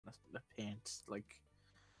a paint like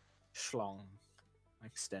schlong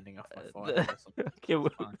extending off my forehead or something. Okay,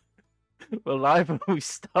 It's fine. we're live and we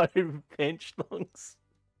started with pinch lungs.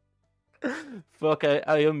 Fuck, I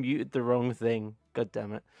unmuted the wrong thing. God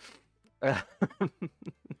damn it.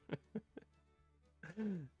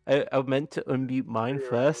 I meant to unmute mine You're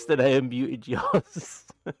first, right. and I unmuted yours.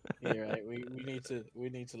 You're right. We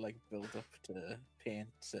need to like build up to paint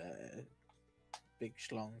big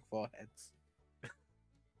schlong foreheads.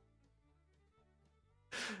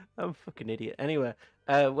 I'm a fucking idiot. Anyway,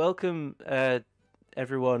 welcome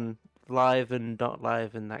everyone, live and not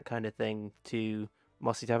live and that kind of thing, to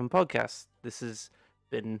Mossy Tavern podcast. This has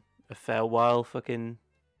been a fair while.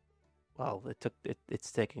 Well,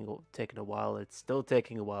 it's taking a while. It's still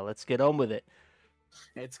taking a while. Let's get on with it.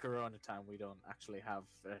 It's Corona time. We don't actually have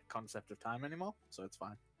a concept of time anymore, so it's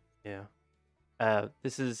fine. Yeah.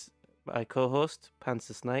 This is my co-host,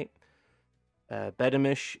 Pansis Knight.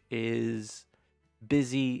 Bedamish is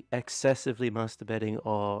busy excessively masturbating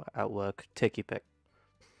or at work. Take your pick.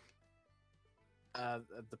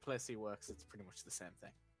 The place he works, it's pretty much the same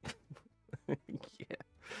thing.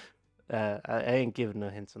 Yeah. I ain't giving no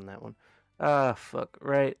hints on that one. Ah, fuck.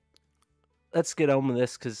 Right. Let's get on with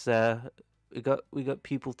this because we got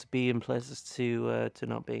people to be in places to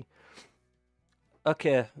not be.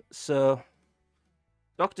 Okay, so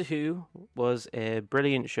Doctor Who was a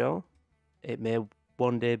brilliant show. It may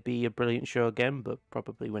one day be a brilliant show again, but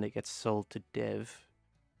probably when it gets sold to Dev.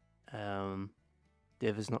 Dev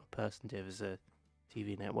is not a person. Dev is a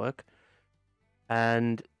TV network.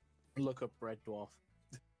 And Look up Red Dwarf.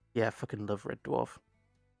 yeah, I fucking love Red Dwarf.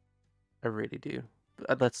 I really do.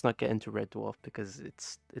 But let's not get into Red Dwarf because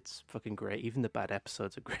it's fucking great. Even the bad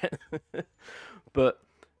episodes are great. But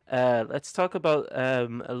let's talk about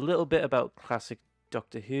a little bit about classic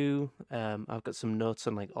Doctor Who. I've got some notes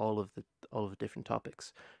on like all of the different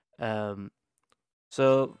topics.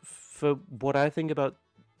 So for what I think about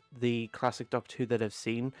the classic Doctor Who that I've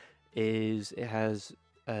seen is it has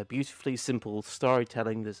beautifully simple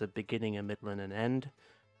storytelling. There's a beginning, a middle, and an end.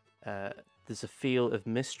 There's a feel of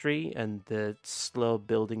mystery and the slow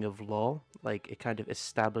building of lore. Like it kind of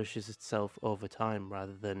establishes itself over time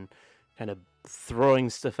rather than kind of throwing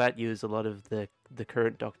stuff at you as a lot of the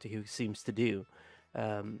current Doctor Who seems to do.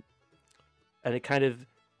 And it kind of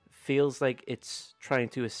feels like it's trying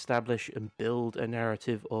to establish and build a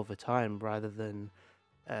narrative over time rather than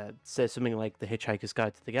say something like The Hitchhiker's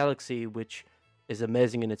Guide to the Galaxy, which is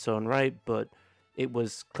amazing in its own right, but it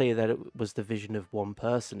was clear that it was the vision of one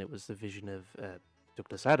person. It was the vision of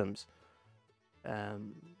Douglas Adams.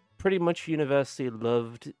 Pretty much universally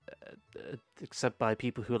loved, except by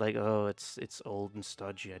people who are like, oh, it's old and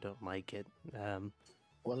stodgy. I don't like it.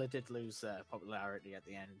 Well, it did lose popularity at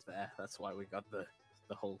the end there. That's why we got the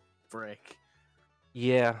whole break.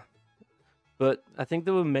 Yeah, but I think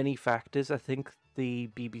there were many factors. I think the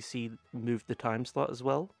BBC moved the time slot as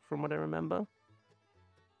well, from what I remember.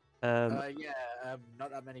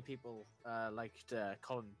 Not that many people liked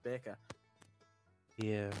Colin Baker.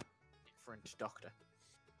 Yeah. Different Doctor.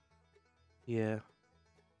 Yeah.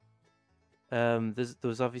 There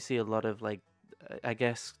was obviously a lot of like, I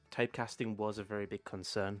guess typecasting was a very big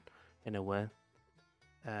concern in a way.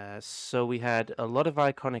 So we had a lot of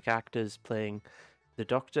iconic actors playing the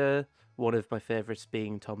Doctor. One of my favorites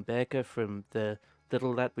being Tom Baker, from the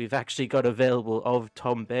little that we've actually got available of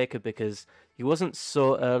Tom Baker, because he wasn't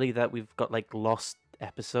so early that we've got like lost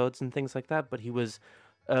episodes and things like that, but he was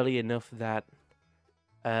early enough that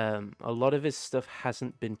a lot of his stuff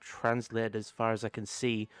hasn't been translated, as far as I can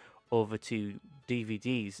see, over to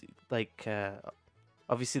DVDs. Like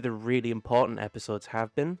obviously the really important episodes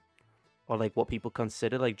have been, or like what people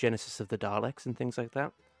consider like Genesis of the Daleks and things like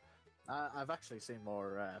that. I've actually seen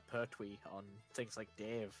more Pertwee on things like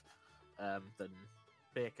Dave than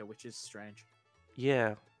Baker, which is strange.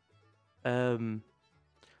 Yeah.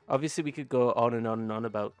 Obviously we could go on and on and on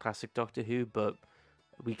about classic Doctor Who, but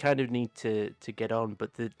we kind of need to get on.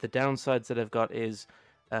 But the downsides that I've got is,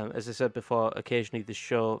 as I said before, occasionally the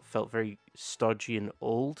show felt very stodgy and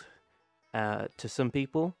old to some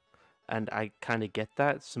people, and I kind of get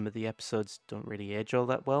that. Some of the episodes don't really age all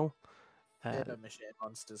that well. Paper mache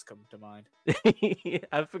monsters come to mind.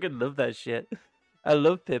 I fucking love that shit. I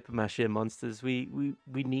love paper mache monsters. We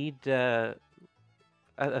need. I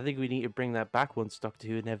think we need to bring that back once Doctor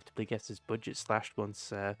Who inevitably gets his budget slashed.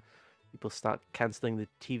 Once people start cancelling the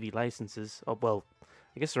TV licenses. Oh well,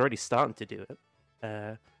 I guess they're already starting to do it.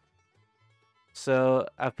 So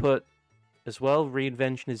I put as well.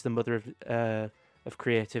 Reinvention is the mother of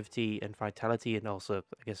creativity and vitality, and also,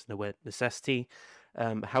 I guess, in a way, necessity.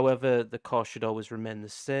 However, the core should always remain the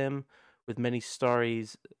same, with many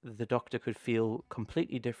stories, the Doctor could feel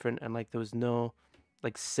completely different, and like there was no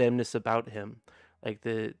like sameness about him. Like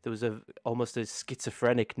there was almost a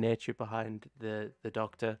schizophrenic nature behind the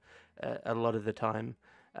Doctor a lot of the time,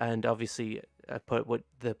 and obviously I put what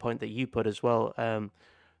the point that you put as well.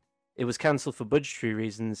 It was cancelled for budgetary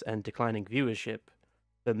reasons and declining viewership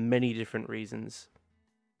for many different reasons.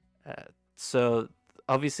 So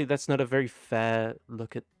obviously that's not a very fair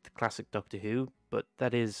look at the classic Doctor Who, but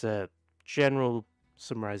that is a general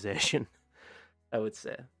summarization, I would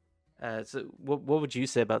say. So what would you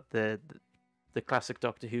say about the classic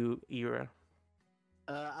Doctor Who era?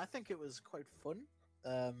 I think it was quite fun.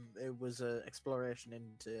 It was an exploration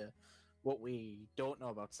into what we don't know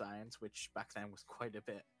about science, which back then was quite a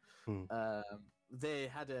bit. Hmm. They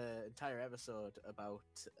had an entire episode about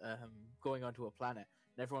going onto a planet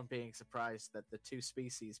and everyone being surprised that the two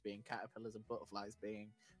species, being caterpillars and butterflies, being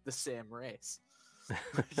the same race,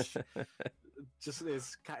 which just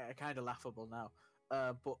is kind of laughable now.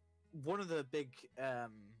 But one of the big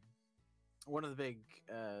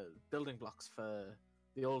building blocks for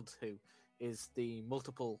the old Who is the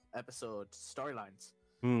multiple episode storylines,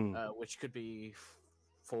 Hmm. which could be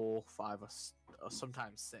 4, 5, or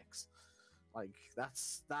sometimes 6. Like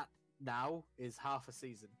that now is half a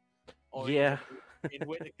season, or Yeah, in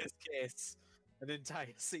Whittaker's case, an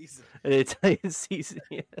entire season. an entire season.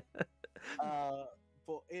 Yeah.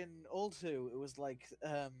 But in Old Who, it was like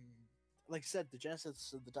I said, the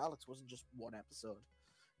Genesis of the Daleks wasn't just one episode;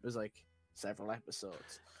 it was like several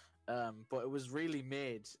episodes. But it was really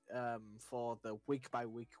made for the week by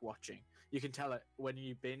week watching. You can tell it when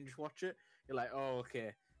you binge watch it. You're like, oh,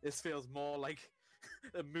 okay, this feels more like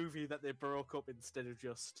a movie that they broke up instead of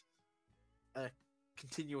just a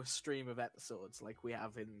continuous stream of episodes like we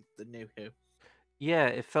have in the New Who. Yeah,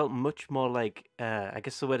 it felt much more like I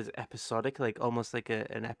guess the word is episodic, like almost like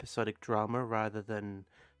an episodic drama rather than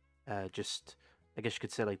just I guess you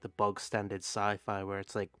could say like the bog standard sci-fi where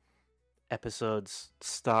it's like episodes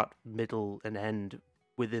start, middle, and end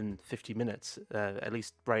within 50 minutes, at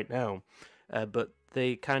least right now. But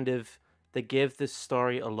they gave this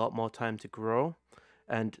story a lot more time to grow.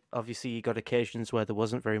 And obviously, you got occasions where there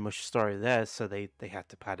wasn't very much story there, so they had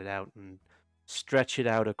to pad it out and stretch it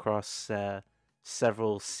out across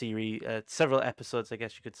several episodes, I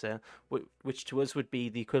guess you could say, which to us would be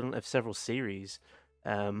the equivalent of several series.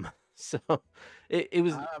 So it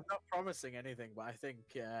was. I'm not promising anything, but I think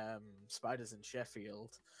Spiders in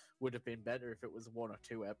Sheffield would have been better if it was 1 or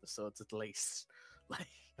 2 episodes at least. Like,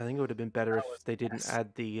 I think it would have been better that if was they didn't best.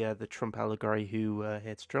 add the Trump allegory. Who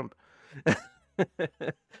hates Trump? And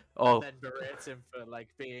Oh then berate him for like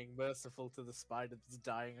being merciful to the spider that's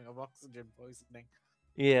dying of oxygen poisoning.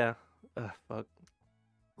 yeah, fuck.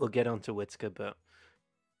 We'll get on to Witzka, but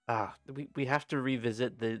we have to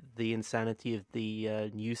revisit the insanity of the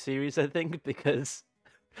new series, I think, because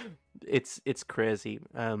it's crazy.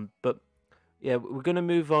 But yeah, we're gonna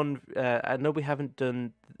move on. I know we haven't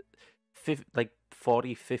done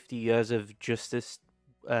 40, 50 years of justice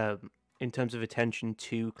in terms of attention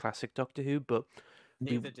to classic Doctor Who, but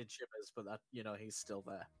Neither did Shivers, but that he's still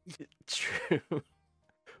there. true.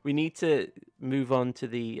 We need to move on to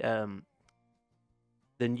the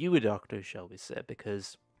newer Doctors, shall we say,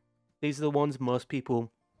 because these are the ones most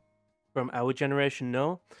people from our generation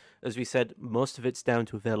know. As we said, most of it's down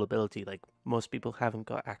to availability. Like most people haven't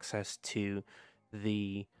got access to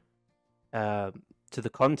the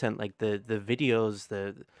content, like the videos,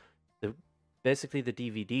 the basically the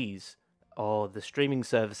DVDs, or the streaming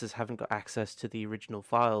services haven't got access to the original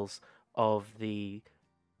files of the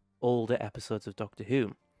older episodes of Doctor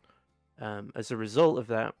Who. As a result of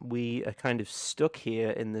that, we are kind of stuck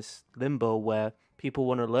here in this limbo where people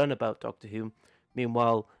want to learn about Doctor Who.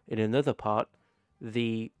 Meanwhile, in another part,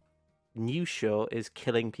 the new show is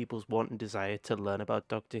killing people's want and desire to learn about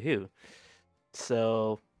Doctor Who.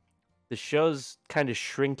 So the show's kind of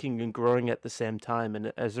shrinking and growing at the same time,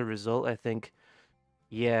 and as a result, I think,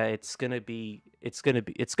 yeah, it's gonna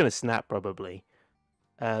snap probably.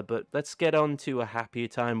 But let's get on to a happier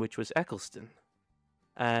time, which was Eccleston,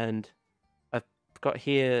 and I've got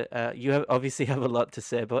here. You obviously have a lot to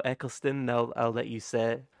say about Eccleston. And I'll let you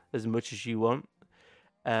say as much as you want.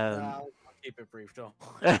 I'll keep it brief, Tom.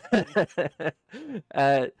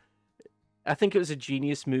 I think it was a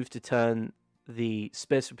genius move to turn the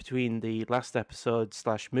space between the last episode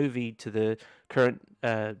 / movie to the current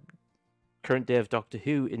day of Doctor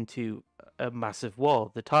Who into a massive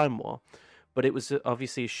war, the Time War. But it was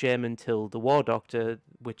obviously a shame until the War Doctor,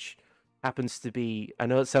 which happens to be, I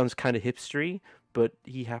know it sounds kind of hipstery, but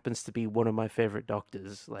he happens to be one of my favorite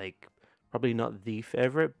Doctors. Like, probably not the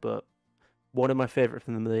favorite, but one of my favorite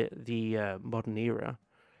from the modern era.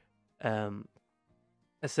 Um,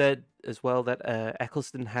 I said as well that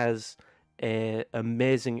Eccleston has a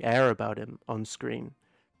amazing air about him on screen.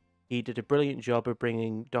 He did a brilliant job of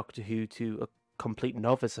bringing Doctor Who to a complete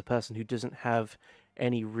novice, a person who doesn't have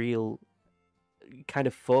any real kind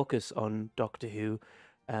of focus on Doctor Who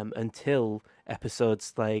until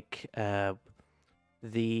episodes like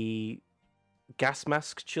the Gas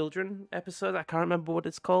Mask Children episode. I can't remember what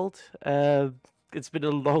it's called. It's been a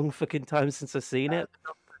long fucking time since I've seen it. The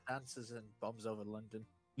Doctor dances and bombs over London.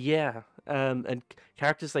 Yeah, and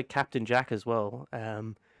characters like Captain Jack as well.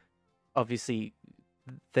 Obviously,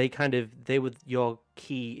 they were your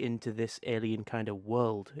key into this alien kind of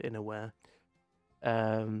world in a way.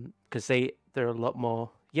 Because they're a lot more.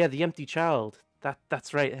 Yeah, the Empty Child.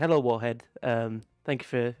 That's right. Hello, Warhead.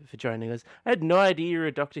 Thank you for joining us. I had no idea you were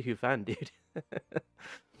a Doctor Who fan, dude.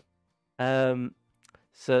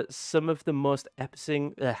 So some of the most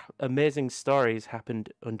amazing stories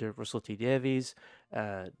happened under Russell T Davies.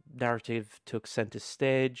 Narrative took center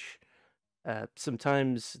stage.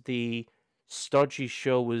 Sometimes the stodgy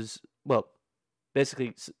show was, well,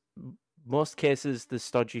 basically, most cases, the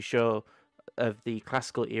stodgy show of the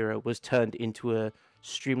classical era was turned into a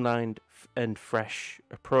streamlined and fresh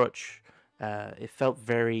approach. It felt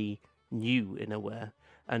very new in a way,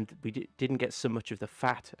 and we didn't get so much of the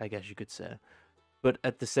fat, I guess you could say. But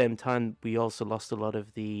at the same time, we also lost a lot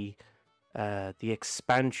of the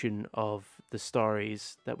expansion of the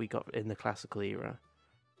stories that we got in the classical era.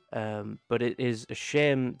 But it is a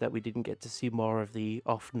shame that we didn't get to see more of the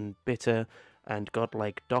often bitter and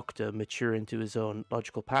godlike Doctor mature into his own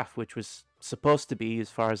logical path, which was supposed to be,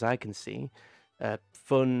 as far as I can see,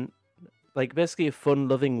 fun, like basically a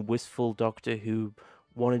fun-loving, wistful Doctor who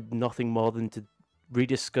wanted nothing more than to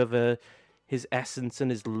rediscover his essence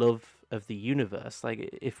and his love of the universe.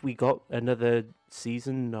 Like, if we got another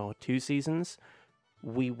season or 2 seasons,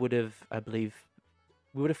 we would have, I believe,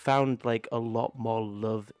 found like a lot more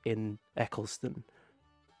love in Eccleston.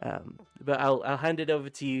 But I'll hand it over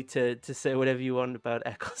to you to say whatever you want about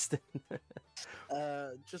Eccleston.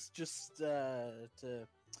 Just to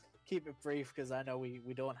keep it brief, because I know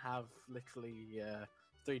we don't have literally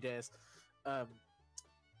 3 days.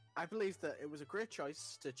 I believe that it was a great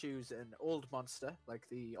choice to choose an old monster like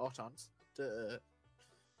the Autons to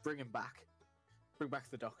bring back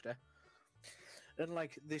the Doctor, and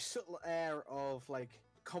like the subtle air of like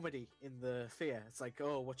comedy in the fear. It's like,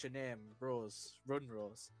 oh, what's your name? Rose. Run,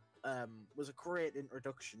 Rose. Was a great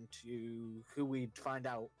introduction to who we'd find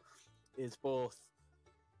out is both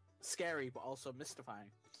scary but also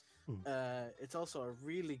mystifying. It's also a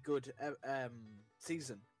really good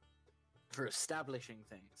season for establishing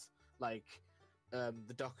things like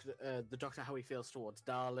the Doctor, how he feels towards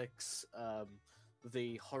Daleks,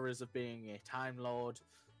 the horrors of being a Time Lord,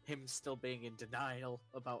 him still being in denial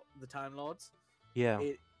about the Time Lords. Yeah,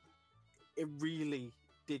 it really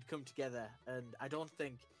did come together, and I don't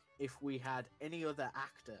think if we had any other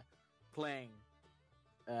actor playing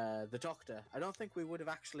the Doctor, I don't think we would have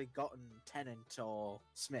actually gotten Tennant or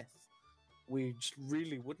Smith. We just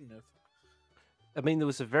really wouldn't have. I mean, there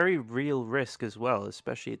was a very real risk as well,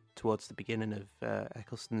 especially towards the beginning of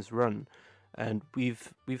Eccleston's run, and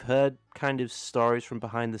we've heard kind of stories from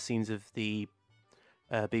behind the scenes of the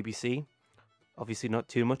BBC. Obviously, not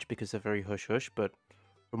too much because they're very hush hush, but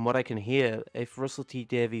from what I can hear, if Russell T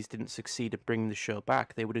Davies didn't succeed at bringing the show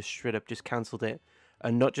back, they would have straight up just cancelled it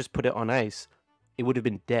and not just put it on ice. It would have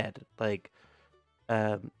been dead. Like,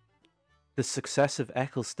 the success of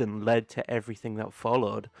Eccleston led to everything that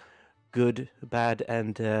followed. Good, bad,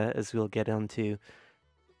 and as we'll get onto,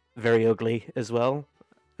 very ugly as well.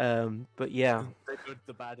 But yeah, the good,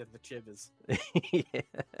 the bad, and the chibbers.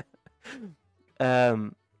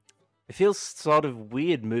 Yeah. It feels sort of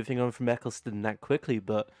weird moving on from Eccleston that quickly,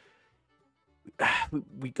 but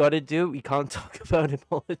we got to do it. We can't talk about him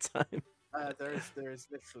all the time. There is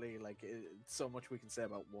literally like so much we can say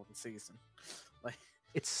about one season. Like,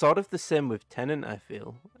 it's sort of the same with Tennant, I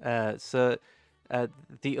feel. The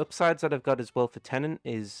upsides that I've got as well for Tennant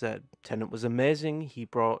is Tennant was amazing. He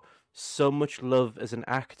brought so much love as an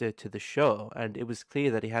actor to the show, and it was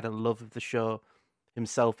clear that he had a love of the show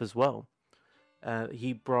himself as well.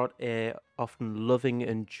 He brought a often loving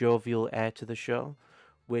and jovial air to the show,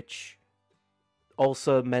 which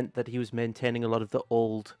also meant that he was maintaining a lot of the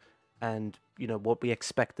old and, you know, what we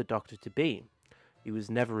expect the Doctor to be. He was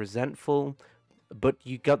never resentful, but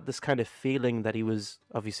you got this kind of feeling that he was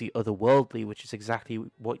obviously otherworldly, which is exactly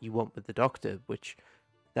what you want with the Doctor, which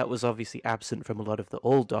that was obviously absent from a lot of the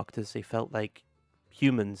old Doctors. They felt like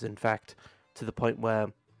humans, in fact, to the point where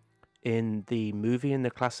in the movie, in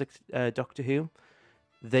the classic Doctor Who,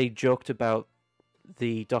 they joked about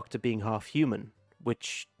the Doctor being half human,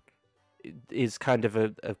 which is kind of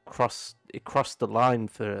a cross. It crossed the line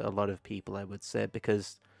for a lot of people, I would say,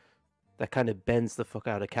 because that kind of bends the fuck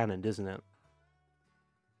out of canon, doesn't it?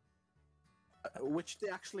 Which they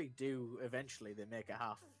actually do eventually. They make a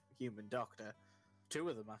half human Doctor. Two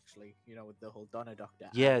of them actually, with the whole Donna Doctor.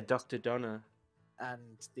 Yeah, Dr. Donna. And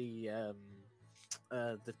the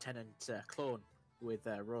Tennant clone with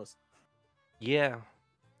Rose. Yeah.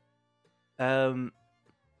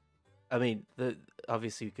 I mean,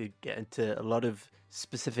 obviously we could get into a lot of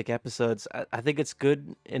specific episodes. I think it's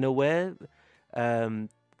good in a way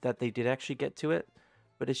that they did actually get to it,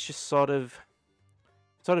 but it's just sort of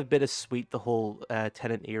bittersweet, the whole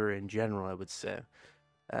Tennant era in general, I would say.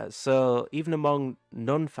 So even among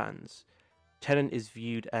non-fans, Tennant is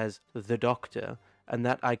viewed as the Doctor, and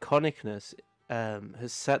that iconicness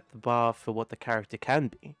has set the bar for what the character can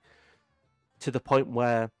be, to the point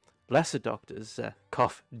where lesser Doctors,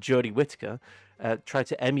 cough Jodie Whittaker, try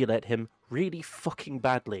to emulate him really fucking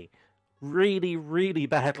badly. Really, really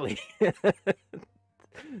badly.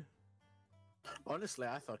 Honestly,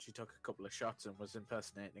 I thought she took a couple of shots and was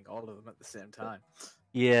impersonating all of them at the same time.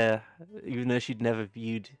 Yeah, even though she'd never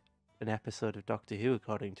viewed an episode of Doctor Who,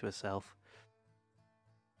 according to herself.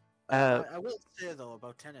 I will say though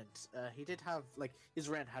about Tennant, he did have his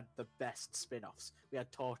reign had the best spin-offs. We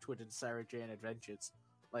had Torchwood and Sarah Jane Adventures.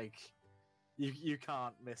 You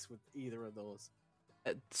can't miss with either of those.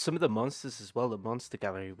 Some of the monsters as well. The monster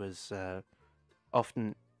gallery was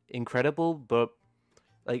often incredible, but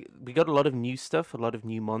we got a lot of new stuff, a lot of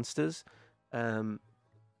new monsters.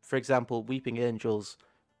 For example, Weeping Angels,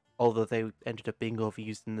 although they ended up being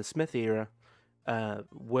overused in the Smith era,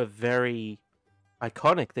 were very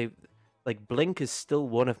iconic. They Blink is still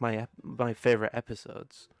one of my favorite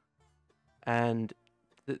episodes, and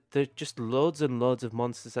there are just loads and loads of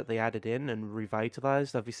monsters that they added in and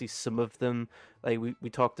revitalized. Obviously, some of them, we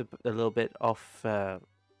talked a little bit off.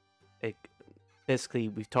 Basically,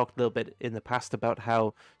 we've talked a little bit in the past about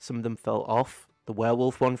how some of them fell off. The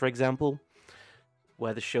werewolf one, for example,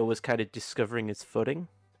 where the show was kind of discovering its footing.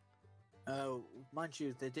 Mind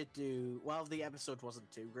you, they did do. While the episode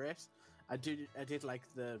wasn't too great, I did like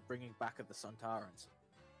the bringing back of the Sontarans.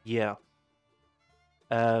 Yeah.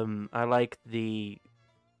 I like the.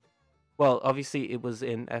 Well, obviously, it was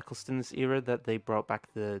in Eccleston's era that they brought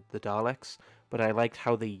back the Daleks, but I liked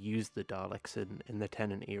how they used the Daleks in the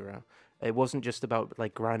Tennant era. It wasn't just about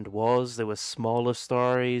grand wars. There were smaller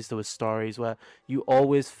stories. There were stories where you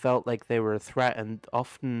always felt like they were a threat, and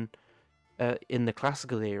often in the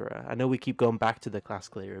classical era. I know we keep going back to the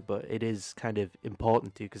classical era, but it is kind of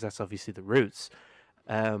important to, because that's obviously the roots.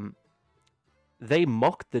 They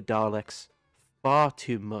mocked the Daleks far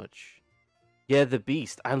too much. Yeah, the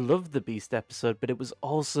Beast. I loved the Beast episode, but it was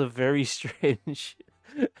also very strange.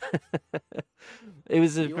 It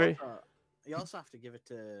was a You also have to give it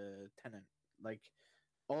to Tennant.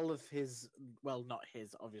 All of his, well, not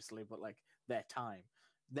his, obviously, but their time.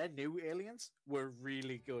 Their new aliens were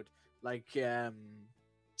really good. The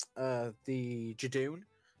Jadoon,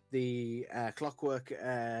 the Clockwork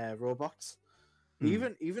robots,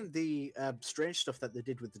 even the strange stuff that they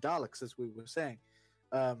did with the Daleks, as we were saying.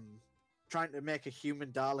 Trying to make a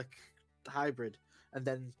human Dalek hybrid, and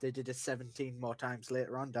then they did it 17 more times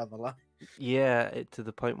later on down the line. Yeah, to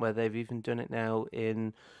the point where they've even done it now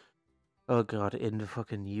in, oh god, in the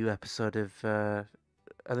fucking new episode of, I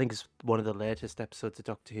think it's one of the latest episodes of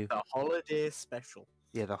Doctor Who. The Holiday Special.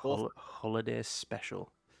 Yeah, the Holiday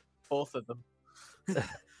Special. Both of them.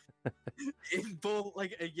 In both,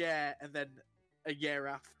 a year, and then a year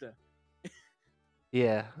after.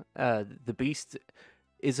 Yeah, The Beast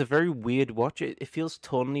is a very weird watch. It feels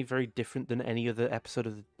tonally very different than any other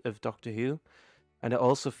episode of Doctor Who, and it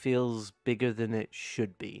also feels bigger than it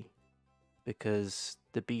should be, because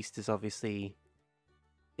the Beast is obviously,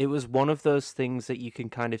 it was one of those things that you can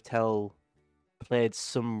kind of tell played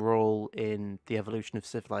some role in the evolution of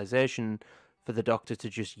civilization, for the Doctor to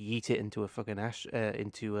just yeet it into a fucking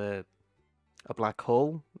into a black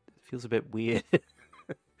hole. It feels a bit weird.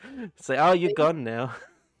 It's like, oh, you're gone now.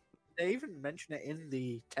 They even mention it in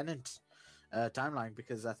the Tennant timeline,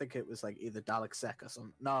 because I think it was either Dalek Sec or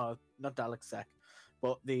something. No, not Dalek Sec,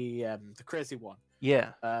 but the crazy one.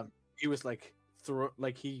 Yeah. He was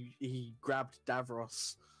he grabbed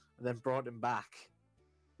Davros and then brought him back.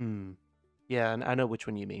 Yeah, and I know which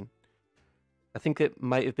one you mean. I think it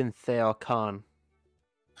might have been Theor Khan.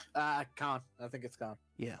 Khan. I think it's Khan.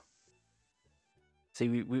 Yeah. See,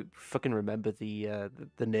 we fucking remember the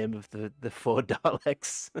name of the four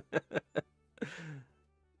Daleks.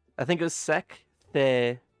 I think it was Sek,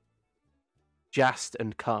 The, Jast,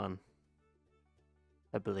 and Khan,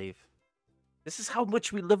 I believe. This is how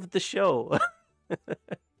much we loved the show.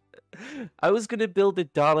 I was gonna build a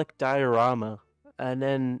Dalek diorama, and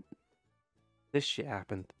then this shit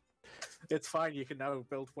happened. It's fine. You can now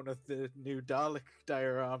build one of the new Dalek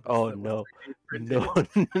dioramas. Oh that was no, 3D no,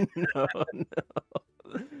 printed. no, no!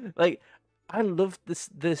 Like, I loved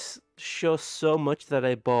this show so much that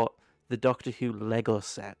I bought the Doctor Who Lego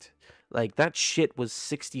set. Like, that shit was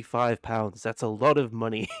 £65. That's a lot of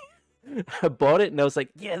money. I bought it and I was like,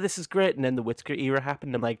 yeah, this is great. And then the Whittaker era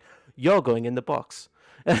happened. I'm like, you're going in the box.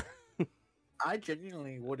 I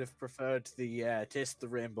genuinely would have preferred the Taste the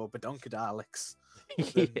Rainbow Badonkadalics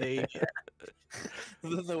Yeah.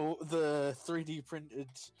 than the 3D printed,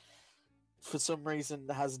 for some reason,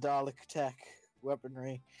 has Dalek tech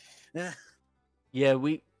weaponry. Yeah,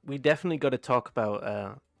 we definitely got to talk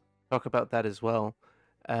about that as well.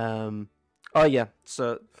 Oh yeah,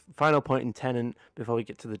 so final point in Tenant before we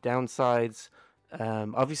get to the downsides.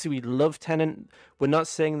 Obviously, we love Tenant. We're not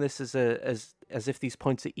saying this as if these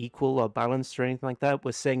points are equal or balanced or anything like that.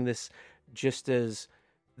 We're saying this just as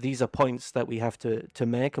these are points that we have to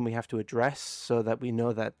make and we have to address, so that we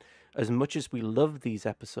know that as much as we love these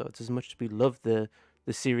episodes, as much as we love the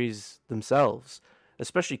series themselves,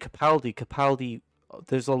 especially Capaldi,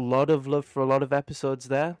 there's a lot of love for a lot of episodes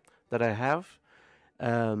there that I have.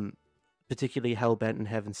 Particularly Hellbent and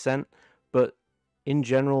Heaven Sent, but in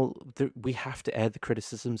general, we have to air the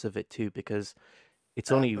criticisms of it too, because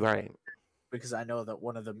it's only right. Because I know that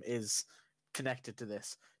one of them is connected to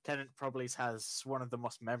this. Tennant probably has one of the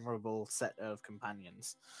most memorable set of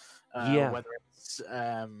companions. Yeah. Whether it's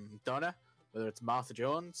Donna, whether it's Martha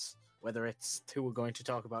Jones, whether it's who we're going to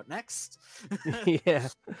talk about next. Yeah.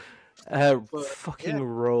 But, fucking yeah.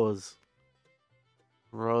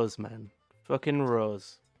 Rose, man, fucking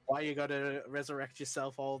Rose. Why you gotta resurrect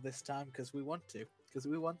yourself all this time? Because we want to. Because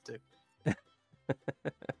we want to.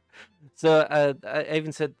 So I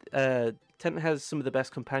even said Tennant has some of the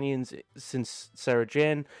best companions since Sarah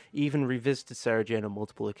Jane. Even revisited Sarah Jane on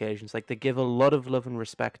multiple occasions. Like, they give a lot of love and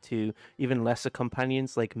respect to even lesser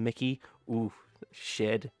companions like Mickey. Ooh,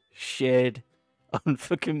 shed on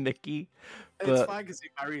fucking Mickey. It's fine because he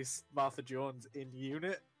marries Martha Jones in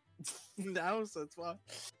unit now, so it's fine.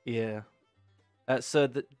 Yeah. So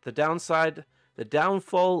the downside, the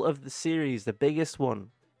downfall of the series, the biggest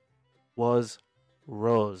one, was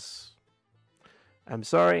Rose. I'm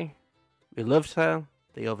sorry, we loved her.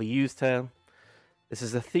 They overused her. This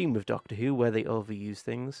is a theme with Doctor Who where they overuse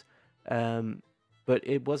things. But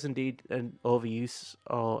it was indeed an overuse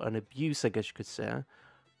or an abuse, I guess you could say,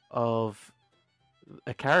 of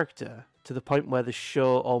a character to the point where the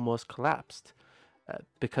show almost collapsed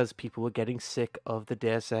because people were getting sick of the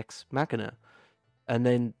Deus Ex Machina. And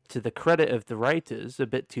then, to the credit of the writers, a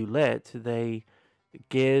bit too late, they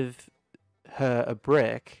gave her a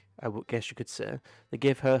break, I guess you could say. They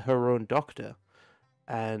gave her her own doctor.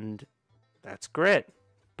 And that's great.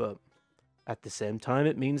 But at the same time,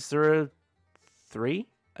 it means there are three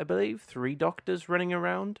doctors running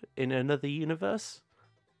around in another universe.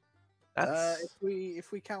 That's...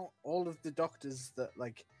 if we count all of the doctors that,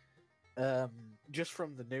 like, just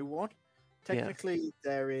from the new one, technically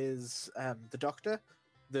there is the Doctor,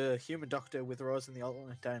 the human Doctor with Rose in the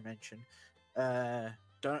alternate dimension,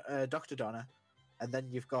 Dr. Donna, and then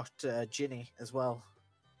you've got Ginny as well.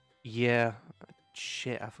 Yeah.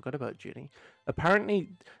 Shit, I forgot about Ginny. Apparently,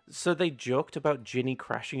 so they joked about Ginny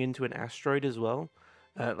crashing into an asteroid as well.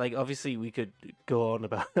 Like, obviously, we could go on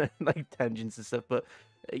about like tangents and stuff, but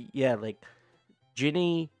yeah, like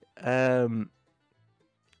Ginny,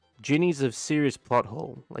 Ginny's a serious plot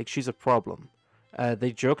hole. Like, she's a problem.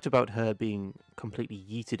 They joked about her being completely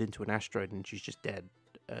yeeted into an asteroid and she's just dead.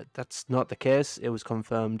 That's not the case. It was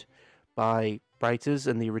confirmed by writers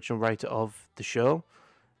and the original writer of the show.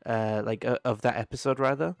 Of that episode,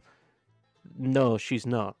 rather. No, she's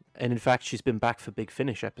not. And in fact, she's been back for Big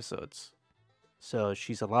Finish episodes. So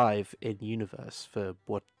she's alive in universe for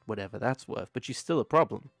whatever that's worth. But she's still a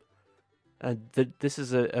problem. And this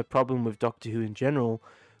is a problem with Doctor Who in general,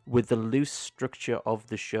 with the loose structure of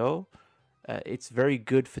the show. It's very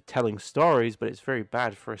good for telling stories, but it's very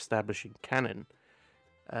bad for establishing canon.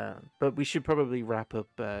 But we should probably wrap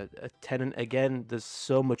up Tennant again. There's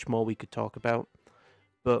so much more we could talk about.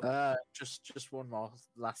 But just one more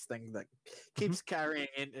last thing that keeps carrying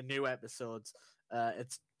into new episodes.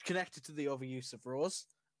 It's connected to the overuse of Rose.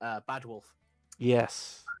 Bad Wolf.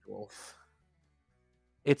 Yes. Bad Wolf.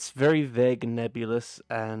 It's very vague and nebulous,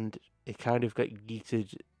 and it kind of got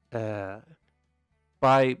yeeted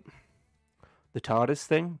by the TARDIS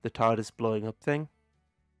thing, the TARDIS blowing up thing.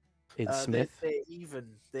 in They Smith.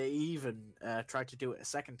 even tried to do it a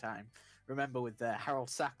second time. Remember with Harold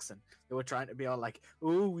Saxon, they were trying to be all like,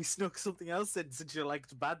 "Oh, we snuck something else in since you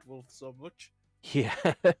liked Bad Wolf so much." Yeah.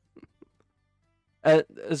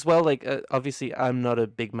 As well, like obviously, I'm not a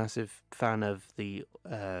big, massive fan of the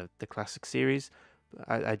classic series.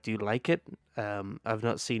 I do like it. I've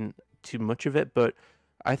not seen too much of it, but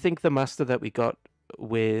I think the master that we got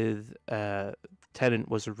with Tennant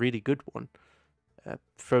was a really good one.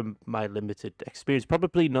 From my limited experience,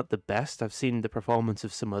 probably not the best. I've seen the performance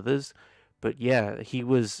of some others, but yeah, he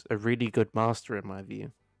was a really good master in my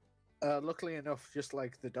view. Luckily enough, just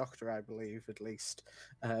like the Doctor, I believe at least,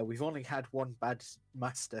 we've only had one bad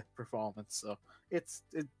master performance, so it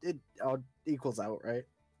equals out, right?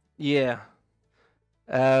 Yeah.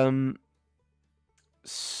 Um.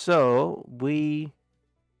 So we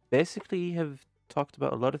basically have talked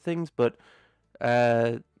about a lot of things, but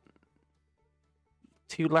uh,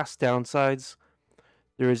 two last downsides.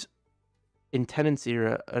 There is in Tennant's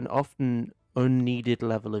era an often unneeded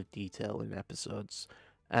level of detail in episodes.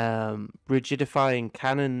 Rigidifying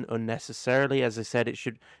canon unnecessarily. As I said, it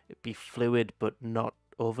should be fluid but not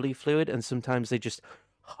overly fluid, and sometimes they just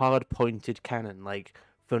hard pointed canon, like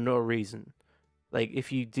for no reason. Like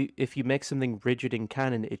if you make something rigid in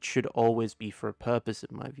canon, it should always be for a purpose,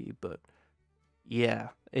 in my view. But yeah,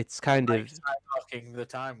 it's kind Like of time the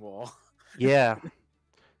Time War. yeah,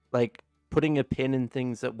 like putting a pin in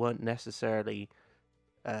things that weren't necessarily.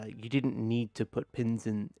 You didn't need to put pins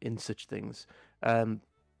in such things,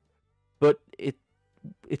 but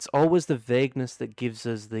it's always the vagueness that gives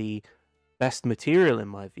us the best material, in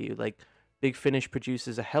my view. Like Big Finish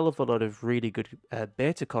produces a hell of a lot of really good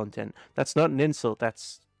beta content. That's not an insult.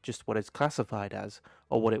 That's just what it's classified as,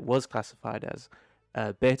 or what it was classified as.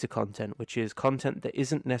 Beta content, which is content that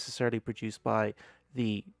isn't necessarily produced by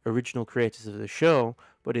the original creators of the show,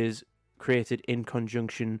 but is created in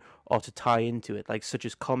conjunction or to tie into it, like such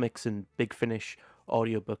as comics and Big Finish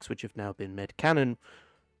audiobooks, which have now been made canon.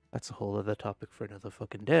 That's a whole other topic for another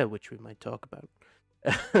fucking day, which we might talk about.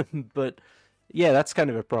 But yeah, that's kind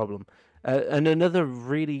of a problem. And another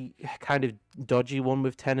really kind of dodgy one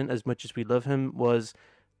with Tennant, as much as we love him, was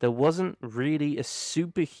there wasn't really a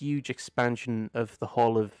super huge expansion of the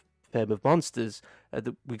Hall of Fame of Monsters.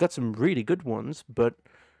 We got some really good ones, but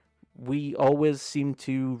we always seem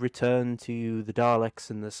to return to the Daleks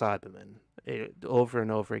and the Cybermen over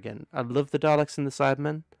and over again. I love the Daleks and the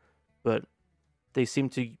Cybermen, but they seem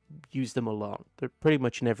to use them a lot. They're pretty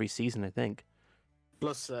much in every season, I think.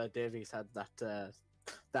 Plus, Davies had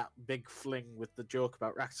that big fling with the joke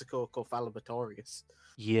about Raxacocco Fallibatorius.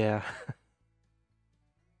 Yeah.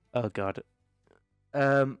 Oh god.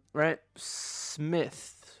 Right.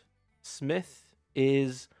 Smith. Smith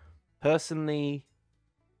is personally,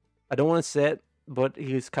 I don't want to say it, but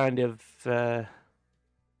he's kind of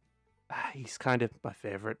my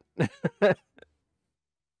favorite.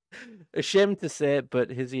 Ashamed to say it, but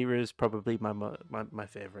his era is probably my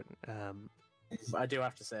favorite. I do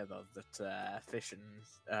have to say though that fish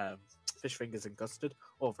fingers and custard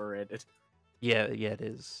overrated. Yeah, it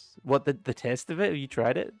is. What the taste of it? Have you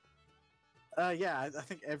tried it? Yeah, I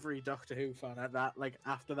think every Doctor Who fan at that, like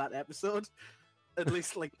after that episode, at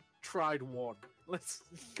least like tried one. Let's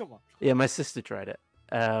come on. Yeah, my sister tried it.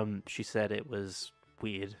 She said it was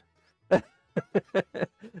weird. I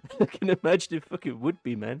can imagine it fucking would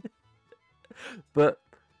be, man. But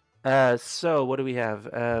so what do we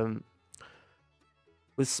have?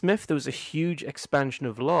 With Smith, there was a huge expansion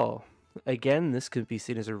of lore. Again, this can be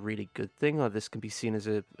seen as a really good thing, or this can be seen as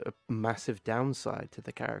a massive downside to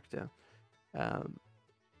the character.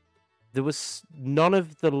 There was none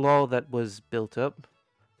of the lore that was built up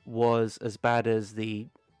was as bad as the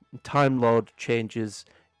Time Lord changes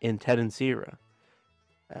in Tennant's era.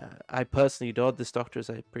 I personally adored this Doctor, as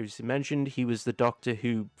I previously mentioned. He was the Doctor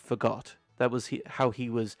who forgot. That was how he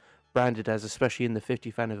was branded as, especially in the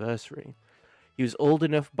 50th anniversary. He was old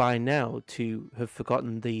enough by now to have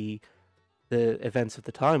forgotten the events of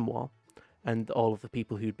the Time War and all of the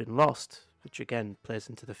people who'd been lost, which again plays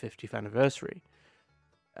into the 50th anniversary.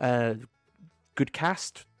 Good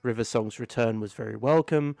cast. River Song's return was very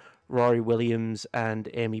welcome. Rory Williams and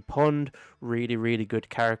Amy Pond, really, really good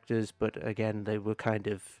characters, but again, they were kind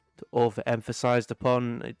of overemphasized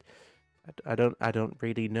upon. I don't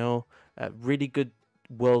really know. Really good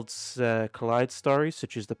Worlds Collide stories,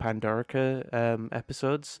 such as the Pandorica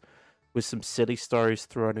episodes, with some silly stories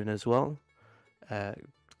thrown in as well.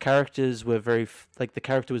 Characters were the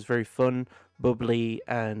character was very fun, bubbly,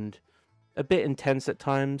 and a bit intense at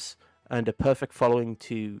times, and a perfect following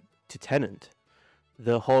to Tennant.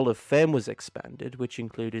 The Hall of Fame was expanded, which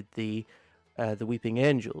included the the Weeping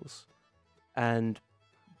Angels, and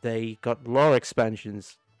they got lore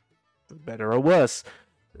expansions, for better or worse.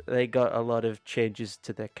 They got a lot of changes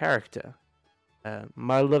to their character.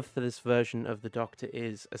 My love for this version of the Doctor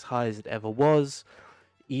is as high as it ever was,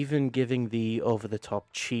 even giving the over-the-top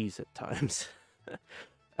cheese at times.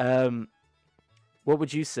 What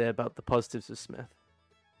would you say about the positives of Smith?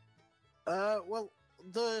 Well,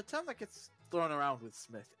 the term that gets thrown around with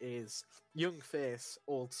Smith is young face,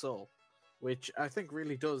 old soul, which I think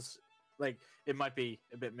really does, like, it might be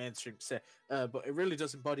a bit mainstream to say, but it really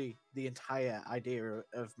does embody the entire idea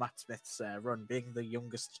of Matt Smith's run, being the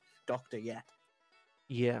youngest Doctor yet.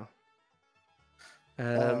 Yeah.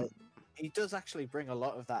 He does actually bring a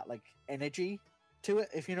lot of that, like, energy to it,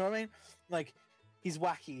 if you know what I mean. Like, he's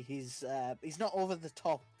wacky, he's not over the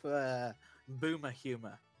top boomer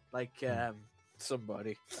humor like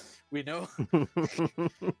somebody we know,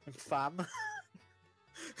 fam.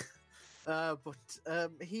 But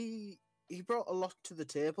he brought a lot to the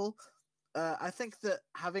table. I think that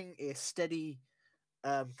having a steady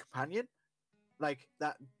companion like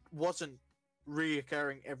that wasn't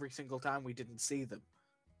reoccurring every single time we didn't see them,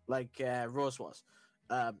 like Rose was.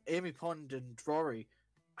 Amy Pond and Rory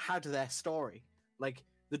had their story. Like,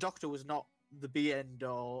 the Doctor was not the be end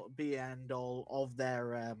all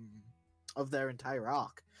of their entire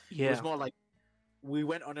arc. Yeah. It was more like, we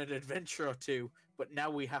went on an adventure or two, but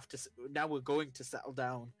now we're going to settle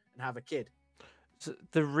down and have a kid. So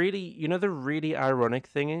the really ironic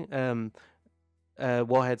thing,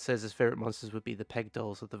 Warhead says his favorite monsters would be the peg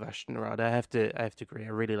dolls of the Vashta Nerada. I have to agree. I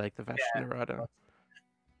really like the Vashta Nerada.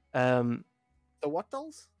 The what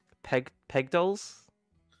dolls? Peg dolls.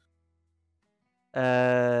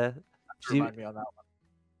 Remind me on that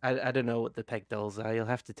one. I don't know what the peg dolls are. You'll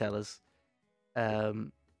have to tell us.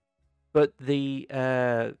 But the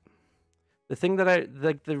thing that I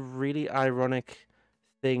like, the really ironic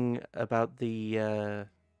thing about the oh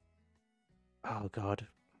god,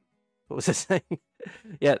 what was I saying?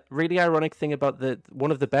 Yeah, really ironic thing about the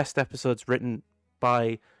one of the best episodes written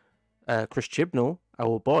by Chris Chibnall,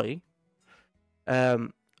 our boy,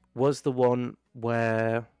 was the one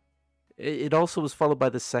where it also was followed by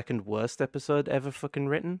the second worst episode ever fucking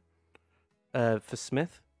written for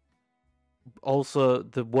Smith. Also,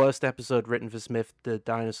 the worst episode written for Smith, the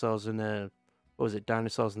dinosaurs in a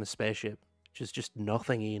dinosaurs in a spaceship, which is just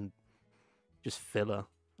nothing and just filler,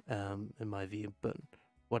 in my view. But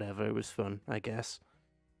whatever, it was fun, I guess.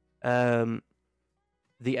 The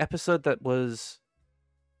episode that was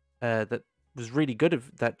really good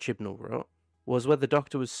of that Chibnall wrote was where the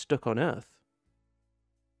Doctor was stuck on Earth,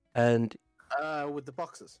 and with the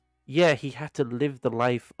boxes. Yeah, he had to live the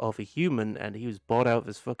life of a human, and he was bored out of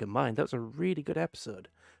his fucking mind. That was a really good episode.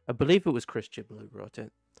 I believe it was Chris Chibnall who wrote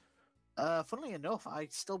it. Funnily enough, I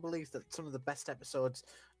still believe that some of the best episodes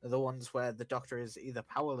are the ones where the Doctor is either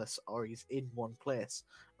powerless or he's in one place.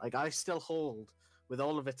 Like, I still hold, with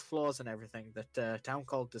all of its flaws and everything, that Town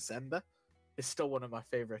Called December is still one of my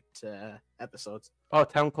favorite episodes. Oh,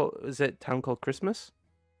 is it Town Called Christmas?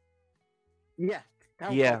 Yeah,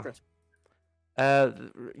 Town Called Christmas.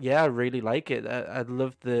 Yeah, I really like it. I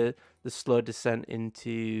love the slow descent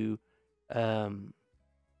into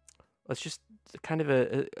it's just kind of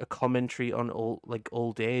a commentary on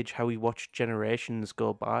old age, how we watch generations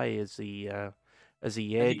go by as he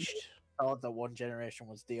aged. He thought that one generation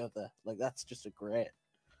was the other. Like, that's just a great.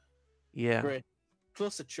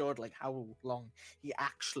 Plus, it showed like how long he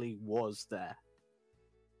actually was there.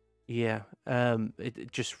 Yeah,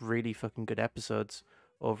 it just really fucking good episodes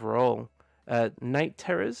overall. Night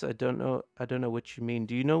Terrors. I don't know what you mean.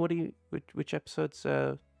 Do you know which episodes?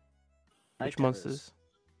 Which monsters?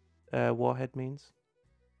 Warhead means.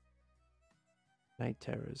 Night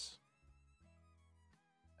Terrors.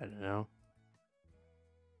 I don't know.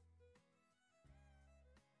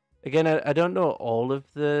 Again, I don't know all of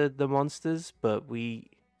the monsters, but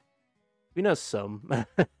we know some.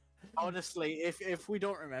 Honestly, if we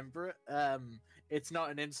don't remember it, it's not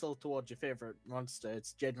an insult towards your favorite monster.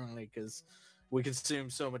 It's genuinely because we consume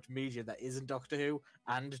so much media that isn't Doctor Who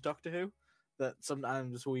and Doctor Who that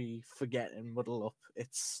sometimes we forget and muddle up.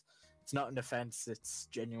 It's not an offense. It's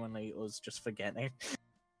genuinely us just forgetting.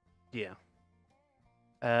 Yeah.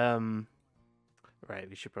 Right.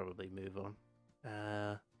 We should probably move on.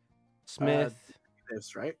 Smith.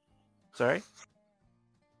 Negatives, right? Sorry.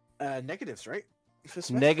 Negatives, right? For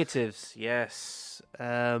Smith? Negatives, yes.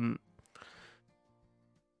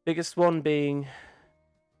 Biggest one being.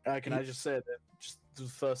 Can I just say that just the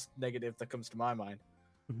first negative that comes to my mind?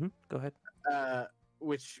 Mm-hmm. Go ahead.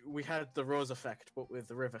 Which we had the Rose effect, but with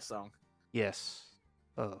the River song. Yes.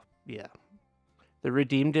 Oh, yeah. They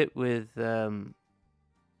redeemed it with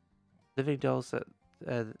living dolls that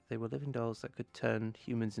they were living dolls that could turn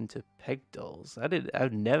humans into peg dolls.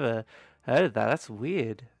 I've never heard of that. That's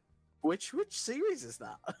weird. Which series is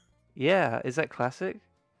that? Yeah, is that classic?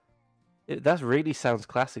 That really sounds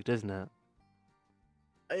classic, doesn't it?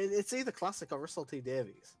 It's either classic or Russell T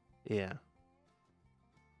Davies. Yeah.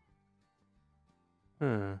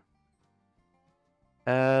 Huh.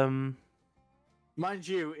 Mind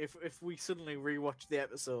you, if we suddenly rewatch the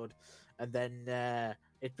episode and then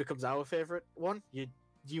it becomes our favorite one,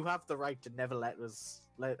 you have the right to never let us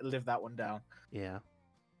live that one down. Yeah.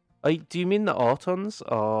 Do you mean the Autons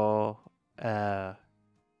or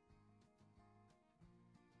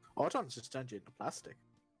Autons just turned you into plastic.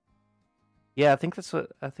 Yeah, I think that's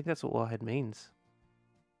what Warhead means.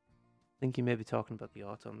 I think you may be talking about the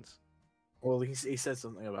Autons. Well, he said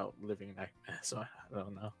something about living nightmare, so I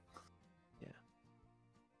don't know.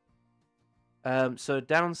 Yeah. So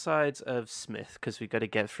downsides of Smith, because we got to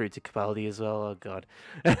get through to Capaldi as well. Oh god,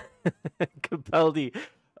 Capaldi.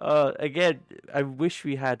 Again, I wish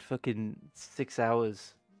we had fucking 6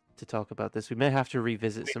 hours to talk about this. We may have to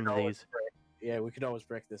revisit some of these. Yeah, we could always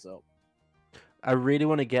break this up. I really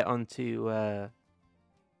want to get onto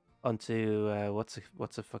what's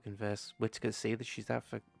a fucking verse? Whittaker say that she's that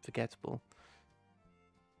forgettable.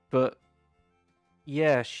 But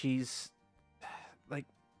yeah, she's like,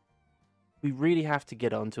 we really have to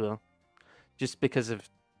get onto her, just because of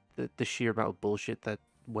the sheer amount of bullshit that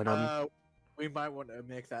went on. We might want to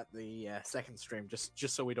make that the second stream, just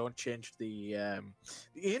so we don't change the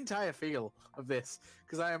entire feel of this,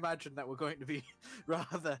 because I imagine that we're going to be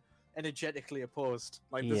rather energetically opposed.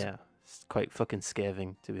 Like this, yeah, it's quite fucking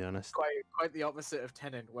scathing, to be honest. Quite the opposite of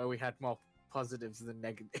Tenet, where we had more positives than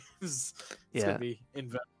negatives. Yeah. To be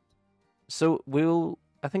inverted. So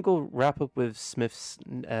I think we'll wrap up with Smith's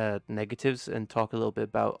negatives and talk a little bit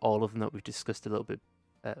about all of them that we've discussed a little bit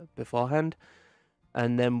beforehand,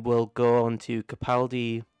 and then we'll go on to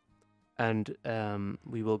Capaldi, and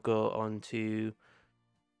we will go on to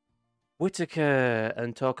Whittaker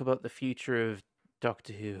and talk about the future of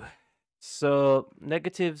Doctor Who. So,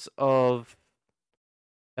 negatives of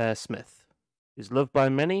Smith. He's loved by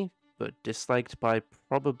many, but disliked by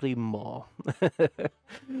probably more.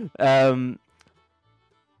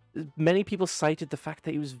 Many people cited the fact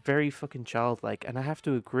that he was very fucking childlike, and I have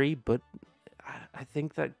to agree, but I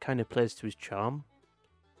think that kind of plays to his charm.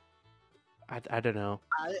 I don't know.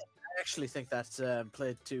 I actually think that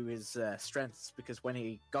played to his strengths, because when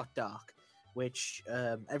he got dark, which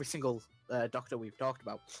every single Doctor we've talked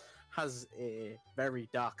about has a very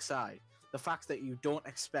dark side, the fact that you don't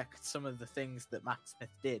expect some of the things that Matt Smith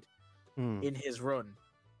did in his run,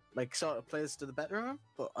 like, sort of plays to the better of him.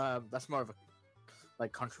 But that's more of a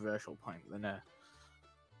controversial point than a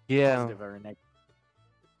positive or a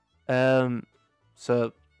negative.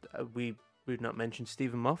 So we've not mentioned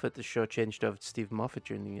Stephen Moffat. The show changed over to Stephen Moffat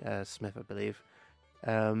during the Smith, I believe.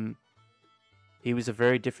 He was a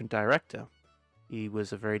very different director. He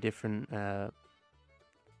was a very different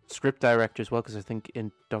script director as well, because I think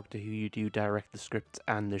in Doctor Who you do direct the script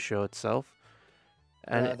and the show itself.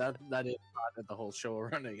 And that is part of the whole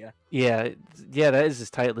showrunner, yeah. Yeah, that is his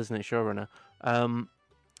title, isn't it, showrunner?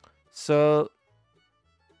 So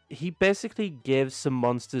he basically gave some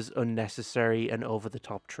monsters unnecessary and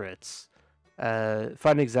over-the-top traits. For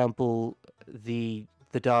an example, the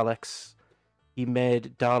Daleks. He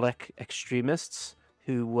made Dalek extremists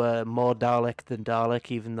who were more Dalek than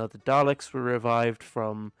Dalek, even though the Daleks were revived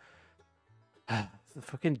from... the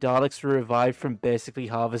fucking Daleks were revived from basically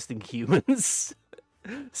harvesting humans.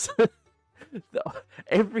 So,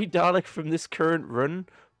 every Dalek from this current run,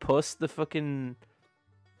 plus the fucking...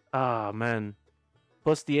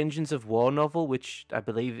 plus the Engines of War novel, which I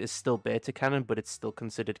believe is still beta canon, but it's still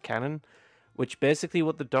considered canon. Which basically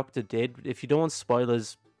what the Doctor did, if you don't want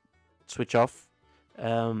spoilers, switch off.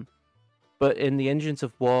 But in the Engines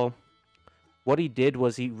of War, what he did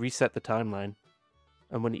was he reset the timeline.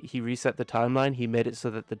 And when he reset the timeline, he made it so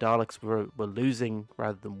that the Daleks were losing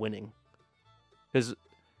rather than winning. Because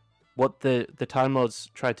what the Time Lords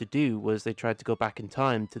tried to do was they tried to go back in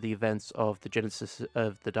time to the events of the genesis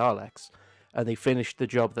of the Daleks. And they finished the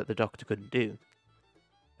job that the Doctor couldn't do.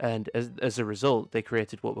 And as a result, they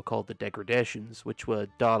created what were called the Degradations, which were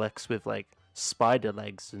Daleks with, like, spider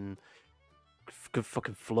legs and could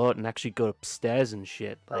fucking float and actually go upstairs and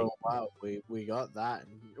shit. Like, oh wow, we got that.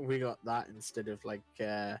 We got that instead of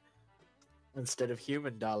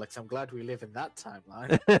human Daleks. I'm glad we live in that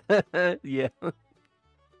timeline. Yeah.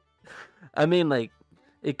 I mean, like,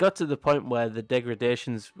 it got to the point where the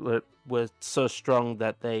Degradations were so strong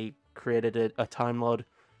that they created a Time Lord.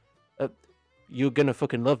 you're gonna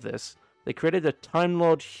fucking love this. They created a Time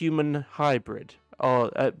Lord human hybrid, or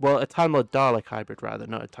well, a Time Lord Dalek hybrid rather,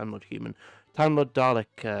 not a Time Lord human, Time Lord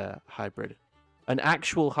Dalek hybrid, an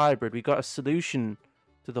actual hybrid. We got a solution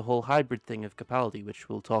to the whole hybrid thing of Capaldi, which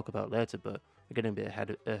we'll talk about later, but we're getting a bit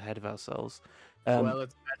ahead of ourselves. Well,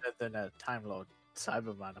 it's better than a Time Lord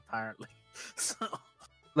Cyberman, apparently. So,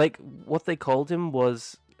 Like, what they called him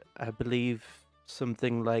was, I believe,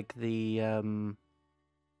 something like the I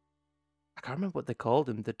can't remember what they called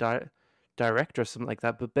him, the director or something like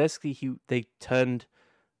that. But basically, they turned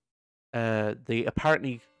the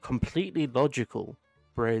apparently completely logical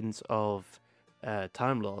brains of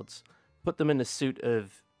Time Lords, put them in a suit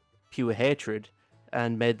of pure hatred,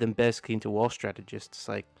 and made them basically into war strategists.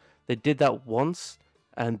 Like, they did that once,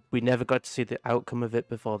 and we never got to see the outcome of it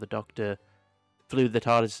before the Doctor flew the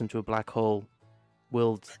TARDIS into a black hole,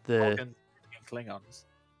 willed the Fucking Klingons.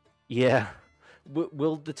 yeah,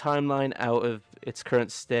 willed the timeline out of its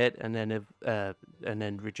current state, and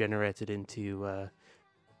then regenerated into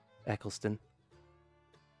Eccleston.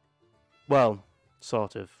 Well,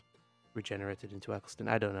 sort of regenerated into Eccleston.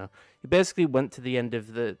 I don't know. He basically went to the end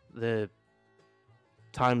of the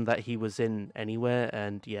time that he was in anywhere,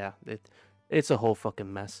 and yeah, it's a whole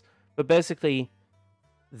fucking mess. But basically,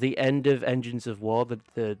 the end of Engines of War,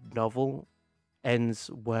 the novel, ends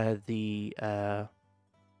where the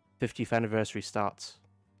 50th anniversary starts.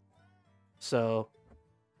 So,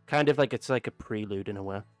 kind of like it's like a prelude in a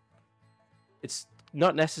way. It's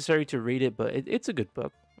not necessary to read it, but it's a good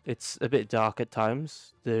book. It's a bit dark at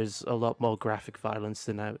times. There's a lot more graphic violence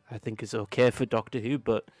than I think is okay for Doctor Who,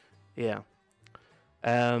 but yeah.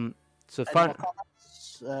 So fine.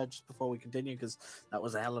 Just before we continue, because that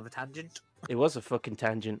was a hell of a tangent. It was a fucking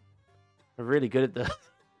tangent. I'm really good at that.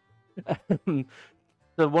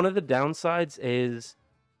 So one of the downsides is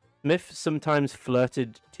Smith sometimes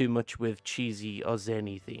flirted too much with cheesy or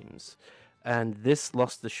zany themes, and this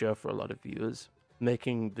lost the show for a lot of viewers,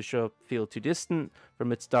 making the show feel too distant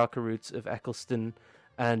from its darker roots of Eccleston.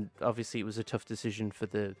 And obviously it was a tough decision for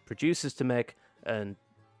the producers to make and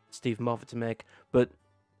Steve Moffat to make, but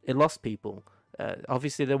it lost people.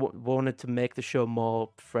 Obviously they wanted to make the show more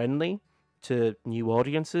friendly to new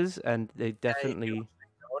audiences, and they definitely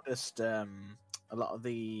noticed a lot of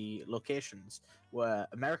the locations were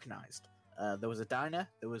Americanized. There was a diner,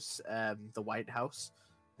 there was the White House,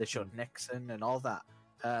 they showed Nixon and all that.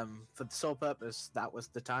 For the sole purpose, that was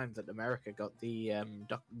the time that America got the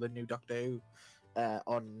new Doctor Who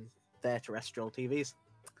on their terrestrial TVs.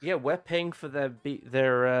 Yeah, we're paying for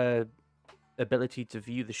their ability to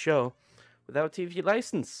view the show without TV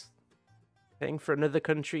license. Paying for another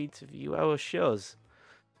country to view our shows.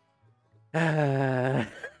 It's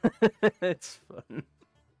fun.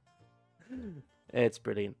 It's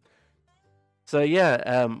brilliant. So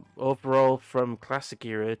yeah, overall from classic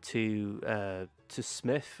era to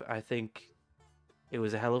Smith, I think it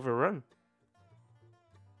was a hell of a run.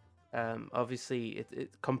 Obviously,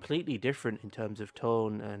 it's completely different in terms of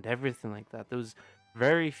tone and everything like that. There was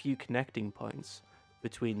very few connecting points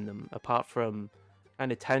between them, apart from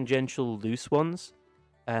kind of tangential, loose ones,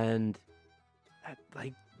 and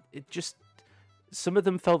like it just. Some of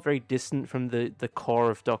them felt very distant from the core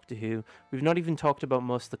of Doctor Who. We've not even talked about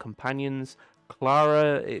most of the companions.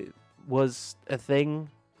 Clara was a thing.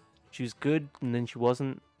 She was good, and then she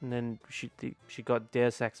wasn't, and then she got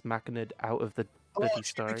Deus Ex Machina'd out of the bloody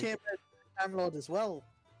story. She became a Time Lord as well.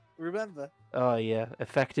 Remember? Oh yeah,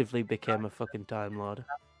 effectively became a fucking Time Lord.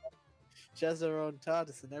 She has her own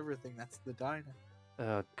TARDIS and everything. That's the diner.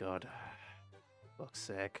 Oh god, fuck's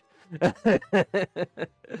sake.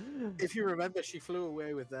 If you remember, she flew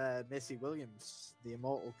away with Maisie Williams, the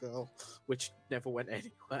immortal girl, which never went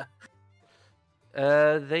anywhere.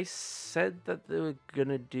 They said that they were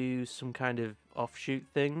gonna do some kind of offshoot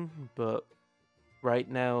thing, but right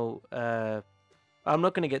now, I'm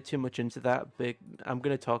not gonna get too much into that, but I'm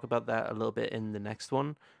gonna talk about that a little bit in the next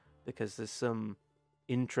one, because there's some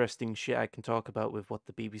interesting shit I can talk about with what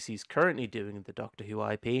the BBC's currently doing in the Doctor Who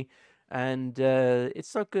IP, and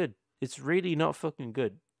it's not good. It's really not fucking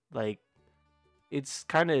good. Like, it's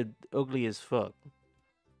kind of ugly as fuck.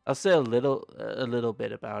 I'll say a little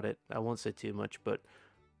bit about it. I won't say too much, but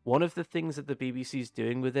one of the things that the BBC's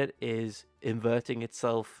doing with it is inverting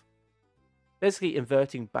itself, basically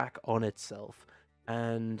inverting back on itself.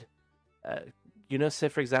 And, say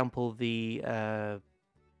for example, the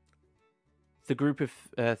group of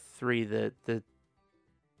three, the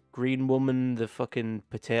green woman, the fucking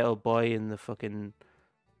potato boy, and the fucking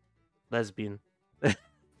lesbian. I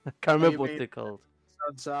can't remember what they're called.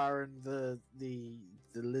 Sansar and the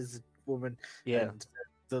lizard woman. Yeah. And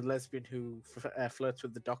the lesbian who flirts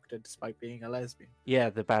with the Doctor despite being a lesbian. Yeah,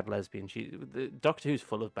 the bad lesbian. The Doctor Who's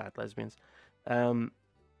full of bad lesbians.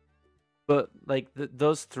 But like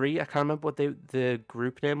those three, I can't remember what the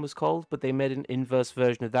group name was called, but they made an inverse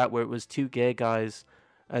version of that where it was two gay guys,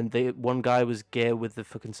 and one guy was gay with the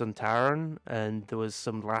fucking Tavern, and there was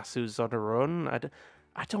some lass who's on her own.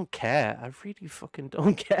 I don't care. I really fucking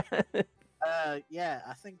don't care. Yeah,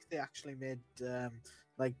 I think they actually made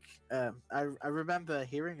I remember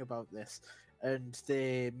hearing about this, and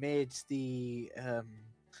they made the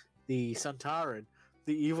Suntaran,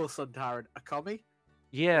 the evil Suntaran, a commie.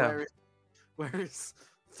 Yeah. Whereas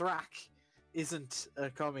Thrak isn't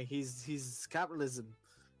a commie. He's capitalism.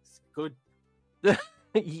 It's good.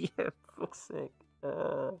 Yeah, fuck's sake.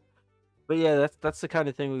 But yeah, that's the kind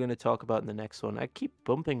of thing we're going to talk about in the next one. I keep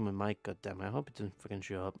bumping my mic, goddammit. I hope it doesn't fucking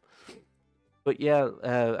show up. But yeah,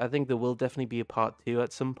 I think there will definitely be a part 2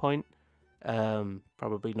 at some point.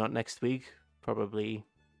 Probably not next week. Probably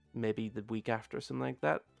maybe the week after or something like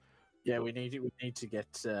that. Yeah, we need to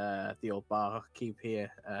get the old barkeep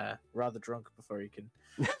here rather drunk before he can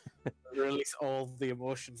release all the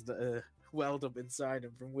emotions that are welled up inside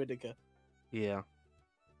him from Whittaker. Yeah,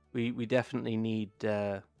 we definitely need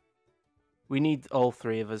all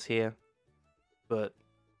three of us here. But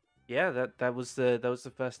yeah, that was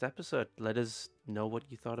the first episode. Let us know what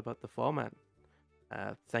you thought about the format.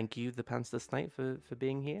 Thank you, the Pantsless Knight, for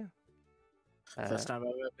being here. First time I've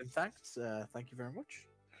ever been thanked. Thank you very much.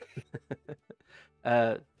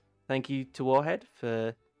 Thank you to Warhead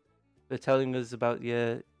for telling us about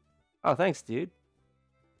your. Oh, thanks, dude.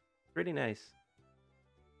 Really nice.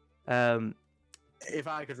 If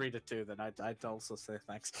I could read it too, then I'd also say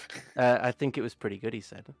thanks. I think it was pretty good. He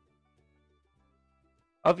said.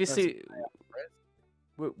 Obviously,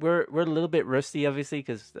 we're a little bit rusty, obviously,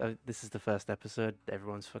 because this is the first episode.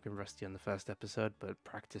 Everyone's fucking rusty on the first episode, but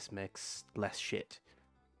practice makes less shit.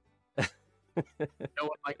 No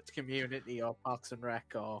one liked Community or Parks and Rec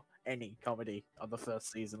or any comedy on the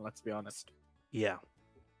first season. Let's be honest. Yeah.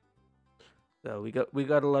 So we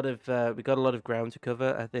got a lot of ground to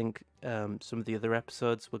cover. I think some of the other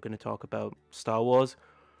episodes we're going to talk about Star Wars.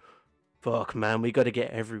 Fuck man, we got to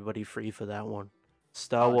get everybody free for that one.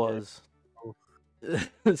 Star Wars. Yeah.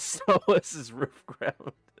 Star Wars is rough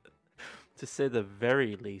ground, to say the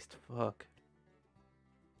very least. Fuck.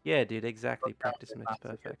 Yeah, dude. Exactly. Practice makes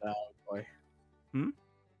perfect. Boy.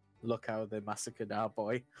 Look how they massacred our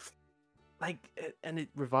boy. Like, and it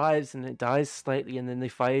revives and it dies slightly, and then they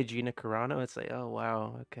fire Gina Carano. It's like, oh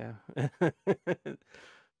wow, okay.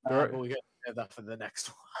 But we got to do that for the next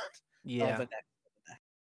one. Yeah.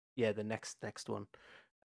 Yeah, the next one.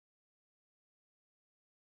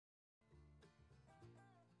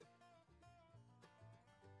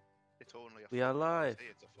 It's only we are live.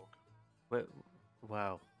 It's a fuck. Wait,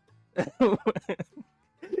 wow.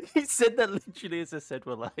 He said that literally as I said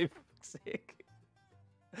we're live. Sick.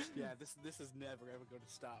 Yeah, this is never ever going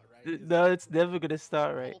to start right. No, it's never going to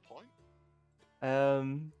start right. Whole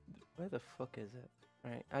point. Where the fuck is it?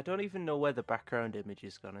 Right, I don't even know where the background image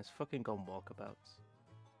is gone. It's fucking gone walkabouts.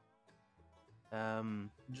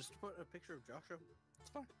 Just put a picture of Joshua. It's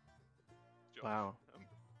fine. Josh, wow.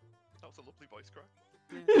 That was a lovely voice crack.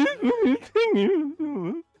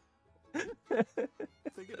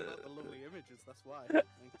 Thinking about the lovely images, that's why. Like,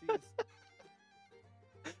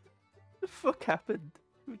 the fuck happened?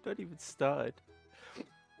 We've not even started.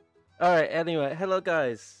 Alright, anyway, hello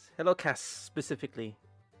guys. Hello Cass, specifically.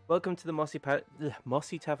 Welcome to the Mossy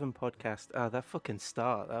Tavern podcast. Oh, that fucking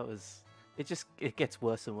start, that was... It gets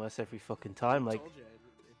worse and worse every fucking time. I like told you,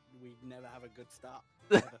 we never have a good start.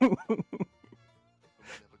 We're never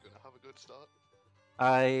gonna have a good start.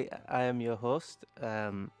 I am your host,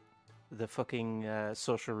 the fucking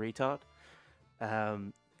social retard.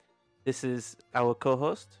 This is our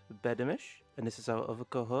co-host, Bedimish, and this is our other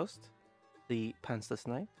co-host, the Pantsless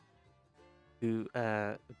Knight, who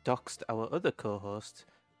doxed our other co-host,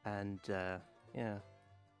 and yeah.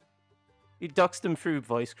 He doxed him through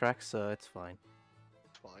voice cracks, so it's fine.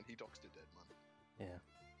 It's fine, he doxed a dead man. Yeah.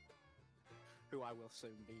 Who I will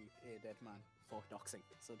soon be a dead man for doxing,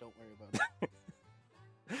 so don't worry about it.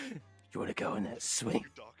 You want to go in there, swing? You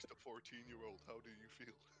doxed a 14-year-old, how do you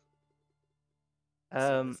feel?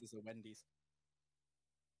 So this is a Wendy's.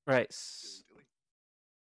 Right.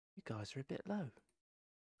 You guys are a bit low.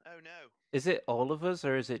 Oh no. Is it all of us,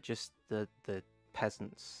 or is it just the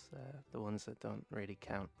peasants, the ones that don't really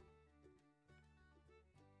count?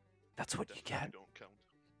 That's what you get. Don't count.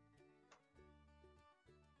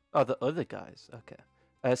 Oh, the other guys. Okay.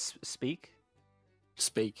 Speak.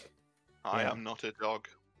 I Yeah. am not a dog.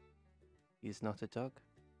 He's not a dog.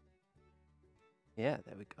 Yeah,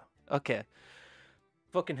 there we go. Okay.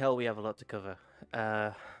 Fucking hell, we have a lot to cover.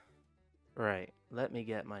 Right. Let me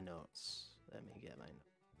get my notes.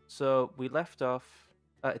 So we left off.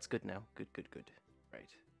 It's good now. Good. Right.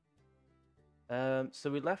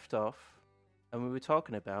 So we left off, and we were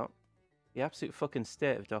talking about the absolute fucking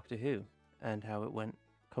state of Doctor Who and how it went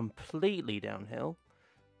completely downhill,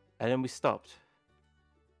 and then we stopped.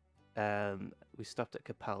 We stopped at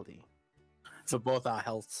Capaldi. For both our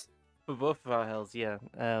healths. For both of our healths, yeah.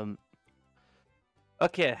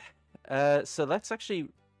 Okay. So let's actually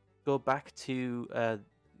go back to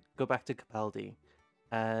Capaldi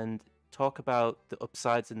and talk about the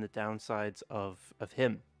upsides and the downsides of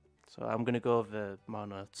him. So I'm going to go over my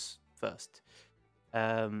notes first.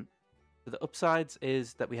 The upsides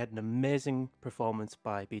is that we had an amazing performance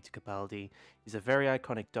by Peter Capaldi. He's a very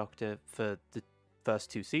iconic Doctor for the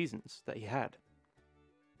first 2 seasons that he had.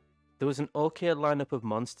 There was an okay lineup of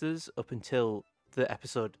monsters up until the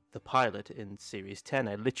episode The Pilot in Series 10.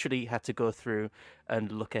 I literally had to go through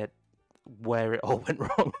and look at where it all went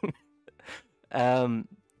wrong.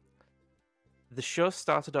 The show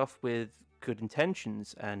started off with good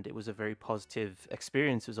intentions, and it was a very positive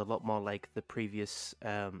experience. It was a lot more like the previous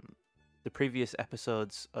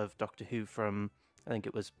episodes of Doctor Who from, I think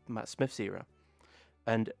it was Matt Smith's era,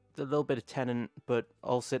 and a little bit of Tennant, but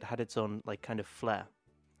also it had its own like kind of flair.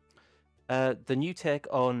 The new take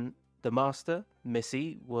on the Master,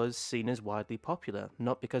 Missy, was seen as widely popular,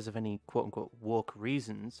 not because of any quote-unquote woke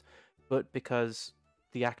reasons, but because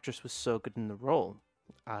the actress was so good in the role.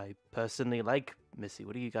 I personally like Missy.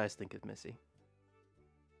 What do you guys think of Missy?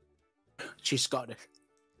 She's Scottish.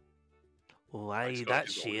 Why, Scottish that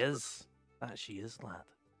is she always is. That she is, lad.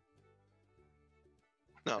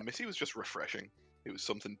 No, Missy was just refreshing. It was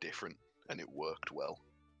something different, and it worked well.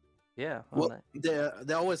 Yeah. Well,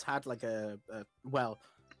 they always had like a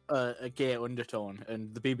gay undertone,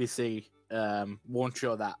 and the BBC won't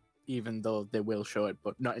show that, even though they will show it,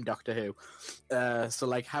 but not in Doctor Who. So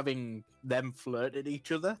like having them flirt at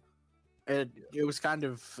each other, it was kind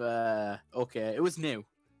of okay. It was new.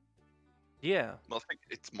 Yeah. Well, I think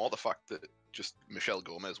it's more the fact that just Michelle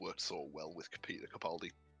Gomez worked so well with Peter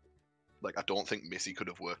Capaldi. Like, I don't think Missy could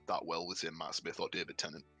have worked that well with, say, Matt Smith or David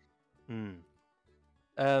Tennant.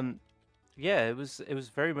 Yeah, it was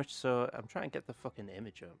very much so. I'm trying to get the fucking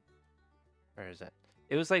image up. Where is it?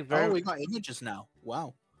 It was like very. Oh, we got images now.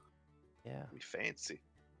 Wow. Yeah. We fancy.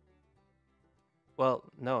 Well,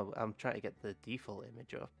 no, I'm trying to get the default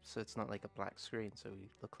image up, so it's not like a black screen, so we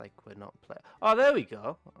look like we're not playing. Oh, there we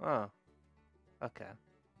go. Oh, okay,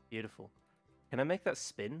 beautiful. Can I make that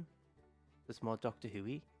spin? There's more Doctor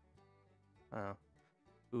Who-y. Oh,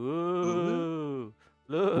 ooh,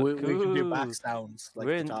 look, We can do ooh. back sounds like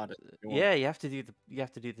We're the in- TARDIS. Yeah, you have to do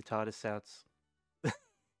the TARDIS sounds.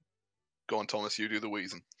 Go on, Thomas, you do the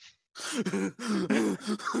wheezing.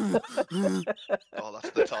 Oh,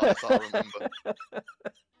 that's the TARDIS I remember.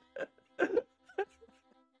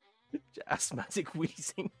 Asthmatic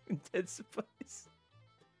wheezing intensifies.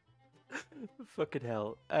 Fucking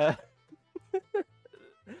hell.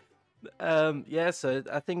 Yeah, so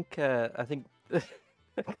I think I can't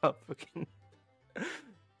fucking.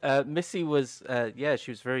 Missy was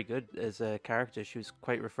she was very good as a character. She was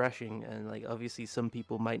quite refreshing, and like obviously some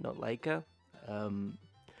people might not like her.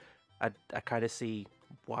 I kind of see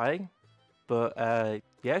why, but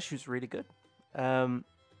yeah, she was really good. Hellbent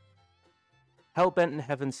and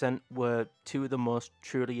Heaven Sent were 2 of the most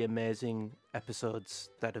truly amazing episodes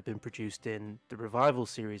that have been produced in the Revival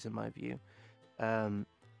series, in my view.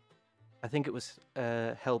 I think it was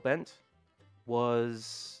Hellbent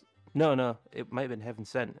was no, it might have been Heaven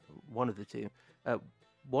Sent, one of the 2.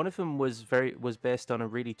 One of them was based on a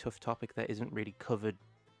really tough topic that isn't really covered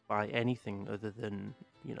by anything other than,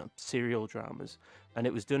 you know, serial dramas, and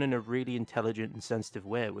it was done in a really intelligent and sensitive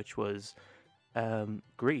way, which was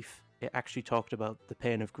grief. It actually talked about the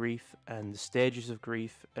pain of grief and the stages of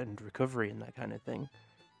grief and recovery and that kind of thing.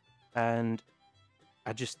 And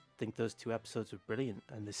I just think those 2 episodes are brilliant,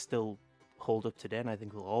 and they still hold up today, and I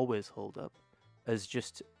think they'll always hold up as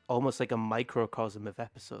just almost like a microcosm of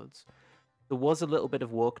episodes. There was a little bit of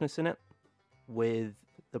wokeness in it with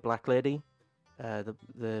the Black Lady,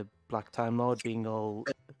 the Black Time Lord being all,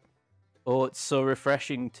 oh, it's so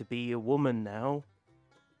refreshing to be a woman now.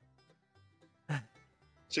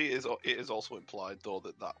 See, it is also implied, though,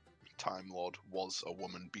 that Time Lord was a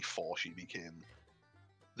woman before she became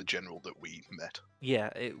the general that we met. Yeah,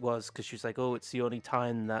 it was, because she was like, oh, it's the only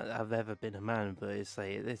time that I've ever been a man, but it's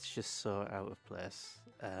like, it's just so out of place.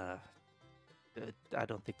 I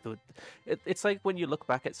don't think it's like when you look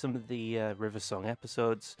back at some of the River Song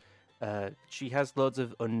episodes, She has loads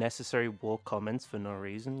of unnecessary woke comments for no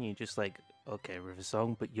reason. You're just like, okay, River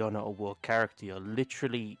Song, but you're not a woke character. You're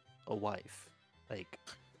literally a wife. Like,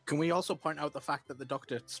 Can we also point out the fact that the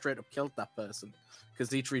Doctor straight up killed that person?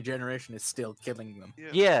 Because each regeneration is still killing them.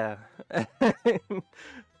 yeah.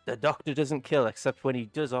 The Doctor doesn't kill, except when he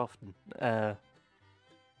does often. Yeah,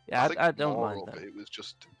 think I don't more mind of that. it was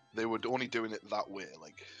just they were only doing it that way,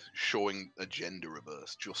 like showing a gender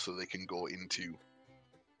reverse, just so they can go into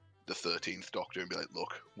the 13th Doctor and be like,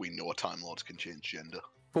 look, we know Time Lords can change gender.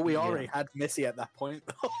 But we Yeah. already had Missy at that point.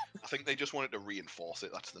 I think they just wanted to reinforce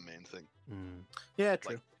it. That's the main thing. Mm. Yeah,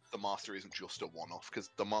 true. Like, the Master isn't just a one-off, because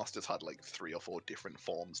the Master's had like 3 or 4 different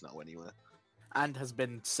forms now anyway. And has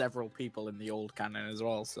been several people in the old canon as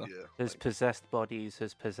well. So Yeah. Has like, possessed bodies,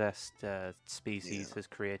 has possessed species, Yeah. has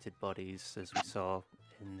created bodies, as we saw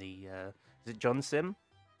in the is it John Sim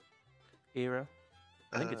era?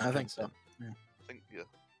 I think it's I John think so. Sim. I think,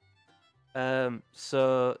 yeah.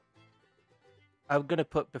 So I'm gonna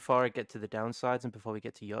put, before I get to the downsides and before we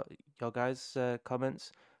get to your guys'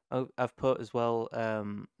 comments, I've put as well.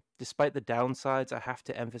 Despite the downsides, I have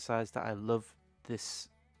to emphasize that I love this.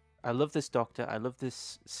 I love this Doctor. I love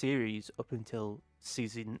this series up until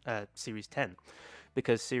series 10,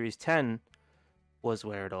 because series 10 was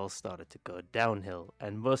where it all started to go downhill,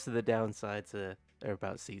 and most of the downsides are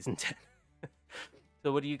about season 10.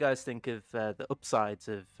 So, what do you guys think of the upsides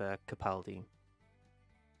of Capaldi?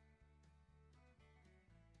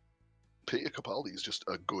 Peter Capaldi is just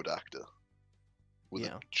a good actor with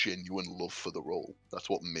Yeah. a genuine love for the role. That's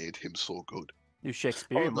what made him so good. He was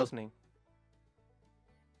Shakespearean, the- wasn't he?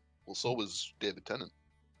 Well, so was David Tennant.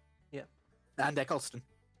 And Eccleston.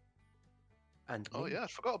 And Oh me. yeah, I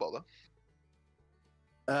forgot about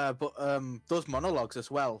that. But those monologues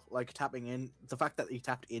as well, like tapping in, the fact that he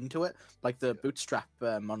tapped into it, like the bootstrap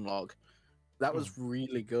monologue, that was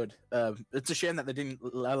really good. It's a shame that they didn't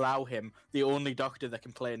allow him, the only Doctor that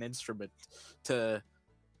can play an instrument, to,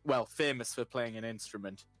 well, famous for playing an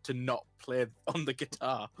instrument, to not play on the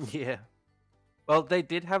guitar. Yeah. Well, they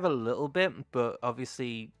did have a little bit, but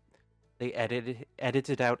obviously they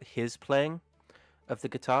edited out his playing of the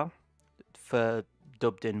guitar for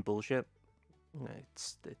dubbed in bullshit.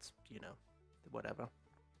 It's whatever.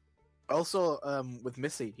 Also, with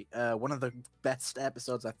Missy, one of the best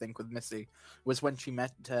episodes I think with Missy was when she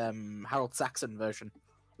met Harold Saxon version.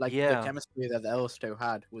 Like Yeah. the chemistry that those two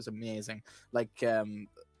had was amazing. Like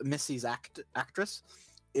Missy's actress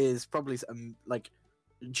is probably like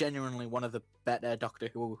genuinely one of the better Doctor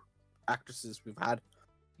Who actresses we've had.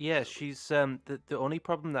 Yeah, she's the only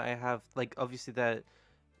problem that I have, like, obviously that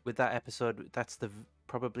with that episode, that's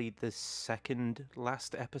probably the second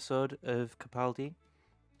last episode of Capaldi.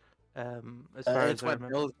 As far It's as I when remember.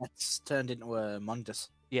 Bill gets turned into a Mundus.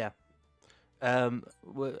 Yeah.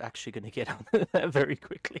 We're actually going to get on that very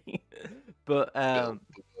quickly. But Bill,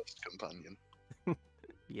 the worst companion.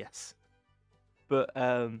 yes. But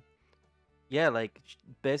yeah, like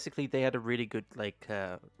basically they had a really good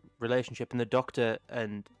relationship, and the Doctor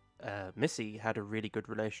and Missy had a really good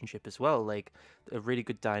relationship as well, like a really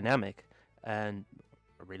good dynamic, and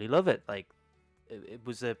I really love it. Like it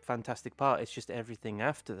was a fantastic part. It's just everything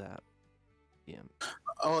after that. Yeah.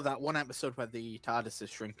 Oh, that one episode where the TARDIS is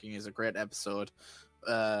shrinking is a great episode.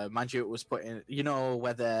 Mind you, it was put in,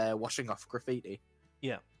 where they're washing off graffiti.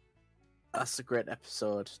 Yeah. That's a great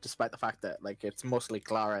episode, despite the fact that it's mostly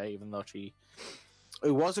Clara, even though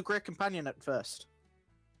it was a great companion at first.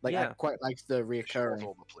 I Yeah. quite liked the She was reoccurring.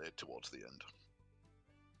 overplayed towards the end.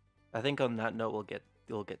 I think on that note,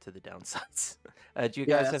 we'll get to the downsides. Do you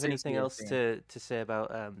Yeah, guys that have seems anything to be else the to say about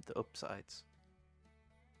the upsides?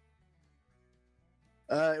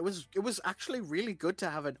 It was actually really good to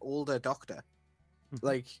have an older Doctor.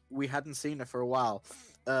 Like, we hadn't seen her for a while.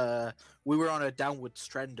 We were on a downwards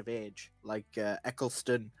trend of age. Like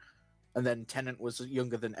Eccleston, and then Tennant was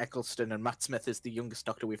younger than Eccleston, and Matt Smith is the youngest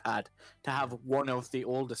Doctor we've had. To have one of the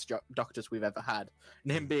oldest Doctors we've ever had,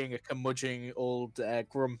 and him being a curmudgeon old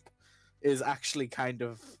grump, is actually kind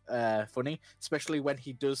of funny, especially when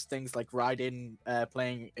he does things like ride in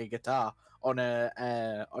playing a guitar on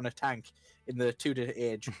a tank in the Tudor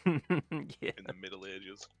age. Yeah. In the Middle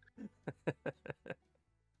Ages.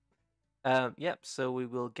 Yep, so we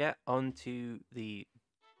will get on to the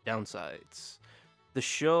downsides. The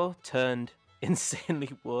show turned insanely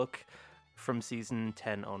woke from season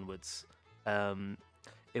 10 onwards.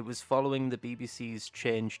 It was following the BBC's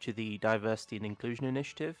change to the Diversity and Inclusion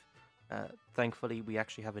Initiative. Thankfully, we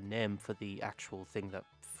actually have a name for the actual thing that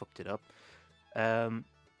fucked it up.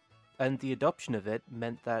 And the adoption of it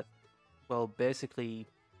meant that, well, basically,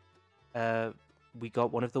 we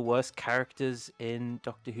got one of the worst characters in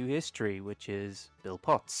Doctor Who history, which is Bill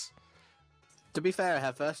Potts. To be fair,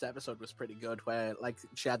 her first episode was pretty good, where like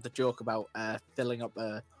she had the joke about filling up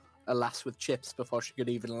a lass with chips before she could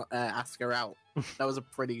even ask her out. That was a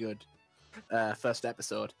pretty good first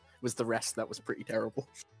episode. It was the rest that was pretty terrible.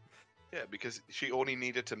 Yeah, because she only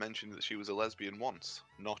needed to mention that she was a lesbian once,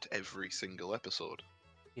 not every single episode.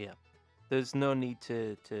 Yeah. There's no need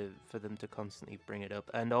for them to constantly bring it up.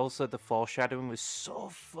 And also the foreshadowing was so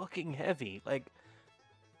fucking heavy. Like,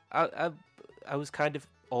 I was kind of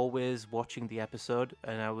always watching the episode,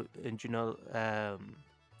 and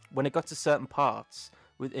when it got to certain parts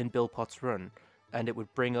within Bill Potts' run, and it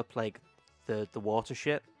would bring up like the water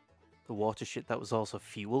shit that was also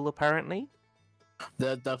fuel apparently.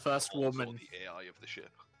 The first Also woman, the AI of the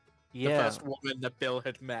ship. Yeah, the first woman that Bill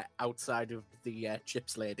had met outside of the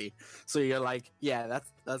chips lady. So you're like, yeah,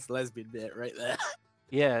 that's lesbian bit right there.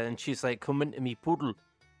 yeah, and she's like, "Come into me poodle,"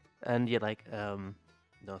 and you're like,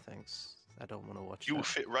 no thanks, I don't want to watch You that.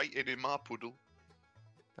 fit right in my poodle.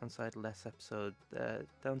 Downside less episode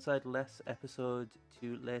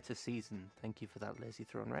to later season. Thank you for that, Lazy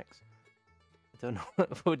Throne Rex. I don't know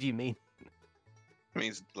what do you mean. It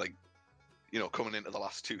means, like, coming into the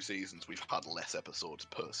last 2 seasons, we've had less episodes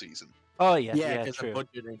per season. Oh yeah, because true. of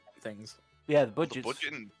budgeting things. Yeah, the budget.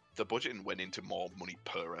 The budgeting went into more money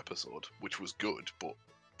per episode, which was good, but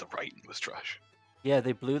the writing was trash. Yeah,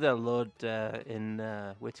 they blew their load in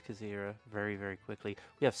Whittaker's era very, very quickly.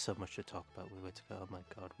 We have so much to talk about with Whittaker. Oh my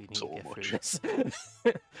god, we need So to get much. through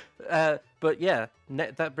this. But yeah,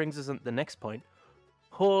 that brings us on to the next point.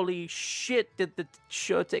 Holy shit, did the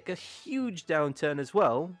show take a huge downturn as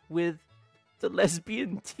well with the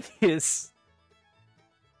lesbian tears.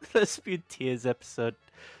 Lesbian tears episode.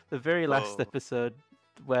 The very last episode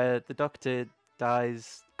where the Doctor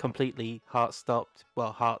dies completely, hearts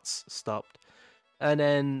stopped. And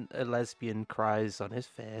then a lesbian cries on his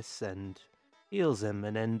face and heals him.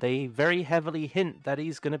 And then they very heavily hint that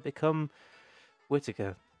he's going to become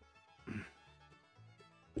Whittaker.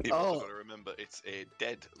 You've also got to remember, it's a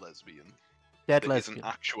dead lesbian. Dead that lesbian. isn't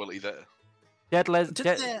actually there. Dead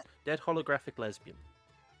holographic lesbian.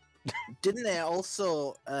 Didn't they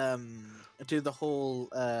also do the whole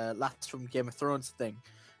Lass from Game of Thrones thing,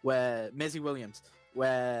 where Maisie Williams,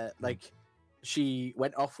 where like she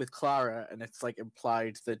went off with Clara, and it's like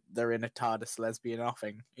implied that they're in a TARDIS lesbian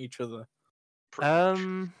offing each other. Pretty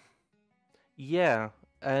much. Yeah,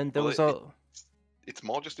 and there was it's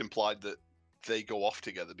more just implied that they go off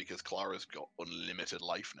together because Clara's got unlimited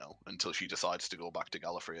life now until she decides to go back to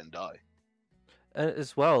Gallifrey and die.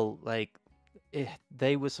 as well, like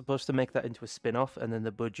they were supposed to make that into a spin-off, and then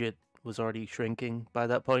the budget was already shrinking by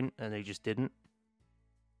that point, and they just didn't.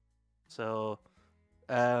 So,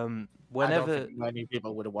 whenever I don't think many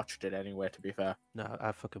people would have watched it anyway. To be fair, no,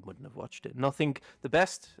 I fucking wouldn't have watched it. Nothing. The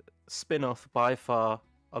best spin-off by far,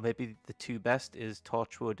 or maybe the two best, is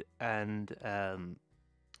Torchwood and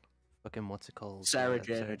fucking what's it called? Sarah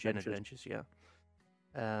Jane Adventures. Yeah.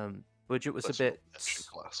 Budget was Let's a bit. not mention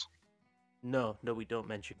Class. No, we don't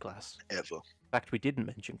mention Class. Ever. In fact, we didn't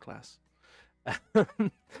mention Class. I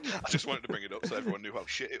just wanted to bring it up so everyone knew how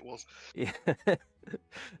shit it was. Yeah.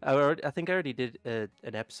 I think I already did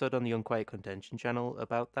an episode on the Unquiet Contention channel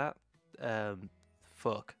about that.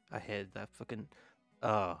 Fuck, I hated that fucking.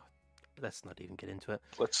 Oh, let's not even get into it.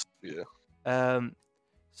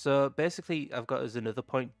 So basically, I've got as another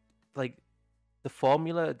point, like the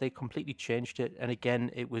formula, they completely changed it, and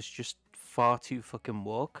again, it was just far too fucking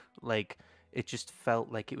woke. Like it just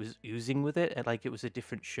felt like it was oozing with it, and like it was a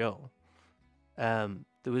different show.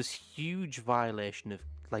 There was huge violations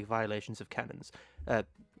of canons.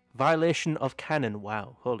 Violation of canon.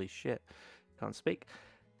 Wow, holy shit, can't speak.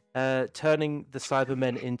 Turning the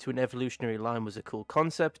Cybermen into an evolutionary line was a cool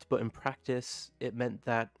concept, but in practice, it meant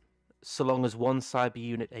that so long as one cyber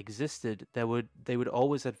unit existed, they would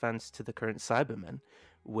always advance to the current Cybermen,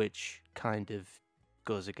 which kind of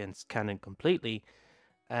goes against canon completely.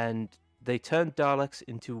 And they turned Daleks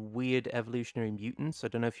into weird evolutionary mutants. I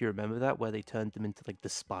don't know if you remember that, where they turned them into like the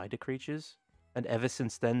spider creatures. And ever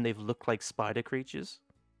since then, they've looked like spider creatures.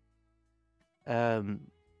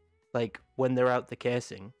 Like when they're out the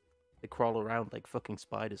casing, they crawl around like fucking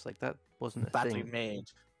spiders. Like that wasn't a badly thing.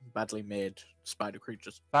 badly made spider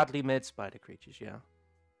creatures. Badly made spider creatures, yeah.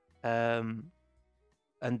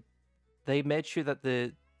 And they made sure that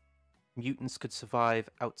the mutants could survive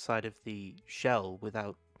outside of the shell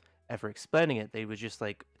without ever explaining it. They were just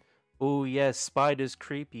like, oh yes, spiders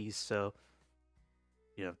creepy, so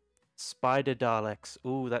spider Daleks,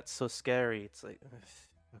 oh that's so scary. It's like,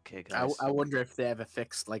 Okay, guys. I wonder if they ever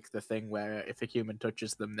fixed like the thing where if a human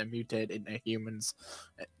touches them, they mutate into humans,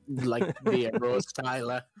 like via Rose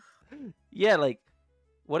Tyler. Yeah, like,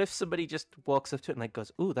 what if somebody just walks up to it and like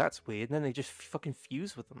goes, "Ooh, that's weird," and then they just fucking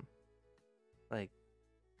fuse with them? Like,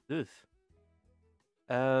 ugh.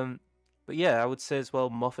 But yeah, I would say as well,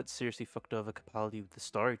 Moffat seriously fucked over Capaldi with the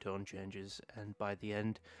story tone changes, and by the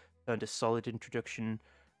end, found a solid introduction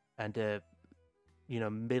and a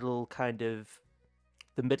middle kind of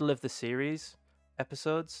the middle of the series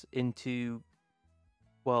episodes into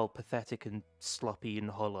pathetic and sloppy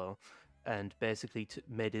and hollow, and basically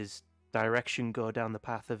made his direction go down the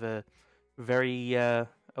path of a very I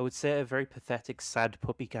would say a very pathetic sad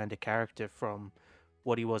puppy kind of character from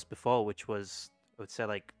what he was before, which was, I would say,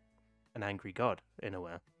 like an angry god in a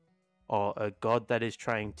way, or a god that is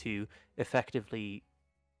trying to effectively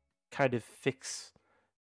kind of fix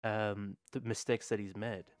the mistakes that he's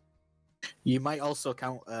made. You might also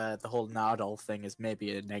count the whole Nardole thing as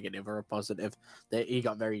maybe a negative or a positive. That he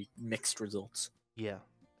got very mixed results. Yeah.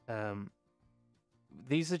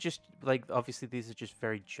 These are just obviously these are just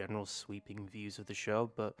very general sweeping views of the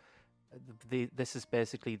show, but this is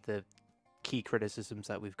basically the key criticisms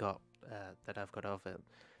that we've got that I've got of it.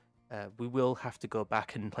 We will have to go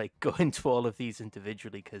back and go into all of these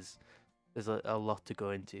individually because there's a lot to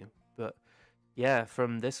go into. But yeah,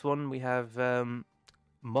 from this one we have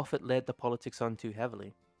Moffat laid the politics on too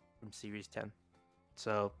heavily from series 10.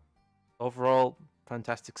 So overall,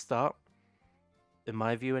 fantastic start, in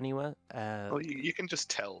my view anyway. Well, you can just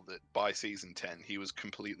tell that by season 10 he was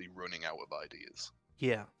completely running out of ideas.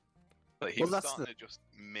 Yeah. Like he was starting to just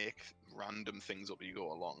make random things up as you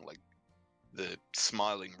go along, like the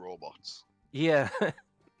smiling robots. Yeah.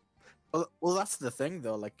 Well, that's the thing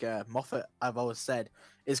though. Like Moffat, I've always said,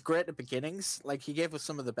 is great at beginnings. Like he gave us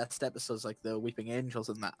some of the best episodes, like the Weeping Angels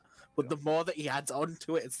and that. But the more that he adds on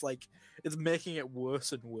to it, it's making it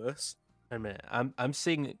worse and worse. I mean, I'm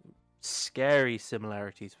seeing scary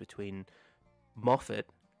similarities between Moffat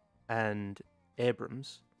and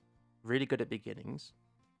Abrams, really good at beginnings,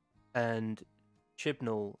 and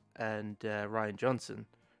Chibnall and Ryan Johnson,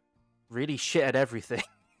 really shit at everything.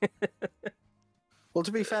 Well,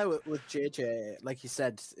 to be fair with JJ, like he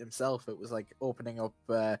said himself, it was like opening up.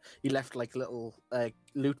 He left like little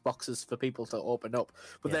loot boxes for people to open up,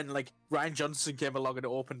 but then like Ryan Johnson came along and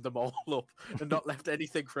opened them all up and not left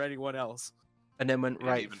anything for anyone else. And then went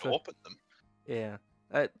right even open them. Yeah,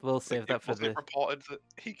 we'll save that for the. It reported that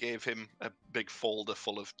he gave him a big folder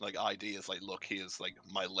full of ideas. Like, look, here's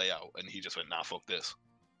my layout, and he just went, "Nah, fuck this."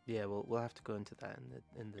 Yeah, we'll have to go into that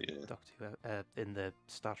in the Doctor Who, in the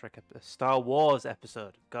Star Wars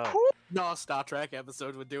episode. God. No, Star Trek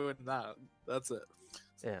episode. We're doing that. That's it.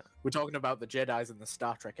 Yeah. We're talking about the Jedi's in the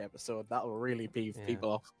Star Trek episode. That'll really peeve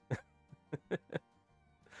people off.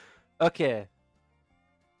 Okay.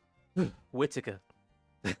 Whittaker.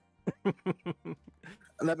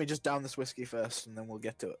 Let me just down this whiskey first, and then we'll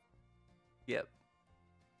get to it. Yep.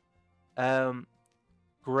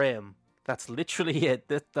 Graham. That's literally it.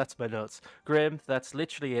 That's my notes. Graham, that's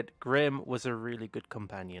literally it. Graham was a really good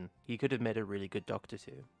companion. He could have made a really good Doctor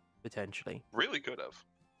too, potentially. Really could have.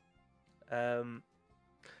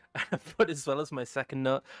 But as well as my second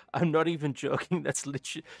note, I'm not even joking. There's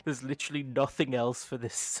literally nothing else for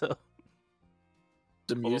this. So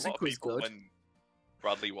the music was good. When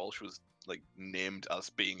Bradley Walsh was named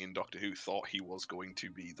as being in Doctor Who, thought he was going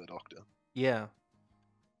to be the Doctor. Yeah.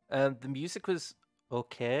 The music was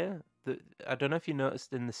okay. I don't know if you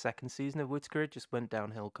noticed in the second season of Whittaker, it just went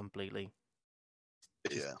downhill completely.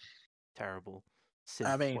 Yeah. Terrible.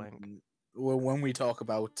 I mean, when we talk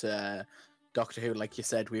about Doctor Who, like you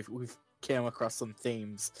said, we've came across some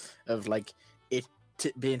themes of it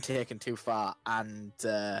being taken too far, and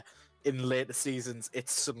in later seasons,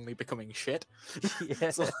 it's suddenly becoming shit. Yeah.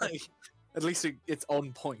 So at least it's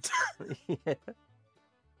on point. Yeah.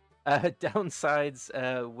 Downsides.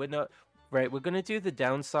 We're not. Right, we're going to do the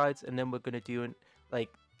downsides, and then we're going to do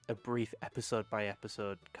a brief episode by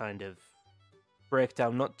episode kind of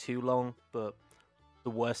breakdown, not too long, but the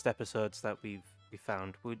worst episodes that we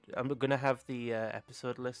found. I'm going to have the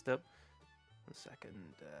episode list up. 1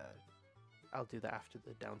 second. I'll do that after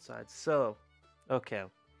the downsides. So, okay.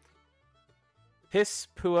 Piss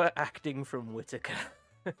poor acting from Whittaker.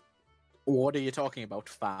 What are you talking about,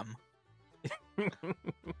 fam?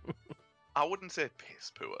 I wouldn't say piss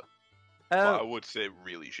poor. But I would say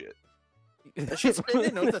really shit. She's been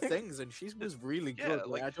in other things, and she was really Yeah,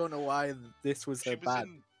 good. I don't know why this was her She was bad.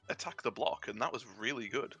 in Attack the Block, and that was really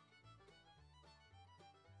good.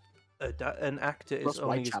 An actor is Plus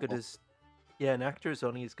only as good Whitechapel. as an actor is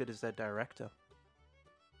only as good as their director.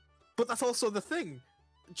 But that's also the thing.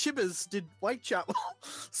 Chibbers did Whitechapel,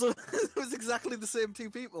 so it was exactly the same two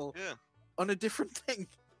people Yeah. on a different thing.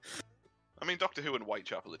 I mean, Doctor Who and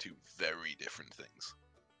Whitechapel are two very different things.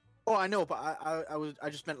 Oh, I know, but I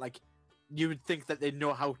just meant like you would think that they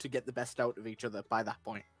know how to get the best out of each other by that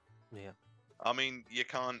point. Yeah. I mean, you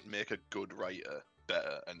can't make a good writer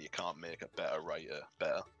better, and you can't make a better writer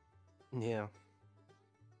better. Yeah.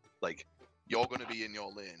 Like, you're going to be in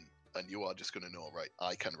your lane, and you are just going to know, right,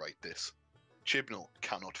 I can write this. Chibnall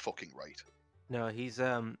cannot fucking write. No, he's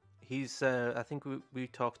I think we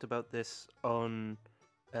talked about this on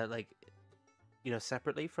like, you know,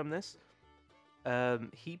 separately from this.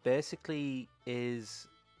 He basically is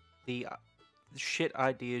the shit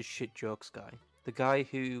ideas, shit jokes guy. The guy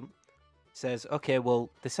who says, okay, well,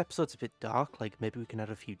 this episode's a bit dark, like maybe we can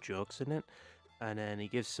add a few jokes in it. And then he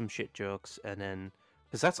gives some shit jokes, and then,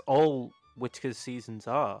 because that's all Whittaker's seasons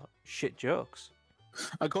are, shit jokes.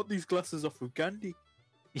 I got these glasses off of Gandhi.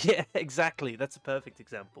 Yeah, exactly. That's a perfect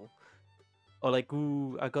example. Or like,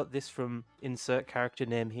 ooh, I got this from insert character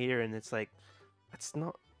name here, and it's like, it's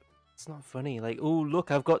not funny. Like, ooh, look,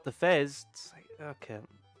 I've got the fez. It's like, okay,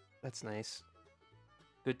 that's nice.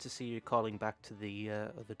 Good to see you calling back to the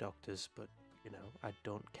other doctors, but you know, I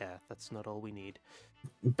don't care. That's not all we need.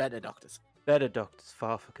 Better doctors. Better doctors,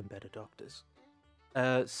 far fucking better doctors.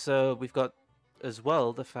 So we've got as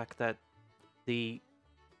well the fact that the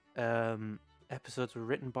episodes were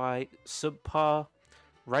written by subpar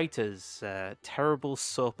writers, terrible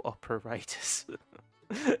soap opera writers.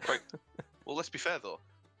 Right. Well, let's be fair though.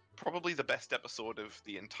 Probably the best episode of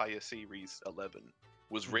the entire series 11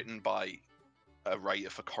 was written by a writer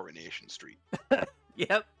for Coronation Street.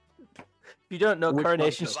 Yep. If you don't know, Which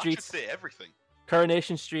Coronation That Street. should say everything.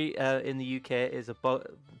 Coronation Street in the UK is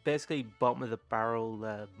basically bottom of the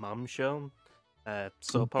barrel mum show,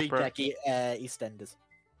 soap Big opera. Decky EastEnders.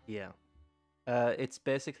 Yeah. It's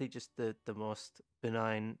basically just the most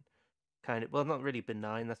benign kind of, well, not really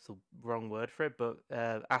benign, that's the wrong word for it, but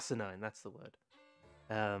asinine, that's the word.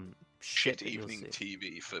 Shit Shit that you'll evening see.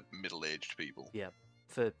 TV for middle-aged people. Yeah,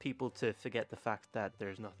 for people to forget the fact that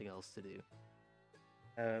there's nothing else to do.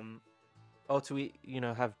 Or to eat, you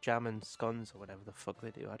know, have jam and scones or whatever the fuck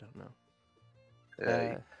they do, I don't know.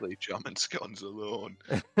 Hey, leave jam and scones alone.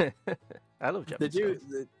 I love jam They and do.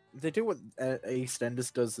 scones. They do what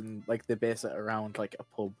EastEnders does, and like they base it around like a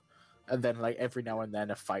pub, and then like every now and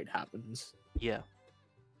then a fight happens. Yeah.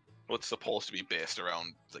 Well, it's supposed to be based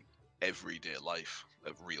around like everyday life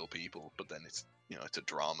of real people, but then it's, you know, it's a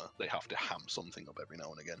drama. They have to ham something up every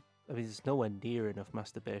now and again. I mean, there's nowhere near enough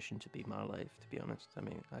masturbation to be my life, to be honest. I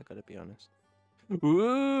mean, I gotta be honest.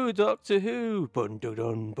 Ooh, Doctor Who! Bun dun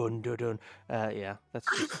dun bun dun dun. Yeah, that's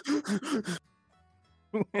just.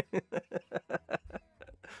 I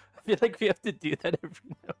feel like we have to do that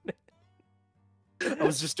every now and then. I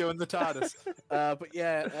was just doing the TARDIS, but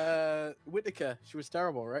yeah, Whittaker, she was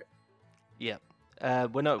terrible, right? Yeah. We're I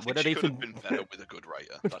not think she could even have been better with a good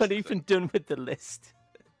writer. we're That's not the even thing. done with the list.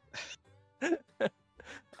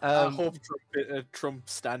 I hope Trump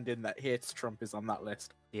stand-in that hates Trump is on that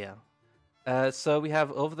list. Yeah. So we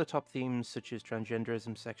have over-the-top themes such as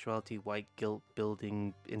transgenderism, sexuality, white guilt,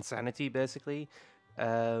 building insanity, basically.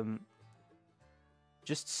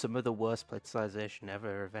 Just some of the worst politicization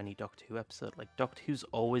ever of any Doctor Who episode. Like, Doctor Who's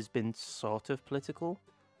always been sort of political,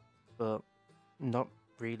 but not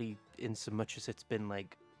really in so much as it's been,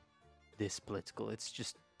 like, this political. It's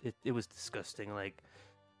just, it was disgusting. Like,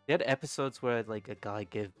 they had episodes where, like, a guy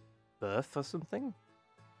gave birth or something.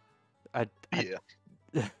 Yeah,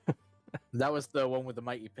 That was the one with the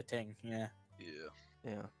mighty Pating. Yeah. yeah.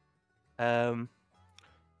 Yeah.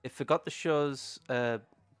 It forgot the show's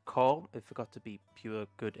core. It forgot to be pure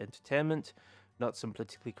good entertainment, not some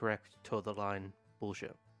politically correct toe the line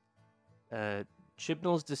bullshit.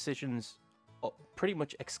 Chibnall's decisions pretty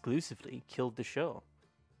much exclusively killed the show.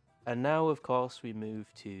 And now, of course, we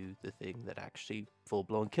move to the thing that actually full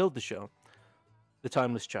blown killed the show: The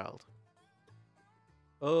Timeless Child.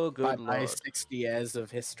 Oh, good By lord. 60 years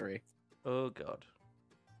of history. Oh god.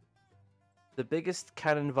 The biggest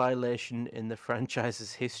canon violation in the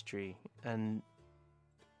franchise's history, and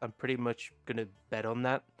I'm pretty much gonna bet on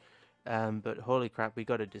that. But holy crap, we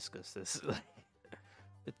gotta discuss this.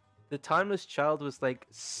 The Timeless Child was like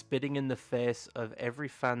spitting in the face of every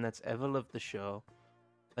fan that's ever loved the show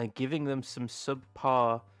and giving them some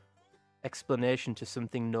subpar explanation to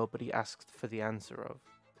something nobody asked for the answer of.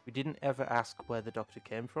 We didn't ever ask where the Doctor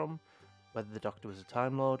came from, whether the Doctor was a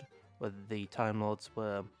Time Lord, whether the Time Lords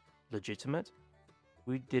were legitimate.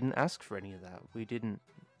 We didn't ask for any of that. We didn't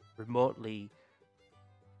remotely,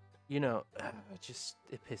 you know,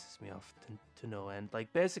 it pisses me off to no end.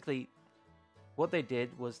 Like, basically, what they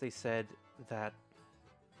did was they said that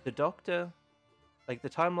the Doctor, like the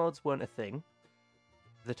Time Lords weren't a thing.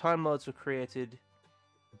 The Time Lords were created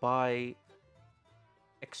by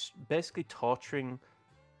basically torturing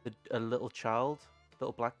a little child,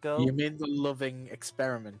 little black girl. You mean the loving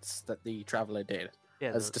experiments that the Traveler did,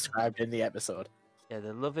 Yeah, as described in the episode? yeah,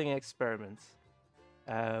 the loving experiments.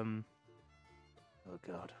 Oh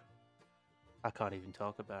god, I can't even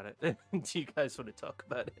talk about it. Do you guys want to talk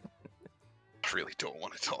about it? I really don't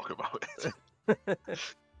want to talk about it.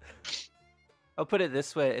 I'll put it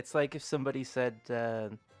this way: it's like if somebody said,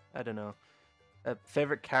 I don't know, a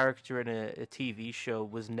favorite character in a TV show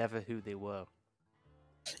was never who they were.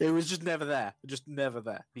 It was just never there. Just never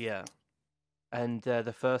there. Yeah, and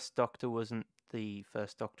the first Doctor wasn't the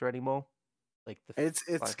first Doctor anymore. Like It's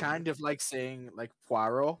 500. kind of like saying like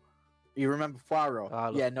Poirot. You remember Poirot?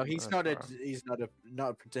 I Yeah, no, he's love not Poirot. he's not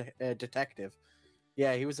a detective.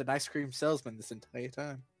 Yeah, he was an ice cream salesman this entire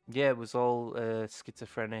time. Yeah, it was all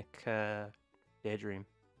schizophrenic daydream.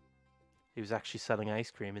 He was actually selling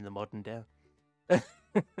ice cream in the modern day. Ugh,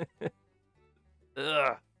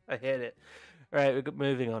 I hate it. All right,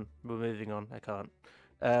 moving on. We're moving on. I can't.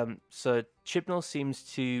 So Chibnall seems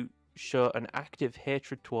to show an active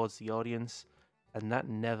hatred towards the audience, and that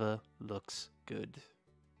never looks good.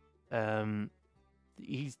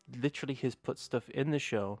 He's literally has put stuff in the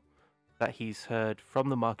show that he's heard from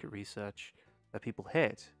the market research that people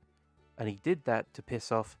hate, and he did that to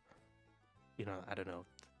piss off, I don't know,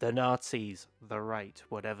 the Nazis, the right,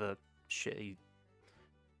 whatever shit he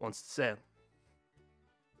wants to say.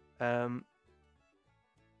 And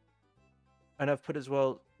I've put as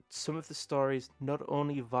well, some of the stories not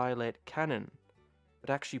only violate canon,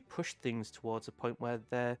 but actually push things towards a point where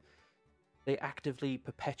they actively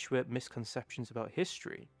perpetuate misconceptions about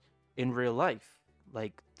history in real life,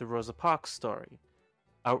 like the Rosa Parks story,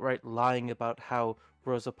 outright lying about how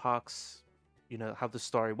Rosa Parks, how the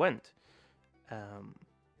story went,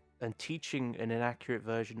 and teaching an inaccurate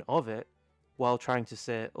version of it while trying to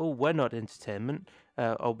say, oh, we're not entertainment,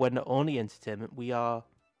 or we're not only entertainment, we are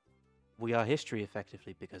history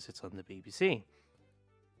effectively because it's on the BBC.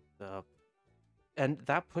 So, and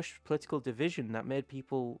that pushed political division, that made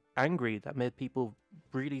people angry, that made people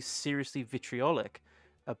really seriously vitriolic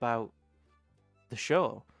about the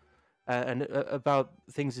show and about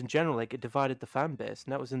things in general. Like, it divided the fan base,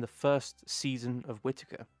 and that was in the first season of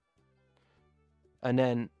Whittaker. And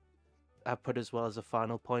then I put as well as a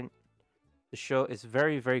final point, the show is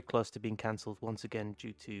very, very close to being cancelled once again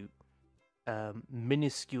due to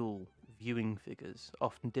minuscule viewing figures,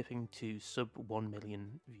 often dipping to sub 1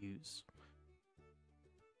 million views.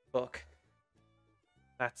 Fuck.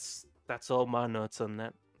 That's all my notes on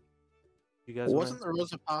that. You guys Wasn't the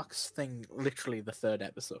Rosa Parks thing literally the third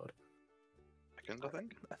episode? Second, I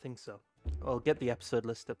think. I think so. I'll get the episode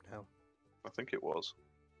list up now. I think it was.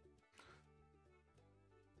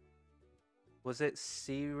 Was it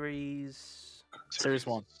series Series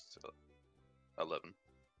 1. 11.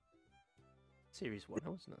 Series 1? It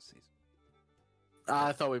wasn't that season.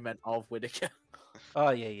 I thought we meant of Whittaker.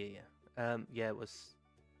 Oh yeah. Yeah, it was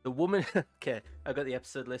the woman. Okay, I got the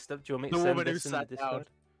episode list up. Do you want me to The send woman who this in the sat Discord? down.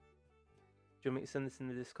 Do you want me to send this in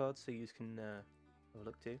the Discord so you can have a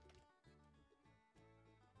look too?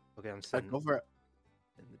 Okay, I'm I'd sending go for it.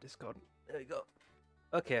 in the Discord. There you go.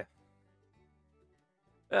 Okay.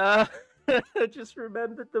 I just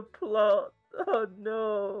remembered the plot. Oh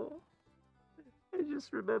no. I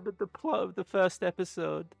just remembered the plot of the first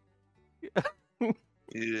episode.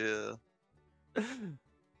 Yeah.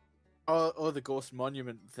 Or the Ghost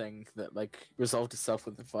Monument thing that like resolved itself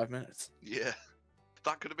within 5 minutes. Yeah.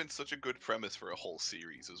 That could have been such a good premise for a whole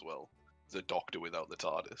series as well. The Doctor without the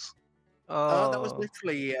TARDIS. Oh, that was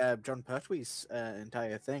literally John Pertwee's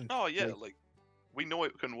entire thing. Oh yeah, like we know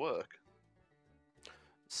it can work.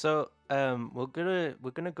 So, we're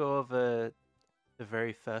gonna go over the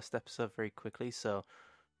very first episode very quickly. So,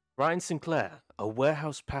 Ryan Sinclair, a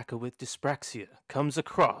warehouse packer with dyspraxia, comes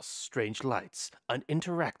across strange lights and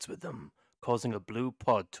interacts with them, causing a blue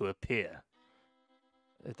pod to appear.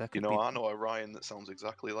 That could I know a Ryan that sounds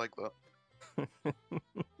exactly like that.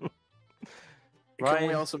 Can we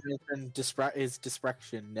Ryan- also mention his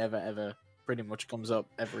dyspraxia never ever pretty much comes up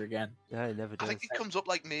ever again? No, it never I does. think it comes up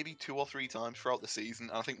like maybe 2 or 3 times throughout the season,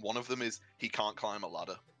 and I think one of them is he can't climb a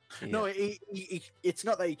ladder. Yeah. No, it's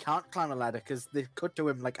not that he can't climb a ladder because they cut to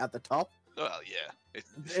him like at the top. Well, yeah,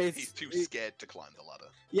 It's- he's too it- scared to climb the ladder.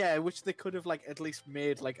 Yeah, which they could have like at least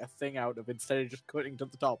made like a thing out of instead of just cutting to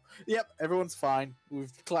the top. Yep, everyone's fine.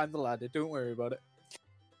 We've climbed the ladder. Don't worry about it.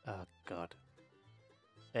 Oh God.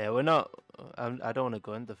 Yeah, we're not. I don't want to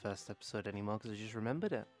go into the first episode anymore because I just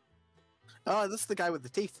remembered it. Oh, that's the guy with the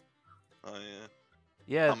teeth. Oh yeah.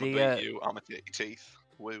 Yeah, I'm a beat you. I'm a take your teeth.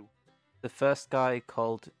 Woo. the first guy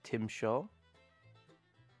called Tim Shaw.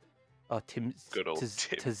 Or Good old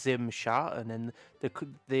Tim. Tazim Shah, and then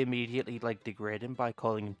they immediately like degrade him by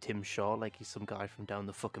calling him Tim Shaw, like he's some guy from down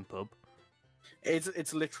the fucking pub.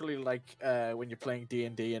 It's literally like when you're playing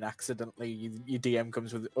D&D and accidentally your DM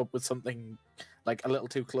comes up with something like a little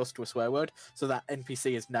too close to a swear word, so that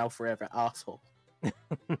NPC is now forever asshole.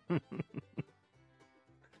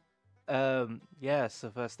 Yeah, so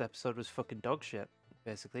first episode was fucking dog shit.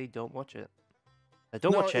 Basically, don't watch it. I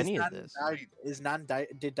don't watch any of this. His nan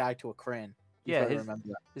did die to a crane. Yeah, remember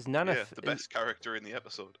that. His nana. Yeah, the best character in the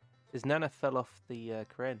episode. His nana fell off the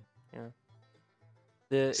crane. Yeah.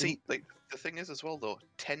 Like the thing is as well though,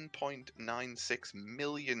 10.96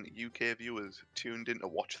 million UK viewers tuned in to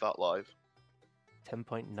watch that live.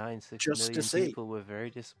 10.96 Just million to see. people were very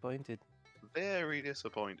disappointed. Very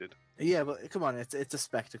disappointed. Yeah, but come on, it's a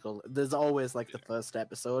spectacle. There's always like the first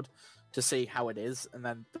episode to see how it is, and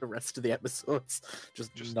then the rest of the episodes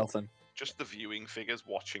just nothing. Just the viewing figures,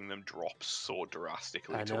 watching them drop so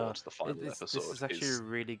drastically I know. towards the final This episode. is actually a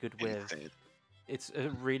really good way of. insane. It's a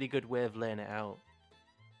really good way of laying it out.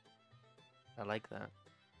 I like that.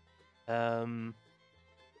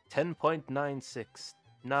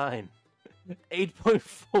 10.969,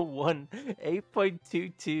 8.41,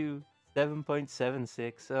 8.22,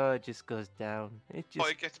 7.76. Oh, it just goes down. It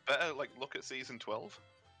gets better. Like, look at season 12.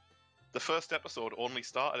 The first episode only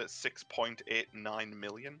started at 6.89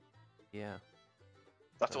 million. Yeah.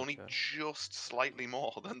 That's only just slightly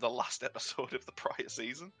more than the last episode of the prior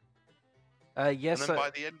season. Yes. And then by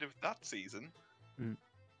the end of that season,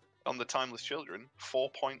 on the Timeless Children,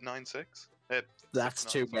 4.96. That's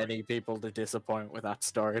too many people to disappoint with that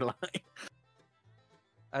storyline.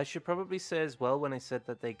 I should probably say as well, when I said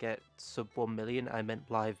that they get sub 1 million, I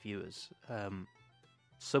meant live viewers.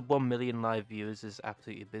 Sub 1 million live viewers is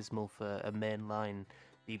absolutely abysmal for a mainline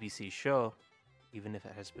BBC show, even if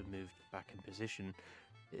it has been moved back in position.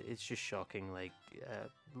 It's just shocking, like,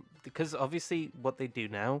 because obviously what they do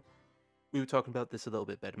now, we were talking about this a little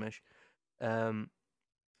bit, Bedmish,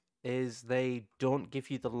 is they don't give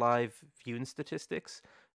you the live viewing statistics.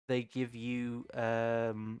 They give you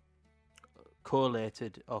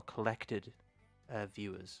correlated or collected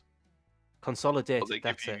viewers. Consolidated,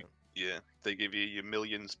 that's it. Yeah, they give you your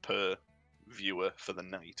millions per viewer for the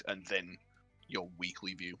night, and then your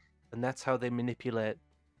weekly view. And that's how they manipulate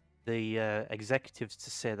the executives to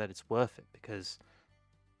say that it's worth it, because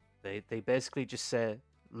they basically just say,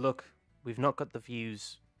 look, we've not got the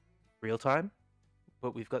views real time,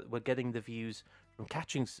 but we're getting the views from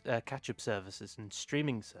catch-up services and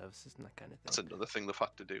streaming services and that kind of thing. That's another thing they've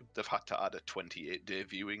had to do. They've had to add a 28-day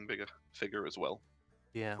viewing figure as well.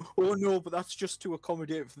 Yeah. Oh no, but that's just to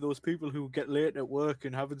accommodate for those people who get late at work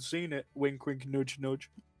and haven't seen it. Wink, wink, nudge,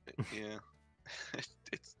 nudge. Yeah.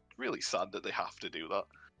 It's really sad that they have to do that.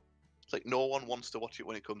 It's like no one wants to watch it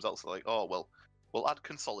when it comes out, so like, oh, well, we'll add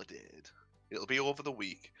consolidated. It'll be over the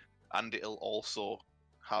week, and it'll also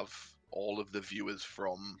have all of the viewers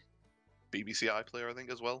from BBC iPlayer, I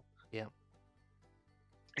think, as well. Yeah.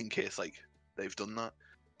 In case, like, they've done that.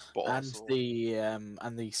 But And also...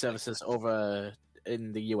 the services over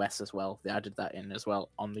in the US as well. They added that in as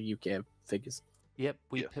well on the UK figures. Yep,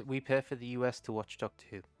 we pay for the US to watch Doctor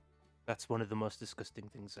Who. That's one of the most disgusting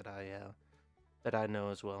things that I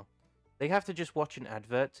know as well. They have to just watch an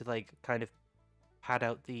advert to like kind of pad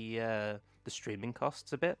out the streaming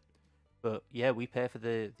costs a bit. But yeah, we pay for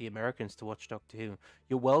the Americans to watch Doctor Who.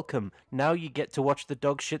 You're welcome. Now you get to watch the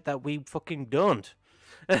dog shit that we fucking don't.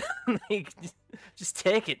 Like, just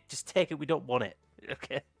take it. Just take it. We don't want it.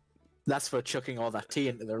 Okay. That's for chucking all that tea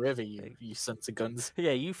into the river, you sons of guns.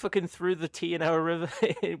 Yeah, you fucking threw the tea in our river.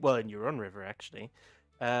 Well, in your own river, actually.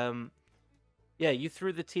 Yeah, you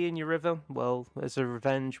threw the tea in your river. Well, as a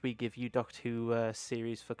revenge, we give you Doctor Who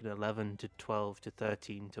series fucking 11 to 12 to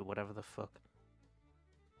 13 to whatever the fuck.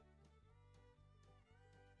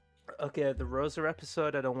 Okay, the Rosa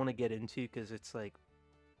episode I don't want to get into because it's like,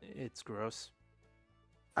 it's gross.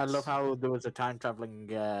 I love how there was a time-traveling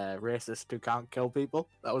racist who can't kill people.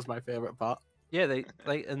 That was my favourite part. Yeah, they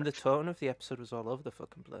like, and the tone of the episode was all over the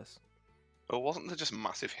fucking place. Well, wasn't there just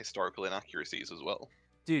massive historical inaccuracies as well?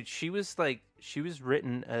 Dude, she was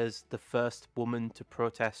written as the first woman to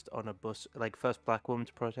protest on a bus, like first black woman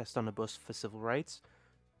to protest on a bus for civil rights.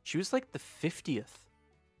 She was like the 50th.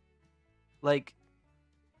 Like,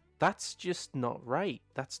 that's just not right.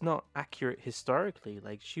 That's not accurate historically.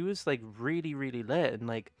 Like, she was like really, really late, and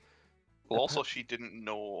like. Well, also she didn't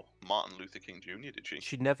know Martin Luther King Jr., did she?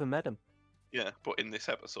 She'd never met him. Yeah, but in this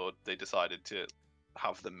episode, they decided to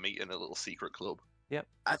have them meet in a little secret club.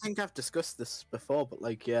 I think I've discussed this before, but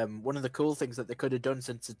like one of the cool things that they could have done,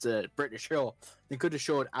 since it's a British show, they could have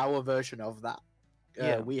showed our version of that.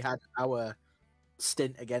 Yeah. We had our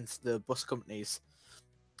stint against the bus companies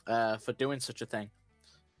for doing such a thing,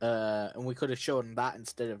 and we could have shown that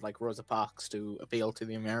instead of like Rosa Parks to appeal to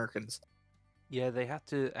the Americans. Yeah, they had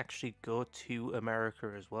to actually go to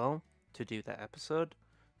America as well to do that episode.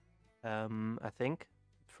 I think,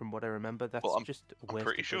 from what I remember, that's Well, just a I'm waste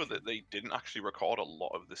pretty of sure budget. that they didn't actually record a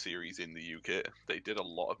lot of the series in the UK. They did a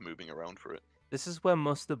lot of moving around for it. This is where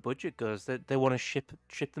most of the budget goes. They want to ship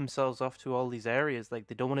themselves off to all these areas. Like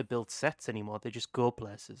they don't want to build sets anymore. They just go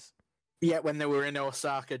places. Yeah, when they were in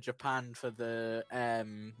Osaka, Japan for the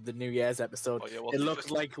New Year's episode, Oh yeah, it wasn't it looked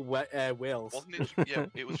just, like Wales. wasn't it? Yeah,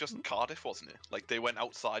 it was just Cardiff, wasn't it? Like they went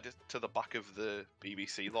outside to the back of the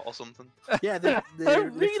BBC lot or something. Yeah, they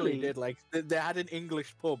literally Really? did. Like they had an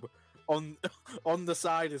English pub on on the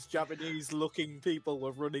side as Japanese-looking people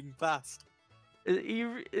were running past.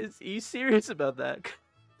 Is he serious about that?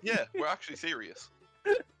 Yeah, we're actually serious.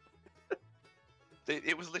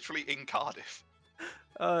 It was literally in Cardiff.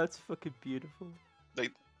 Oh, that's fucking beautiful.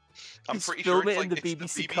 I'm Just pretty film sure it it's in like the it's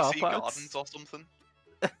BBC the car BBC parks. Gardens or something.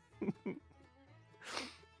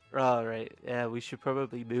 All right, yeah, we should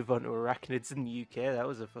probably move on to arachnids in the UK. That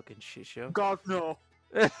was a fucking shit show. God no!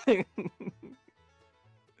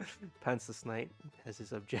 Pantsless Knight has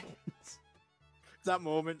his objections. That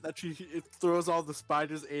moment that it throws all the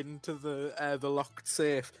spiders into the locked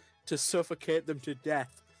safe to suffocate them to